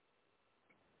time.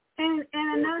 And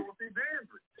another,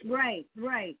 right.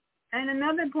 And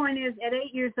another point is, at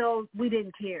 8 years old, we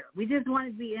didn't care. We just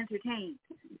wanted to be entertained.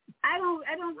 I don't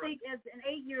think as an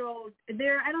 8-year-old,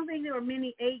 I don't think there were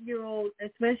many 8-year-olds,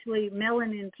 especially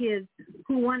melanin kids,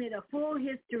 who wanted a full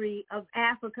history of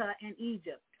Africa and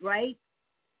Egypt, right?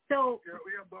 So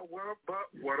yeah, but what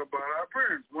about our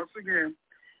parents? Once again,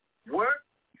 what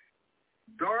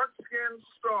dark-skinned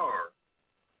star,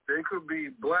 they could be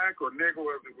black or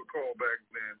Negro as they were called back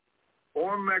then,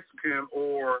 or Mexican,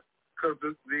 or because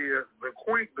the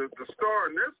queen, the star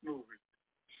in this movie,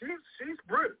 she's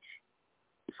British.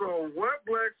 So what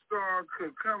black star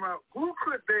could come out? Who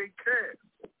could they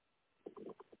cast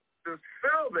to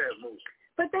sell that movie?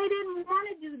 But they didn't want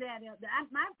to do that.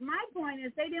 My point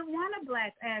is, they didn't want a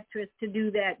black actress to do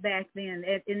that back then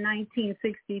in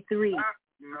 1963.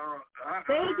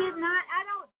 They did not.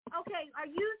 Okay, are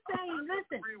you saying,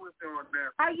 listen,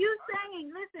 are you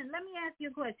saying, listen, let me ask you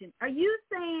a question. Are you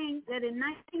saying that in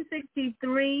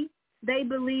 1963 they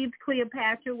believed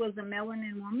Cleopatra was a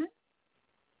melanin woman?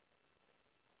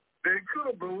 They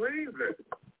could have believed it.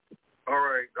 All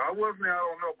right, I wasn't there, I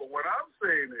don't know. But what I'm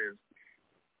saying is,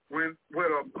 with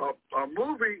a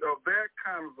movie of that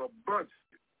kind of a budget,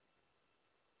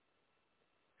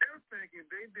 they're thinking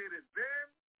they did it then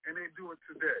and they do it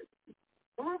today.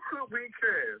 Who could we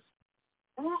cast?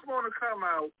 Who's going to come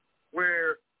out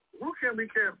who can we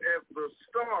cast as the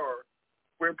star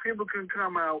where people can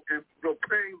come out and they'll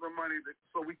pay the money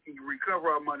so we can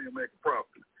recover our money and make a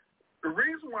profit? The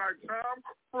reason why Tom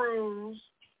Cruise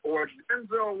or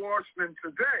Denzel Washington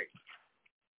today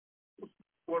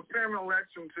or Samuel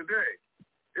Jackson today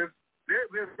is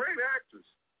they're great actors,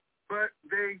 but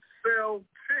they sell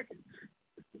tickets.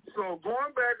 So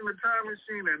going back in the time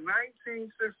machine in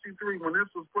 1963 when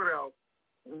this was put out,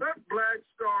 what black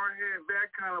star had that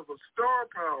kind of a star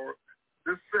power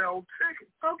to sell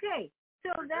tickets? Okay,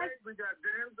 so today, we got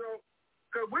Denzel,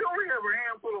 because we only have a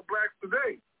handful of blacks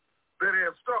today that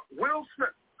have star. Will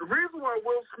Smith. The reason why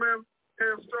Will Smith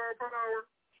has star power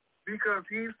because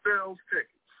he sells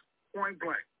tickets, point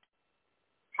blank.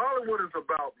 Hollywood is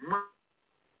about money.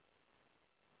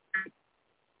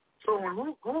 So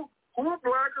who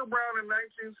black or brown in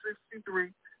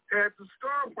 1963 had the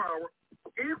star power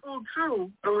equal to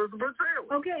Elizabeth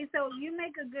Taylor? Okay, so you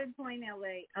make a good point,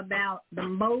 L.A., about the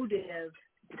motive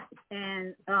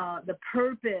and the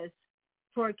purpose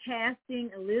for casting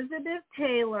Elizabeth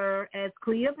Taylor as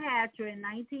Cleopatra in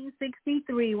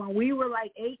 1963 when we were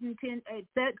like 6,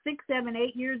 7,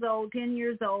 8 years old, 10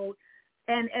 years old.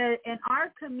 And in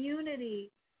our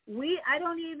community, I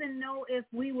don't even know if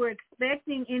we were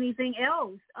expecting anything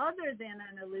else other than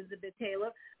an Elizabeth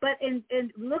Taylor. But in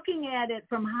looking at it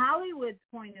from Hollywood's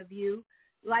point of view,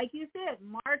 like you said,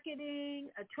 marketing,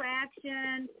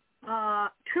 attraction,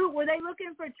 truth. Were they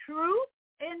looking for truth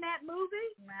in that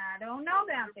movie? I don't know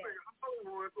about that.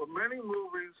 Hollywood, or many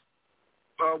movies,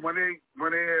 when they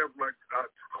have like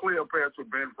Cleopatra,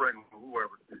 Ben Franklin,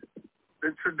 whoever,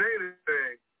 today they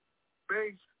say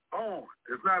based on,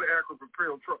 it's not an accurate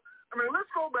portrayal. I mean, let's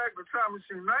go back to time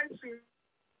machine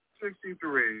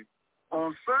 1963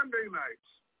 on Sunday nights.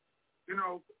 You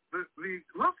know, let's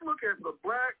look at the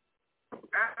black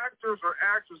actors or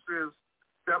actresses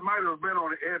that might have been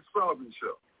on the Ed Sullivan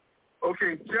Show.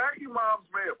 Okay, Jackie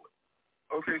Moms Mabley.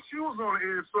 Okay, she was on the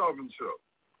Ed Sullivan Show.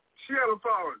 She had a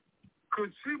following.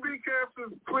 Could she be cast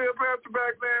as Cleopatra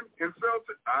back then in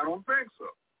Celtic? I don't think so.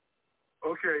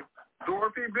 Okay,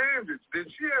 Dorothy Dandridge, did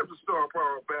she have the star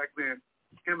power back then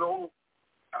in the whole?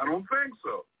 I don't think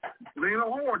so. Lena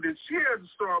Horne, did She had to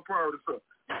start part of the stuff.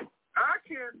 I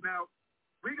can't now.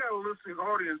 We got a listening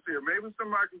audience here. Maybe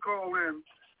somebody can call in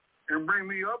and bring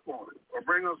me up on it or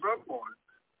bring us up on it.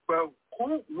 But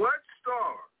what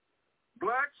star,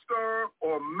 black star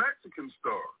or Mexican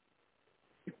star,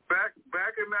 back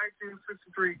in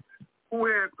 1963,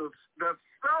 who had the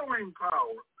selling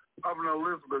power of an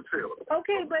Elizabeth Taylor?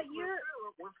 Okay, but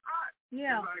Taylor was hot in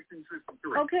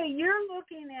 1963. Okay, you're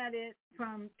looking at it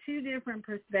from two different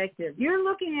perspectives. You're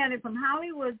looking at it from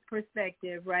Hollywood's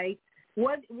perspective, right?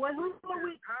 How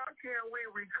can we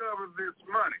recover this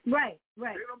money? Right.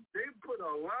 They put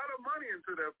a lot of money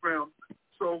into that film.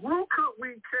 So who could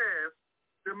we cast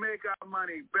to make our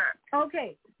money back?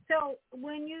 Okay, so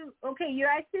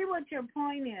I see what your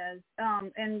point is,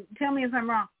 and tell me if I'm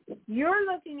wrong. You're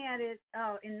looking at it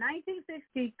in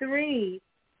 1963.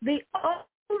 The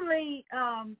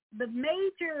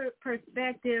major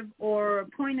perspective or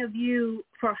point of view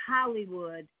for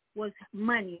Hollywood was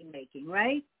money making,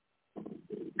 right?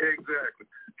 Exactly.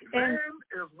 Then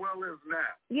as well as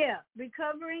now. Yeah,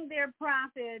 recovering their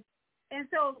profits. And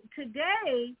so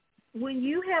today, when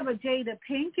you have a Jada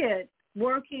Pinkett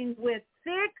working with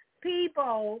 6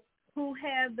 people who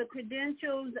have the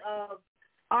credentials of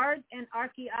art and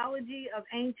archaeology of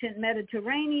ancient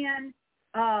Mediterranean,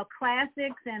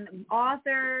 classics and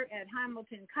author at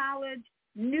Hamilton College,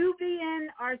 Nubian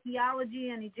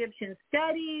archaeology and Egyptian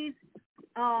studies,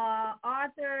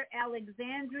 author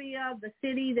Alexandria, the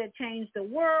city that changed the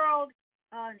world,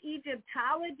 an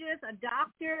Egyptologist, a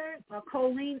doctor, a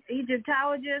Colleen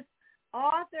Egyptologist,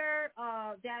 author,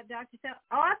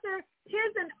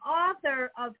 here's an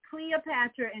author of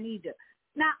Cleopatra and Egypt.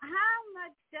 Now, how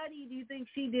much study do you think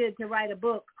she did to write a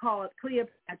book called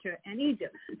Cleopatra and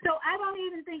Egypt? So I don't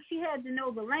even think she had to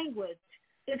know the language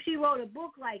if she wrote a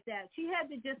book like that. She had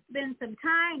to just spend some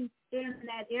time in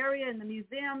that area, in the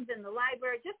museums, in the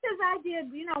library, just as I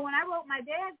did, when I wrote my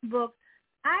dad's book.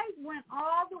 I went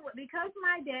all the way, because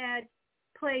my dad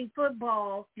played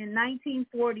football in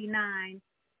 1949,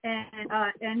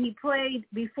 and he played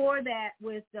before that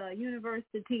with the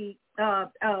University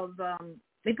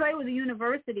they played with the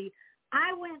university.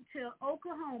 I went to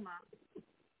Oklahoma.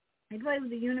 He played with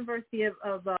the University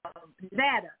of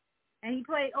Nevada, and he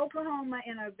played Oklahoma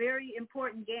in a very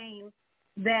important game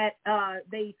that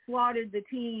they slaughtered the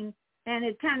team, and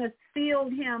it kind of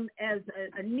sealed him as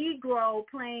a Negro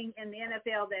playing in the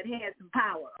NFL that had some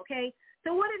power, okay?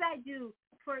 So what did I do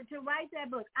to write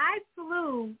that book? I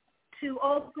flew to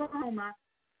Oklahoma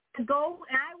to go,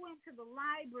 and I went to the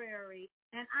library,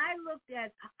 and I looked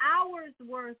at hours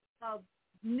worth of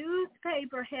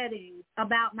newspaper headings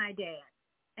about my dad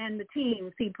and the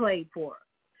teams he played for.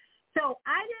 So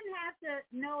I didn't have to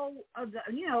know,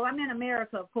 I'm in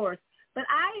America, of course, but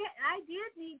I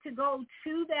did need to go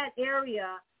to that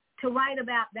area to write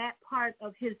about that part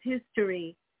of his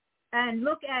history and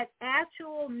look at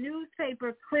actual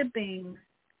newspaper clippings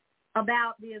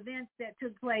about the events that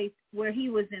took place where he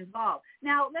was involved.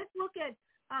 Now, let's look at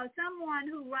someone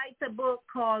who writes a book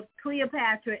called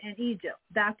Cleopatra and Egypt,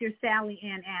 Dr. Sally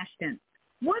Ann Ashton.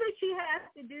 What did she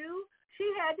have to do?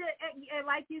 She had to,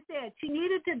 like you said, she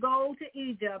needed to go to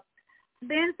Egypt,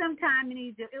 spend some time in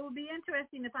Egypt. It would be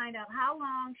interesting to find out how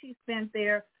long she spent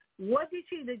there. What did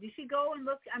she do? Did she go and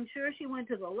look? I'm sure she went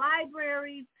to the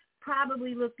libraries,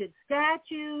 probably looked at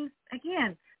statues.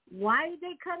 Again, why did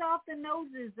they cut off the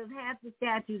noses of half the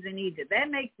statues in Egypt?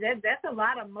 That's a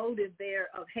lot of motive there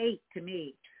of hate to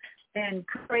me and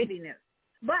craziness.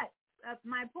 But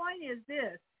my point is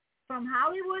this. From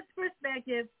Hollywood's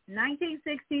perspective,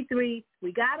 1963,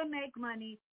 we got to make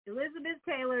money. Elizabeth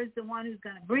Taylor is the one who's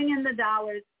going to bring in the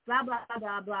dollars, blah, blah,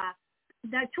 blah, blah.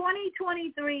 Now,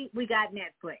 2023, we got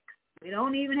Netflix. We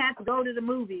don't even have to go to the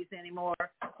movies anymore.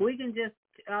 We can just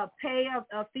pay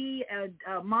a fee,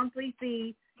 a monthly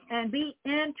fee, and be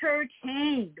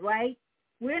entertained, right?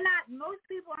 Most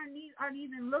people aren't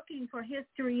even looking for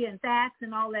history and facts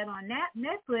and all that on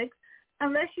Netflix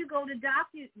unless you go to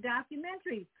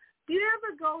documentaries. Do you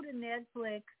ever go to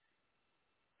Netflix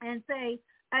and say,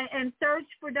 and search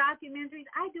for documentaries?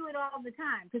 I do it all the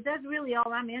time because that's really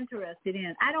all I'm interested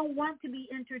in. I don't want to be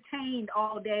entertained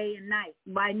all day and night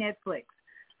by Netflix.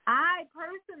 I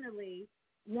personally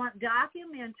want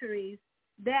documentaries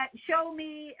that show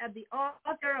me the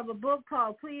author of a book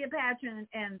called Cleopatra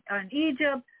and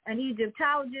Egypt, an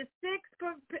Egyptologist, 6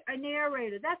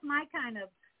 narrators. That's my kind of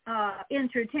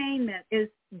entertainment is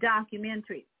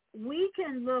documentaries. We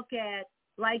can look at,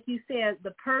 like you said,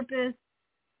 the purpose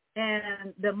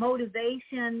and the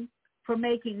motivation for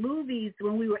making movies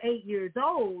when we were 8 years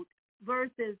old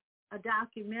versus a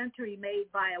documentary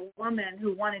made by a woman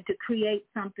who wanted to create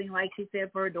something, like she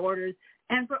said, for her daughters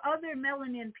and for other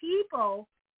melanin people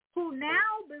who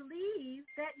now believe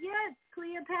that, yes,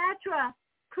 Cleopatra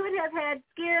could have had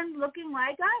skin looking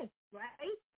like us,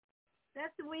 right?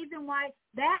 That's the reason why,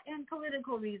 that and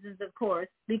political reasons, of course,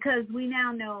 because we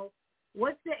now know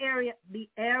what's the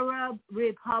Arab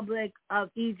Republic of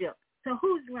Egypt. So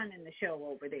who's running the show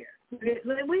over there?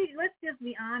 Let's just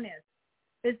be honest.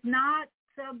 It's not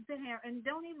Sub-Saharan, and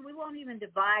we won't even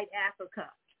divide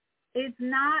Africa. It's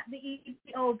not the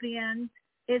Ethiopians.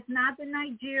 It's not the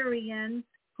Nigerians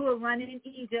who are running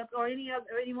Egypt, or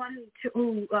anyone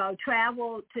who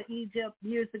traveled to Egypt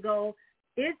years ago.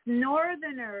 It's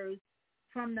Northerners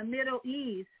from the Middle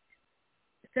East,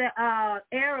 the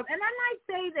Arab. And I might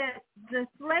say that the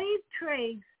slave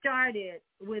trade started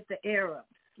with the Arabs.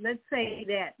 Let's say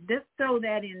that. Just throw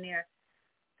that in there.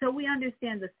 So we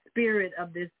understand the spirit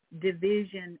of this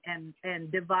division and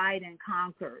divide and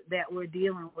conquer that we're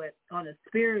dealing with on a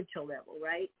spiritual level,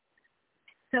 right?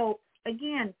 So,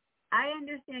 again, I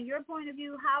understand your point of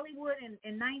view. Hollywood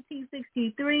in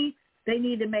 1963, they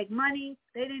need to make money.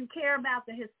 They didn't care about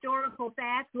the historical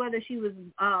facts, whether she was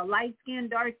light-skinned,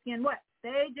 dark-skinned, what.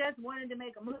 They just wanted to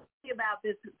make a movie about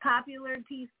this popular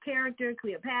piece character,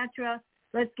 Cleopatra.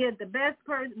 Let's get the best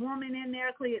woman in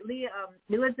there,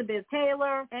 Elizabeth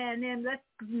Taylor, and then let's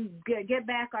get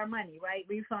back our money, right?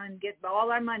 Refund, get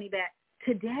all our money back.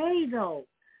 Today, though,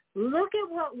 look at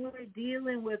what we're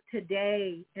dealing with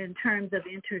today in terms of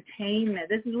entertainment.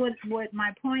 This is what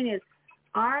my point is.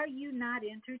 Are you not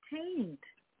entertained?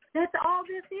 That's all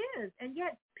this is. And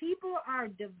yet people are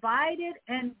dividing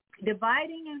and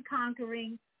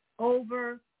conquering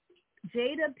over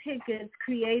Jada Pickett's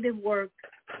creative work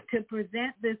to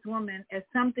present this woman as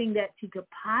something that she could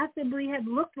possibly have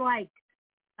looked like.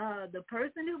 The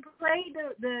person who played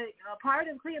the part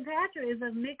of Cleopatra is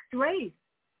of mixed race.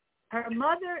 Her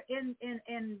mother in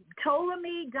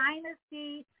Ptolemy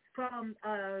dynasty, from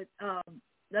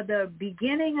the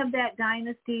beginning of that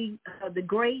dynasty, the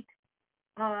great,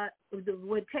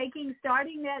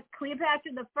 starting at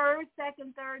Cleopatra the first,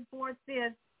 second, third, fourth,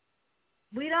 fifth.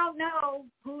 We don't know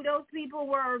who those people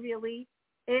were really.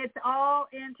 It's all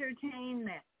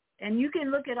entertainment. And you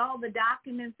can look at all the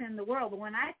documents in the world. But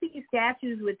when I see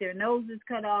statues with their noses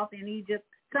cut off in Egypt,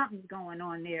 something's going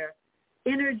on there.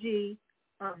 Energy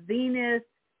of Venus,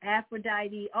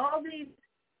 Aphrodite, all these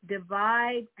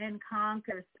divide and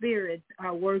conquer spirits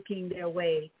are working their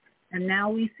way. And now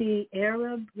we see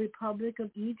Arab Republic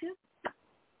of Egypt.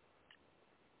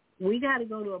 We got to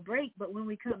go to a break, but when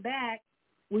we come back,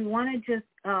 we want to just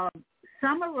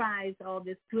summarize all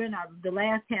this during the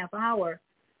last half hour.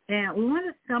 And we want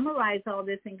to summarize all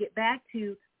this and get back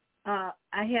to, I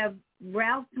have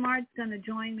Ralph Smart's going to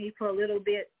join me for a little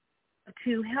bit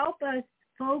to help us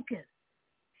focus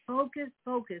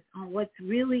on what's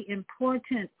really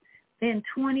important in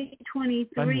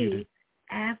 2023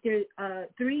 after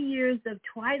 3 years of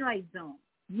Twilight Zone.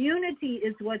 Unity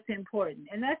is what's important,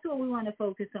 and that's what we want to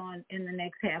focus on in the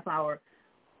next half hour.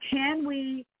 Can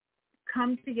we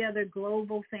come together,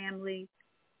 global family,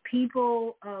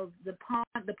 people of the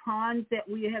pawns that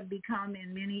we have become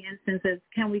in many instances?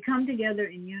 Can we come together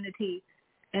in unity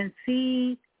and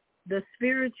see the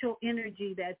spiritual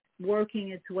energy that's working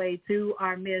its way through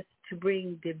our midst to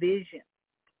bring division?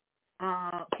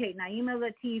 Okay, Naima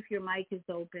Latif, your mic is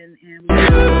open. And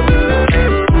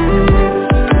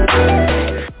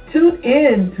tune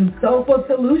in to Soulful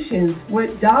Solutions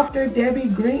with Dr. Debbie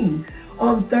Green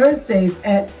on Thursdays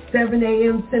at 7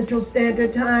 a.m. Central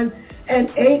Standard Time and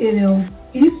 8 a.m.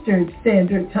 Eastern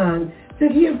Standard Time to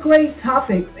hear great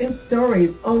topics and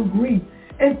stories on grief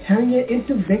and turn it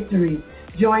into victory.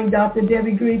 Join Dr.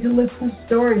 Debbie Green to listen to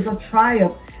stories of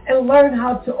triumph and learn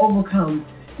how to overcome.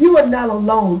 You are not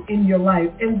alone in your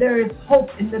life, and there is hope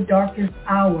in the darkest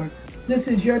hour. This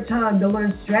is your time to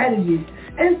learn strategies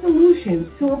and solutions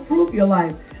to improve your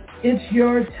life. It's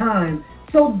your time.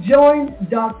 So join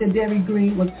Dr. Debbie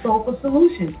Green with Soulful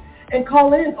Solutions and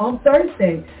call in on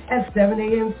Thursday at 7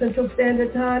 a.m. Central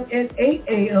Standard Time and 8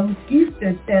 a.m.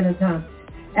 Eastern Standard Time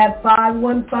at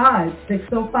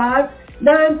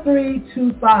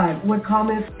 515-605-9325 with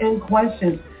comments and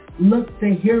questions. Look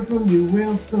to hear from you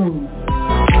real soon.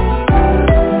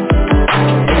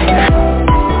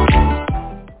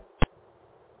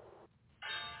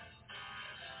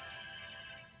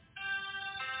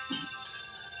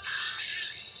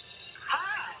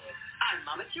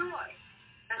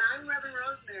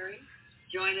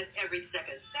 Join us every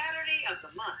second Saturday of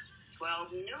the month,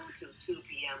 12 noon to 2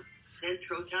 p.m.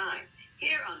 Central Time,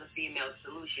 here on the Female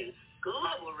Solutions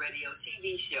Global Radio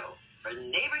TV show for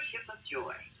Neighborship of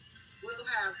Joy. We'll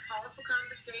have powerful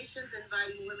conversations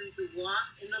inviting women to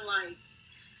walk in the light.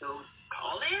 So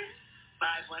call in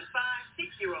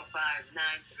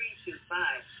 515-605-9325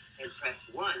 and press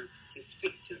 1 to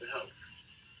speak to the host.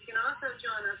 You can also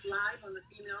join us live on the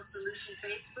Female Solution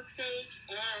Facebook page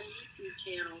and YouTube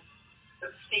channel. So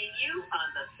see you on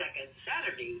the second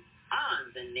Saturday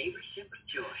on the Neighborship of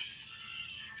Joy.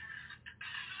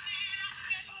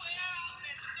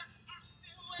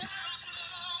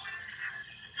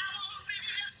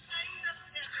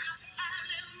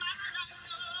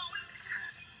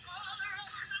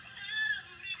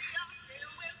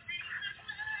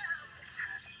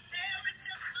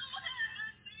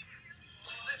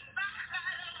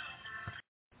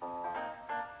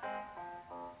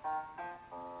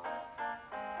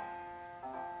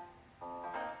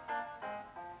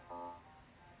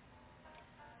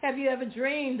 Have you ever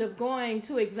dreamed of going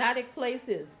to exotic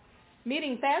places,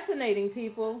 meeting fascinating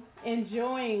people,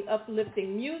 enjoying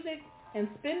uplifting music, and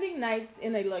spending nights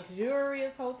in a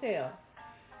luxurious hotel?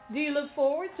 Do you look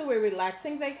forward to a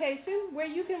relaxing vacation where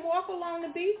you can walk along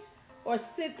the beach or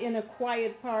sit in a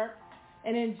quiet park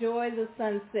and enjoy the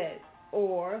sunset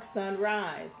or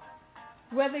sunrise?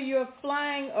 Whether you're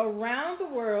flying around the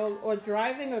world or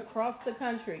driving across the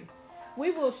country, we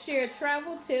will share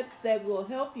travel tips that will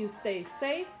help you stay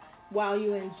safe while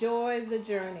you enjoy the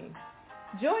journey.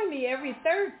 Join me every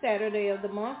third Saturday of the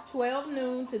month, 12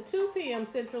 noon to 2 p.m.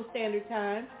 Central Standard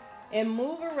Time, and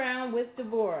move around with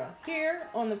Deborah here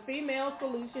on the Female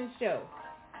Solutions Show.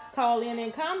 Call in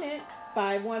and comment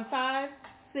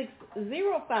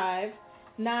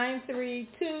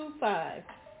 515-605-9325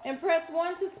 and press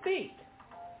 1 to speak.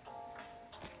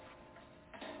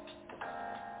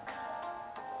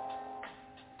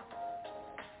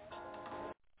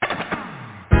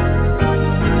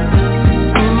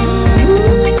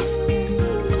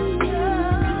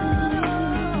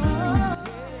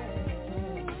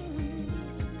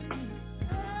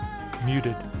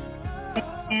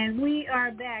 And we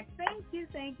are back. Thank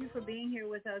you for being here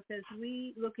with us as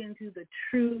we look into the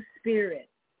true spirit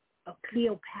of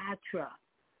Cleopatra,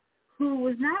 who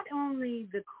was not only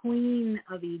the queen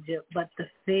of Egypt, but the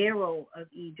pharaoh of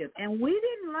Egypt. And we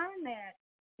didn't learn that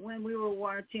when we were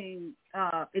watching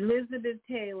Elizabeth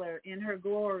Taylor in her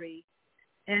glory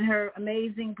and her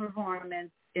amazing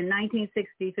performance in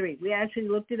 1963. We actually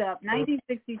looked it up.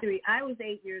 1963, I was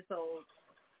 8 years old.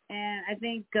 And I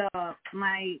think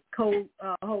my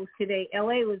co-host today,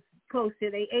 L.A., was close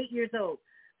to 8 years old.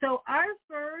 So our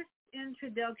first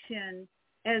introduction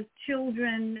as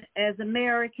children, as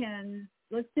Americans,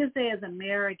 let's just say as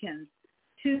Americans,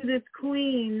 to this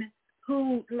queen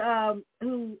who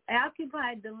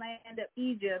occupied the land of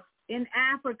Egypt in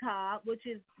Africa, which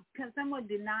is somewhat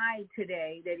denied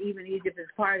today that even Egypt is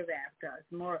part of Africa.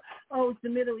 It's more, it's the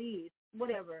Middle East,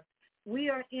 whatever.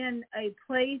 We are in a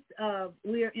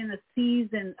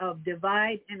season of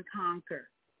divide and conquer.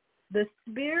 The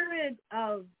spirit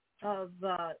of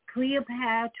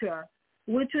Cleopatra,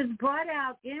 which was brought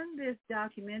out in this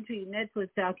documentary, Netflix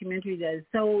documentary that is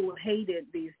so hated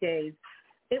these days,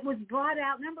 it was brought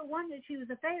out, number one, that she was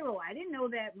a pharaoh. I didn't know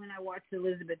that when I watched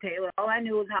Elizabeth Taylor. All I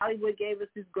knew was Hollywood gave us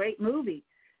this great movie.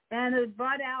 And it was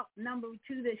brought out, number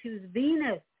two, that she was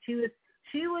Venus. She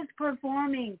was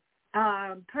performing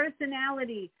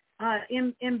personality,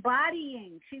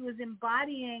 she was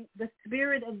embodying the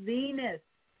spirit of Venus.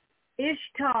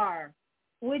 Ishtar,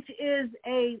 which is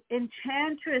a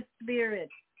enchantress spirit,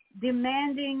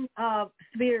 demanding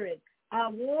spirit,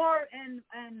 war and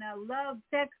love,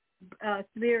 sex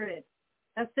spirit,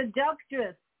 a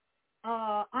seductress,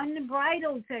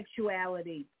 unbridled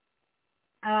sexuality,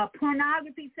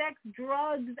 pornography, sex,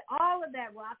 drugs, all of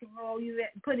that, rock and roll, you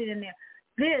put it in there.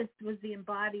 This was the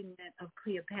embodiment of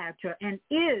Cleopatra and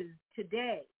is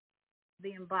today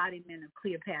the embodiment of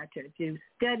Cleopatra. To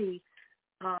study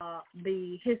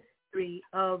the history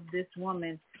of this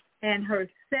woman and her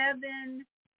seven,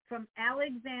 from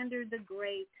Alexander the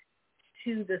Great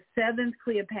to the seventh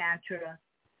Cleopatra.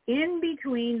 In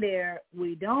between there,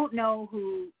 we don't know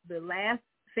who the last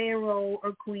pharaoh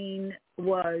or queen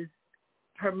was,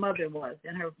 her mother was,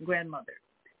 and her grandmother.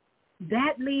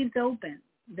 That leaves open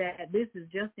that this is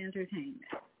just entertainment.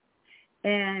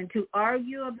 And to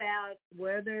argue about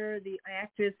whether the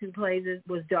actress who plays it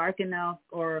was dark enough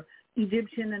or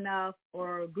Egyptian enough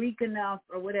or Greek enough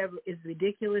or whatever is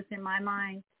ridiculous in my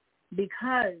mind,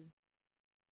 because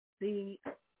the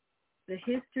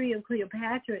history of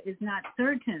Cleopatra is not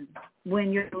certain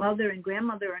when your mother and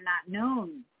grandmother are not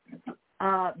known.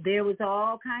 There was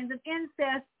all kinds of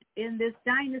incest in this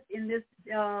dynasty, in this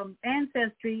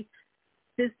ancestry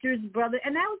sisters, brother.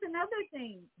 And that was another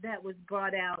thing that was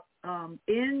brought out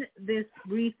in this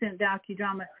recent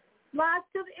docudrama. Lots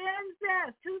of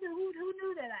incest. Who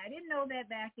knew that? I didn't know that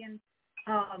back in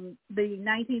the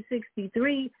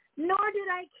 1963, nor did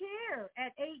I care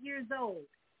at 8 years old.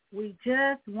 We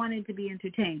just wanted to be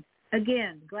entertained.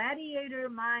 Again, gladiator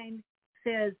mind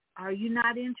says, are you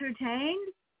not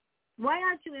entertained? Why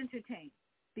aren't you entertained?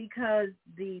 Because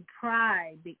the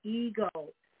pride, the ego,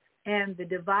 and the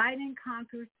divide and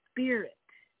conquer spirit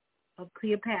of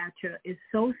Cleopatra is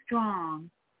so strong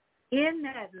in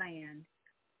that land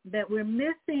that we're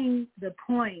missing the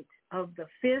point of the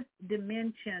fifth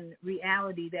dimension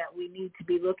reality that we need to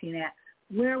be looking at,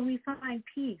 where we find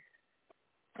peace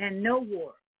and no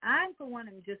war. I, for one,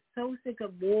 am just so sick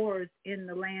of wars in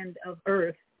the land of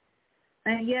Earth.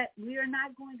 And yet we are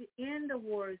not going to end the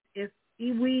wars if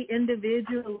we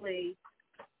individually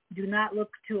do not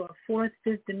look to a fourth,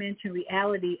 fifth dimension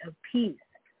reality of peace.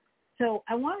 So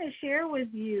I want to share with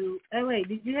you, L.A.,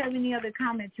 did you have any other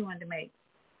comments you wanted to make?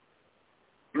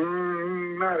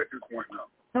 Not at this point,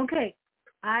 no. Okay.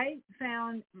 I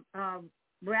found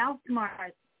Ralph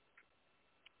Smart,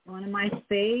 one of my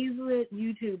favorite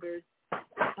YouTubers,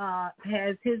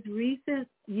 has his recent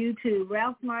YouTube.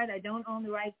 Ralph Smart, I don't own the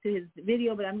rights to his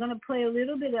video, but I'm going to play a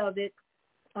little bit of it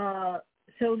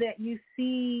so that you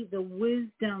see the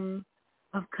wisdom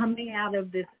of coming out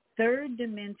of this third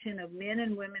dimension of men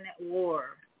and women at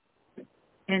war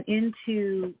and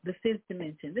into the fifth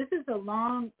dimension. This is a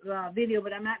long video,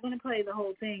 but I'm not going to play the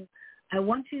whole thing. I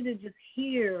want you to just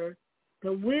hear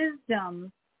the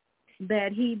wisdom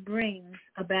that he brings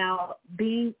about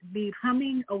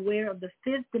becoming aware of the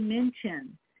fifth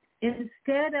dimension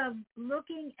instead of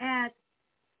looking at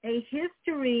a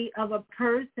history of a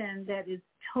person that is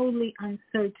totally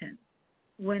uncertain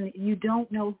when you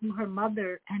don't know who her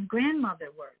mother and grandmother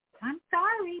were. I'm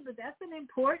sorry, but that's an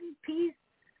important piece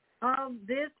of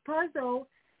this puzzle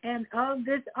and of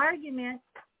this argument.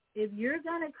 If you're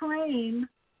going to claim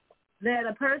that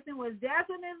a person was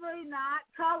definitely not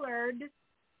colored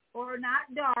or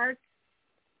not dark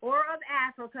or of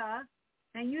Africa,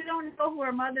 and you don't know who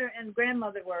her mother and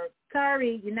grandmother were,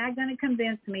 sorry, you're not going to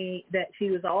convince me that she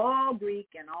was all Greek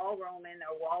and all Roman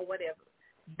or all whatever.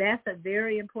 That's a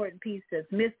very important piece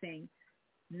that's missing.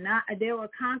 There were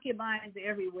concubines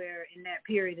everywhere in that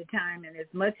period of time, and as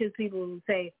much as people who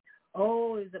say,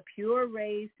 oh, it was a pure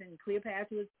race and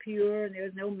Cleopatra was pure and there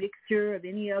was no mixture of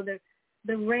any other,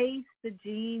 the race, the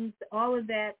genes, all of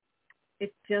that,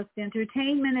 it's just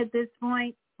entertainment at this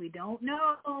point. We don't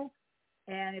know.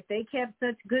 And if they kept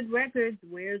such good records,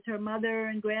 where's her mother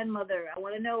and grandmother? I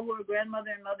want to know who her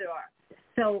grandmother and mother are.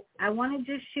 So I want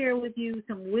to just share with you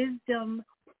some wisdom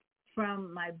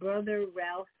from my brother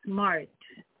Ralph Smart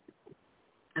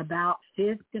about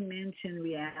fifth dimension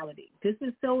reality. This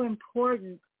is so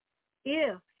important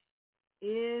if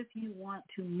you want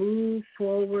to move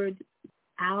forward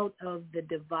out of the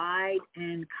divide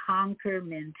and conquer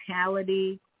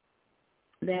mentality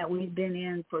that we've been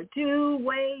in for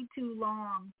way too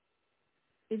long.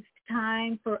 It's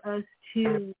time for us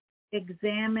to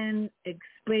examine,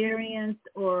 experience,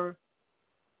 or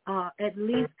at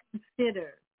least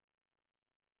consider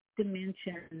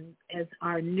dimension as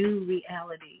our new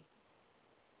reality.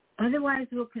 Otherwise,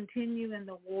 we'll continue in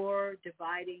the war,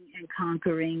 dividing and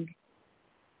conquering,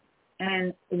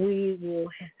 and we will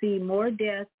see more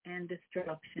death and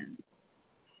destruction.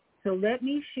 So let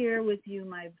me share with you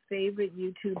my favorite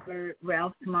YouTuber,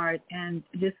 Ralph Smart, and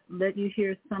just let you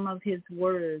hear some of his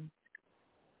words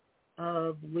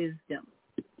of wisdom.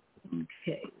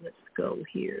 Okay, let's go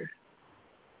here.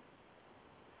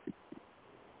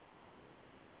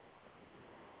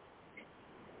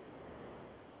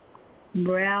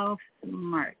 Ralph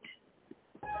Smart.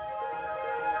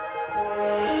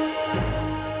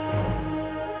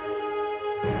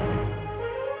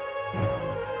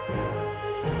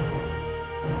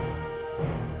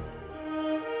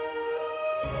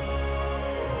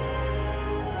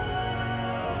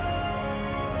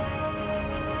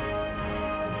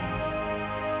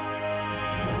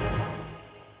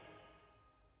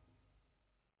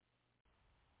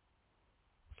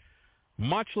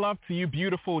 Much love to you,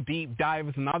 beautiful deep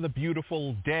divers. Another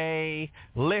beautiful day.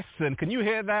 Listen, can you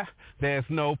hear that? There's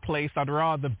no place I'd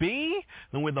rather be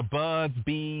than with the birds,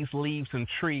 bees, leaves, and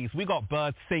trees. We got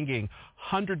birds singing,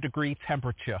 100-degree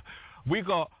temperature. We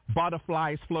got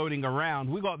butterflies floating around.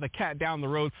 We got the cat down the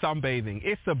road sunbathing.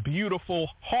 It's a beautiful,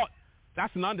 hot,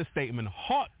 that's an understatement,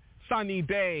 hot, sunny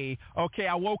day. Okay,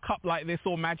 I woke up like this,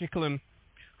 all magical and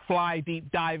fly,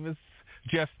 deep divers,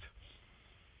 just...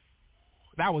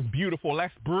 That was beautiful.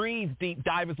 Let's breathe, deep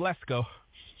divers. Let's go.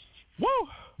 Woo!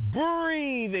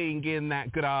 breathing in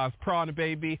that good ass prana,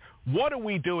 baby. What are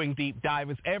we doing, deep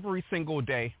divers, every single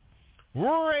day?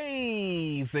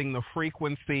 Raising the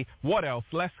frequency. What else?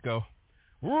 Let's go.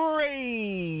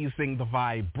 Raising the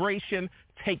vibration.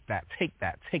 Take that, take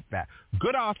that, take that.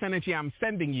 Good ass energy I'm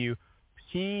sending you.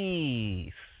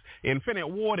 Peace. Infinite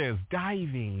waters,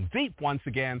 diving deep once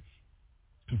again.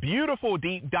 Beautiful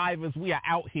deep divers, we are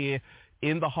out here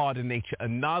in the heart of nature.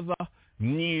 Another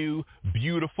new,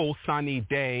 beautiful, sunny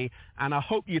day. And I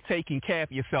hope you're taking care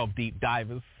of yourself, deep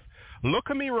divers. Look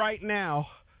at me right now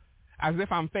as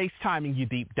if I'm FaceTiming you,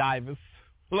 deep divers.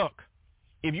 Look,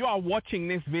 if you are watching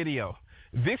this video,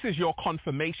 this is your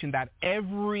confirmation that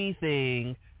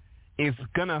everything is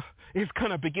gonna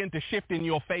begin to shift in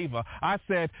your favor. I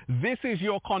said, this is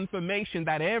your confirmation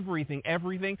that everything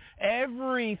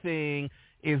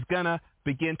is gonna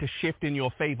begin to shift in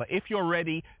your favor. If you're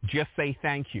ready, just say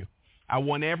thank you. I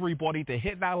want everybody to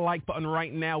hit that like button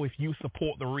right now if you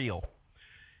support the real.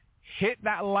 Hit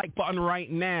that like button right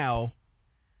now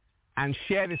and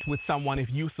share this with someone if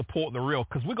you support the real,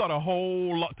 because we got a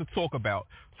whole lot to talk about.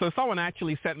 So someone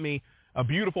actually sent me a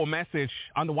beautiful message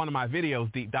under one of my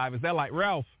videos, deep divers. They're like,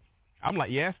 Ralph. I'm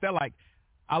like, yes. They're like,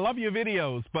 I love your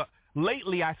videos, but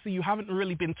lately I see you haven't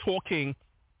really been talking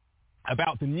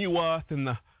about the new earth and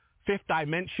the fifth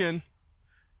dimension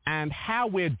and how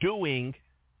we're doing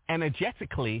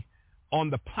energetically on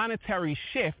the planetary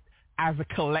shift as a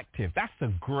collective. That's a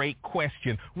great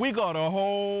question. We got a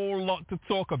whole lot to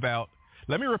talk about.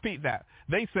 Let me repeat that.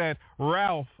 They said,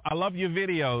 Ralph, I love your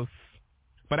videos,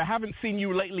 but I haven't seen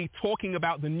you lately talking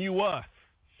about the new earth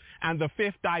and the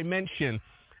fifth dimension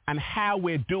and how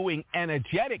we're doing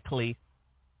energetically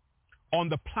on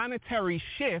the planetary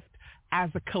shift as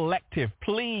a collective.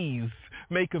 Please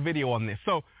make a video on this.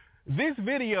 So this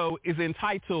video is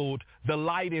entitled, The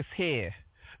Light is Here.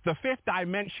 The fifth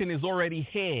dimension is already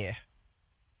here.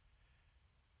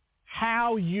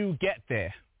 How you get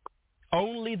there.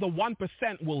 Only the 1%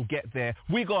 will get there.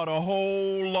 We got a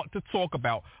whole lot to talk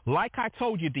about. Like I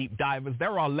told you, deep divers,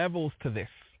 there are levels to this.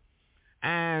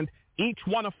 And each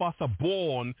one of us are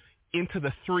born into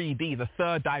the 3D, the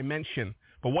third dimension.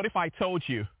 But what if I told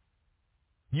you,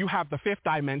 you have the fifth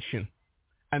dimension,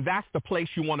 and that's the place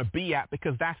you want to be at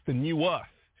because that's the new earth.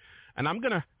 And I'm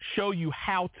going to show you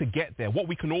how to get there, what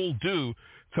we can all do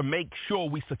to make sure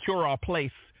we secure our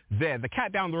place there. The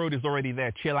cat down the road is already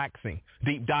there, chillaxing.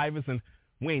 Deep divers, and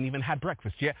we ain't even had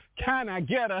breakfast yet. Can I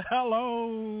get a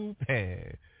hello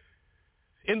there?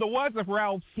 In the words of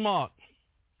Ralph Smart,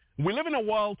 we live in a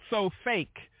world so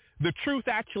fake, the truth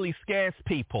actually scares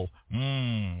people.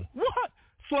 What?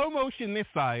 Slow motion this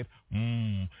side.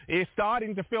 It's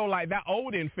starting to feel like that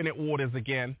old Infinite Waters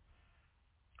again.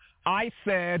 I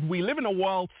said we live in a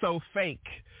world so fake,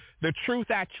 the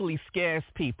truth actually scares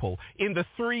people. In the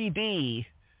 3D,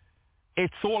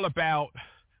 it's all about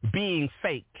being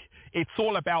fake. It's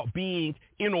all about being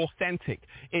inauthentic.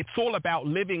 It's all about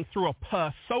living through a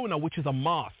persona, which is a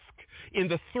mask. In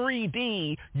the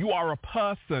 3D, you are a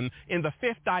person. In the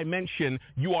fifth dimension,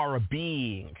 you are a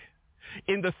being.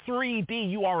 In the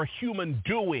 3D, you are a human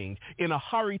doing, in a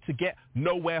hurry to get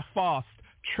nowhere fast,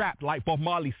 trapped, like Bob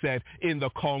Marley said, in the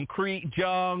concrete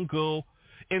jungle.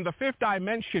 In the fifth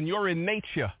dimension, you're in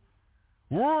nature,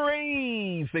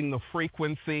 raising the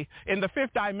frequency. In the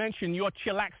fifth dimension, you're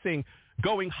chillaxing,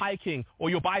 going hiking, or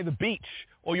you're by the beach,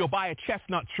 or you're by a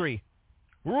chestnut tree.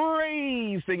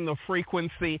 Raising the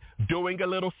frequency, doing a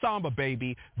little samba,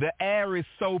 baby. The air is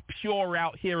so pure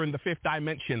out here in the fifth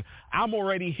dimension. I'm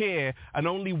already here, and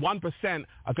only 1%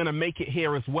 are going to make it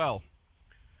here as well.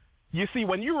 You see,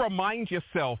 when you remind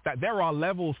yourself that there are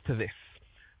levels to this,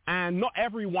 and not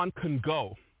everyone can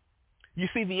go. You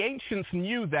see, the ancients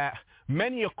knew that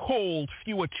many are called,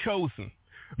 few are chosen.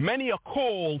 Many are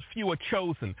called, few are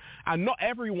chosen. And not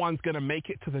everyone's going to make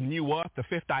it to the new earth, the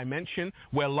fifth dimension,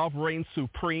 where love reigns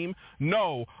supreme.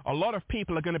 No, a lot of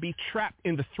people are going to be trapped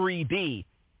in the 3D,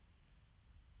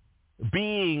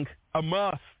 being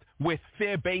immersed with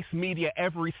fear-based media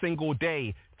every single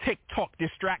day, TikTok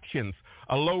distractions,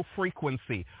 a low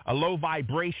frequency, a low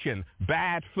vibration,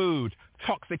 bad food,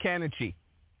 toxic energy.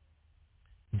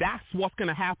 That's what's going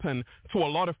to happen to a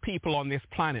lot of people on this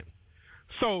planet.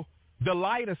 So the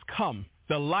light has come.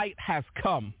 The light has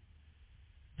come.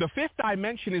 The fifth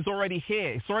dimension is already here.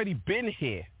 It's already been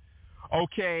here.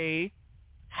 Okay,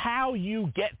 how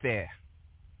you get there?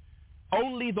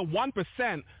 Only the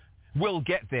 1% will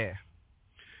get there.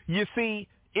 You see,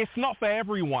 it's not for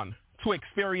everyone to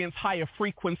experience higher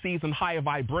frequencies and higher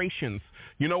vibrations.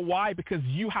 You know why? Because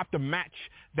you have to match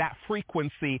that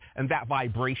frequency and that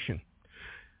vibration.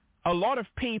 A lot of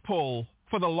people,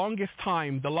 for the longest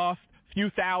time, the last few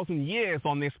thousand years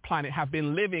on this planet have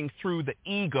been living through the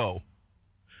ego.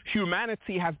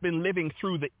 Humanity has been living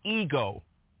through the ego.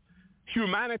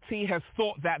 Humanity has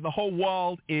thought that the whole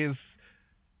world is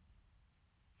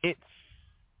its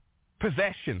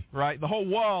possession, right? The whole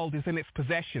world is in its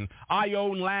possession. I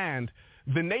own land.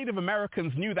 The Native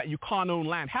Americans knew that you can't own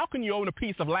land. How can you own a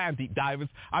piece of land, deep divers?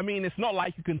 I mean, it's not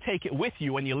like you can take it with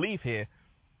you when you leave here.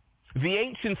 The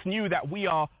ancients knew that we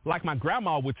are, like my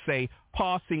grandma would say,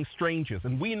 passing strangers,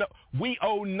 and we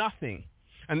own nothing.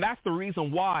 And that's the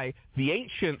reason why the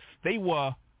ancients, they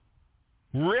were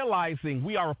realizing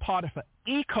we are a part of an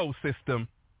ecosystem,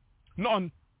 not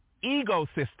an ego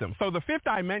system. So the fifth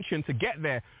dimension, to get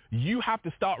there, you have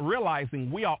to start realizing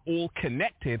we are all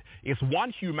connected. It's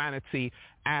one humanity,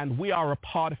 and we are a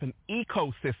part of an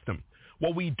ecosystem.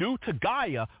 What we do to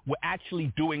Gaia, we're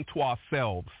actually doing to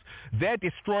ourselves. They're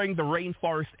destroying the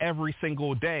rainforest every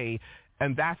single day,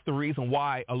 and that's the reason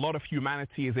why a lot of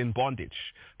humanity is in bondage,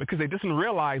 because they doesn't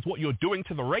realize what you're doing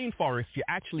to the rainforest, you're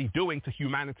actually doing to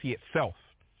humanity itself.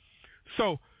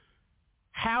 So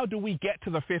how do we get to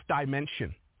the fifth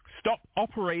dimension? Stop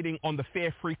operating on the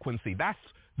fear frequency. That's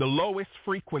the lowest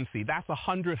frequency. That's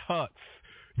 100 hertz.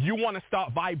 You want to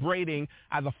start vibrating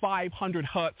at the 500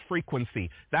 hertz frequency.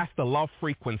 That's the love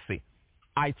frequency.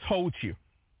 I told you.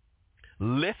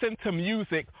 Listen to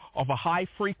music of a high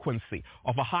frequency,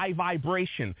 of a high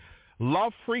vibration.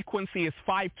 Love frequency is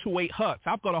 528 hertz.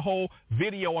 I've got a whole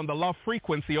video on the love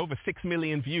frequency, over 6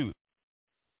 million views.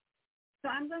 So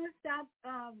I'm going to stop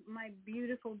my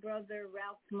beautiful brother,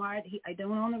 Ralph Smart. I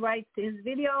don't own the rights to his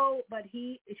video, but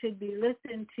he should be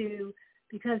listened to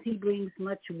because he brings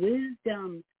much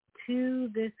wisdom to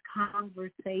this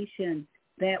conversation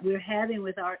that we're having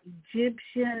with our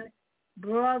Egyptian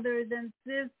brothers and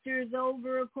sisters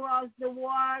over across the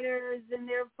waters, and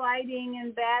they're fighting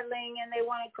and battling, and they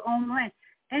want to own land.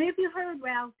 And if you heard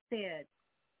Ralph said,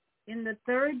 in the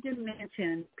third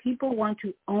dimension, people want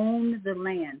to own the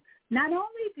land. Not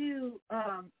only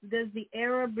does the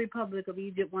Arab Republic of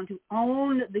Egypt want to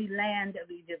own the land of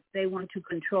Egypt, they want to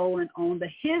control and own the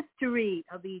history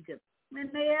of Egypt. And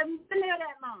they haven't been there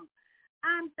that long.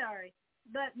 I'm sorry.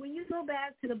 But when you go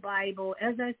back to the Bible,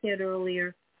 as I said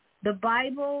earlier, the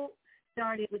Bible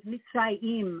started with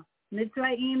Mitzrayim.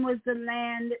 Mitzrayim was the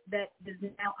land that is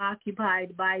now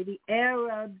occupied by the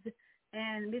Arabs,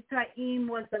 and Mitzrayim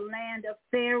was the land of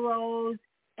pharaohs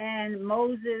and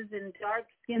Moses and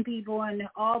dark-skinned people and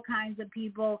all kinds of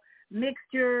people,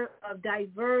 mixture of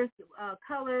diverse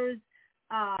colors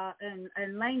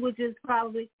and languages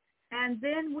probably. And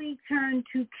then we turn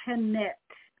to Kemet,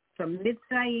 from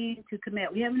Mitzrayim to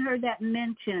Kemet. We haven't heard that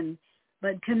mentioned,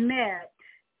 but Kemet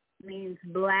means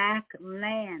black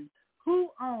land. Who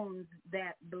owns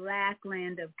that black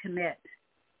land of Kemet?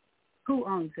 Who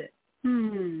owns it?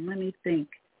 Let me think.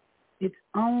 It's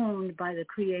owned by the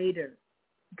Creator.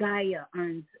 Gaia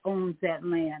owns that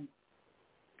land.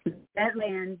 That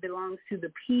land belongs to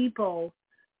the people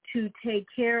to take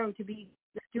care of, to be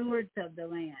the stewards of the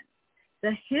land.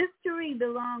 The history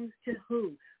belongs to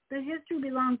who? The history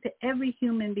belongs to every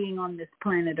human being on this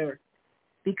planet Earth,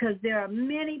 because there are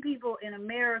many people in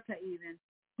America even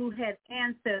who had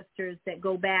ancestors that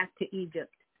go back to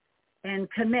Egypt and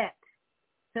Kemet.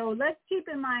 So let's keep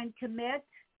in mind Kemet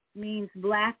means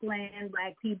black land,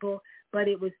 black people, but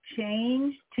it was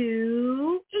changed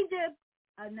to Egypt.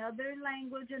 Another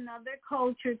language, another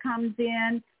culture comes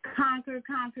in, conquer,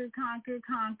 conquer, conquer,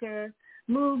 conquer,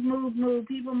 move, move, move,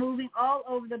 people moving all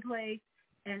over the place.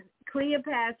 And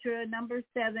Cleopatra, number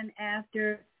 7,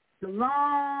 after the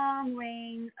long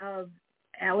reign of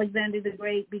Alexander the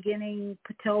Great, beginning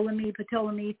Ptolemy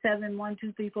 7, 1,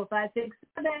 2, 3, 4, 5, 6,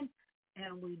 7.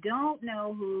 And we don't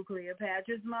know who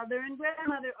Cleopatra's mother and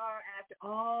grandmother are after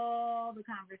all the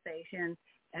conversations,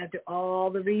 after all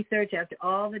the research, after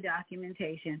all the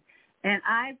documentation. And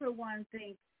I, for one,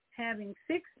 think having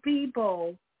 6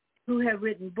 people who have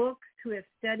written books, who have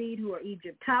studied, who are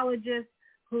Egyptologists,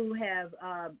 who have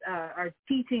are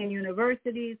teaching in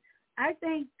universities, I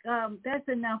think that's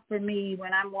enough for me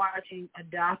when I'm watching a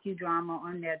docu-drama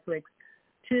on Netflix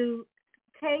to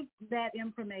take that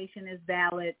information as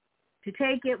valid, to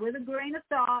take it with a grain of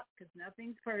salt, because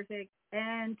nothing's perfect,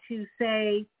 and to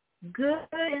say good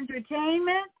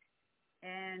entertainment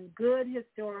and good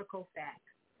historical facts.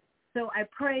 So I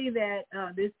pray that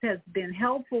this has been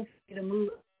helpful for you to move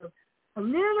a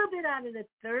little bit out of the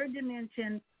third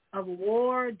dimension of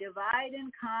war, divide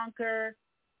and conquer,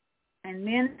 and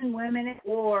men and women at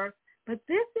war. But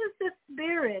this is the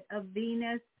spirit of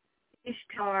Venus,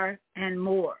 Ishtar, and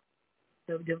more.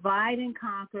 So divide and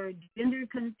conquer, gender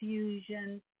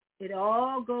confusion, it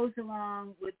all goes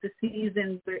along with the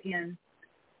season we're in,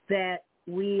 that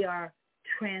we are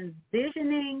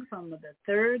transitioning from the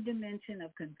third dimension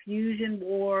of confusion,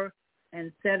 war,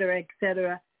 et cetera,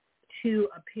 to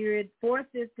a period, fourth,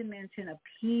 fifth dimension of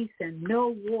peace and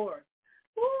no war.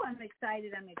 Ooh, I'm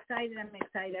excited. I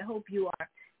hope you are.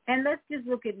 And let's just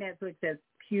look at Netflix as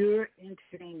pure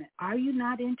entertainment. Are you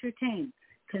not entertained?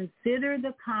 Consider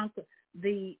the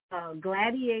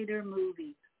Gladiator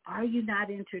movie. Are you not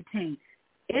entertained?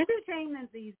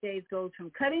 Entertainment these days goes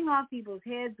from cutting off people's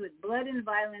heads with blood and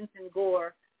violence and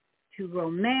gore to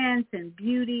romance and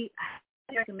beauty. I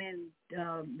recommend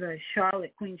the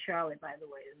Queen Charlotte, by the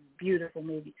way. It's a beautiful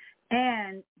movie.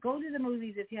 And go to the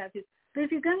movies if you have to. But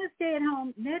if you're going to stay at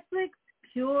home, Netflix,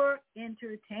 pure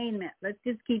entertainment. Let's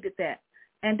just keep it that.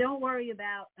 And don't worry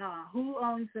about who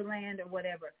owns the land or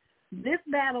whatever. This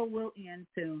battle will end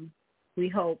soon, we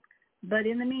hope. But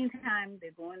in the meantime,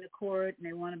 they're going to court and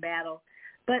they want to battle.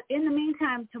 But in the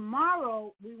meantime,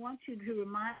 tomorrow, we want you to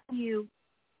remind you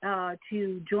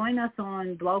to join us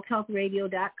on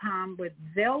blogtalkradio.com with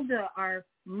Zelda, our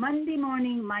Monday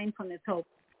morning mindfulness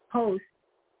host,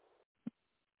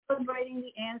 celebrating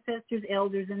the ancestors,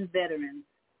 elders, and veterans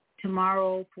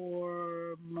tomorrow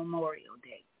for Memorial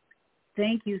Day.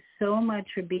 Thank you so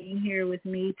much for being here with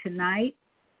me tonight,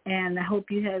 and I hope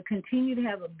you continue to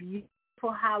have a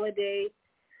beautiful holiday.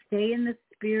 Stay in the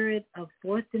spirit of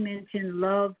fourth dimension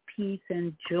love, peace,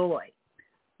 and joy.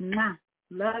 Mwah.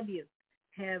 Love you.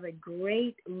 Have a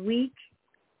great week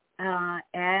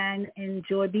and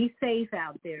enjoy. Be safe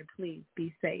out there, please.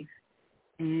 Be safe.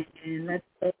 And let's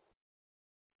say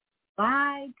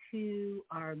bye to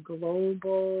our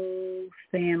global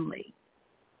family.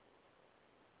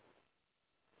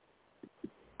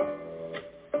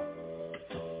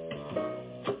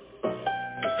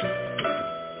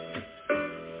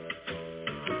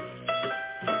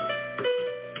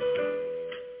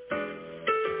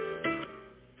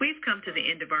 We've come to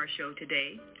the end of our show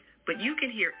today, but you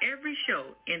can hear every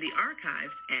show in the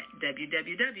archives at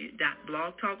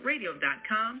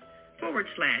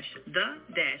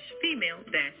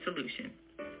www.blogtalkradio.com/the-female-solution.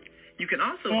 You can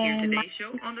also hear today's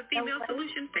show on the Female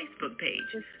Solution Facebook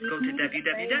page. Go to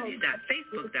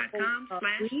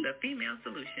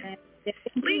www.facebook.com/the-female-solution.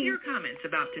 Leave your comments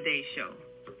about today's show.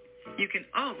 You can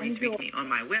always reach me on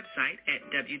my website at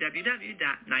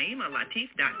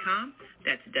www.naimalatif.com.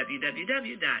 That's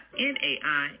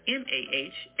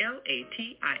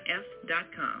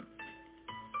www.naimalatif.com.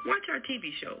 Watch our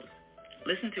TV shows,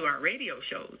 listen to our radio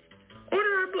shows,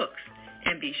 order our books,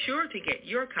 and be sure to get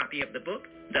your copy of the book,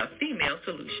 The Female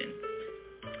Solution.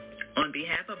 On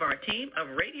behalf of our team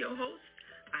of radio hosts,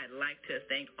 I'd like to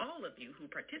thank all of you who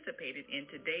participated in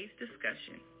today's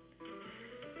discussion.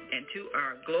 And to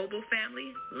our global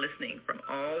family listening from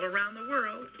all around the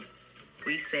world,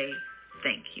 we say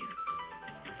thank you.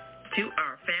 To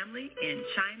our family in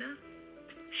China,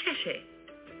 Sheshe.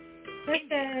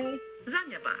 India,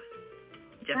 Zanyaba.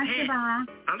 Japan,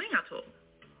 Arigato.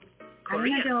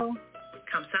 Korea,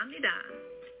 Kamsamnida.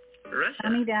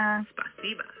 Russia,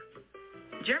 Spasiba.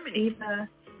 Germany,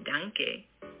 Danke.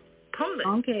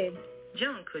 Poland,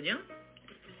 John Kujon.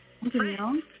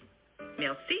 France,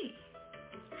 Merci.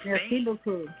 Merci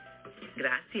beaucoup.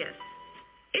 Gracias.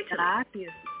 Italy.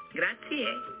 Grazie.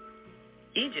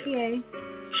 Egypt.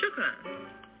 Shukran.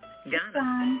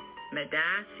 Ghana.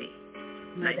 Medasi.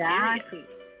 Nigeria.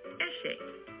 Eshe.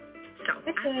 South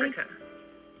Africa.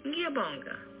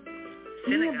 Ngiyabonga.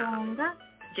 Senegal.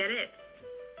 Geret.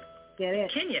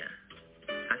 Kenya.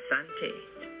 Asante.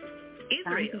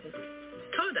 Israel.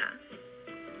 Toda.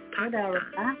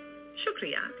 Pakistan.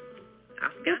 Shukriya.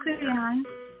 Afghanistan.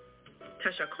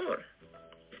 Tashakur,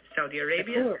 Saudi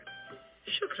Arabia,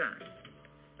 Shukran.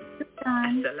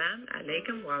 Assalamu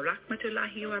alaikum wa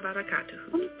rahmatullahi wa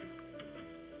barakatuhu.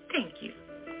 Thank you.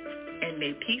 And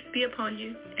may peace be upon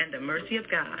you and the mercy of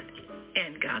God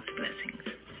and God's blessings.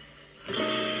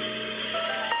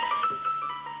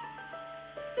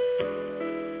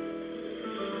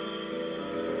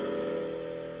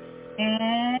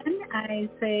 And I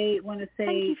want to say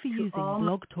thank you for using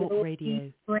Blog Talk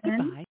Radio. Goodbye.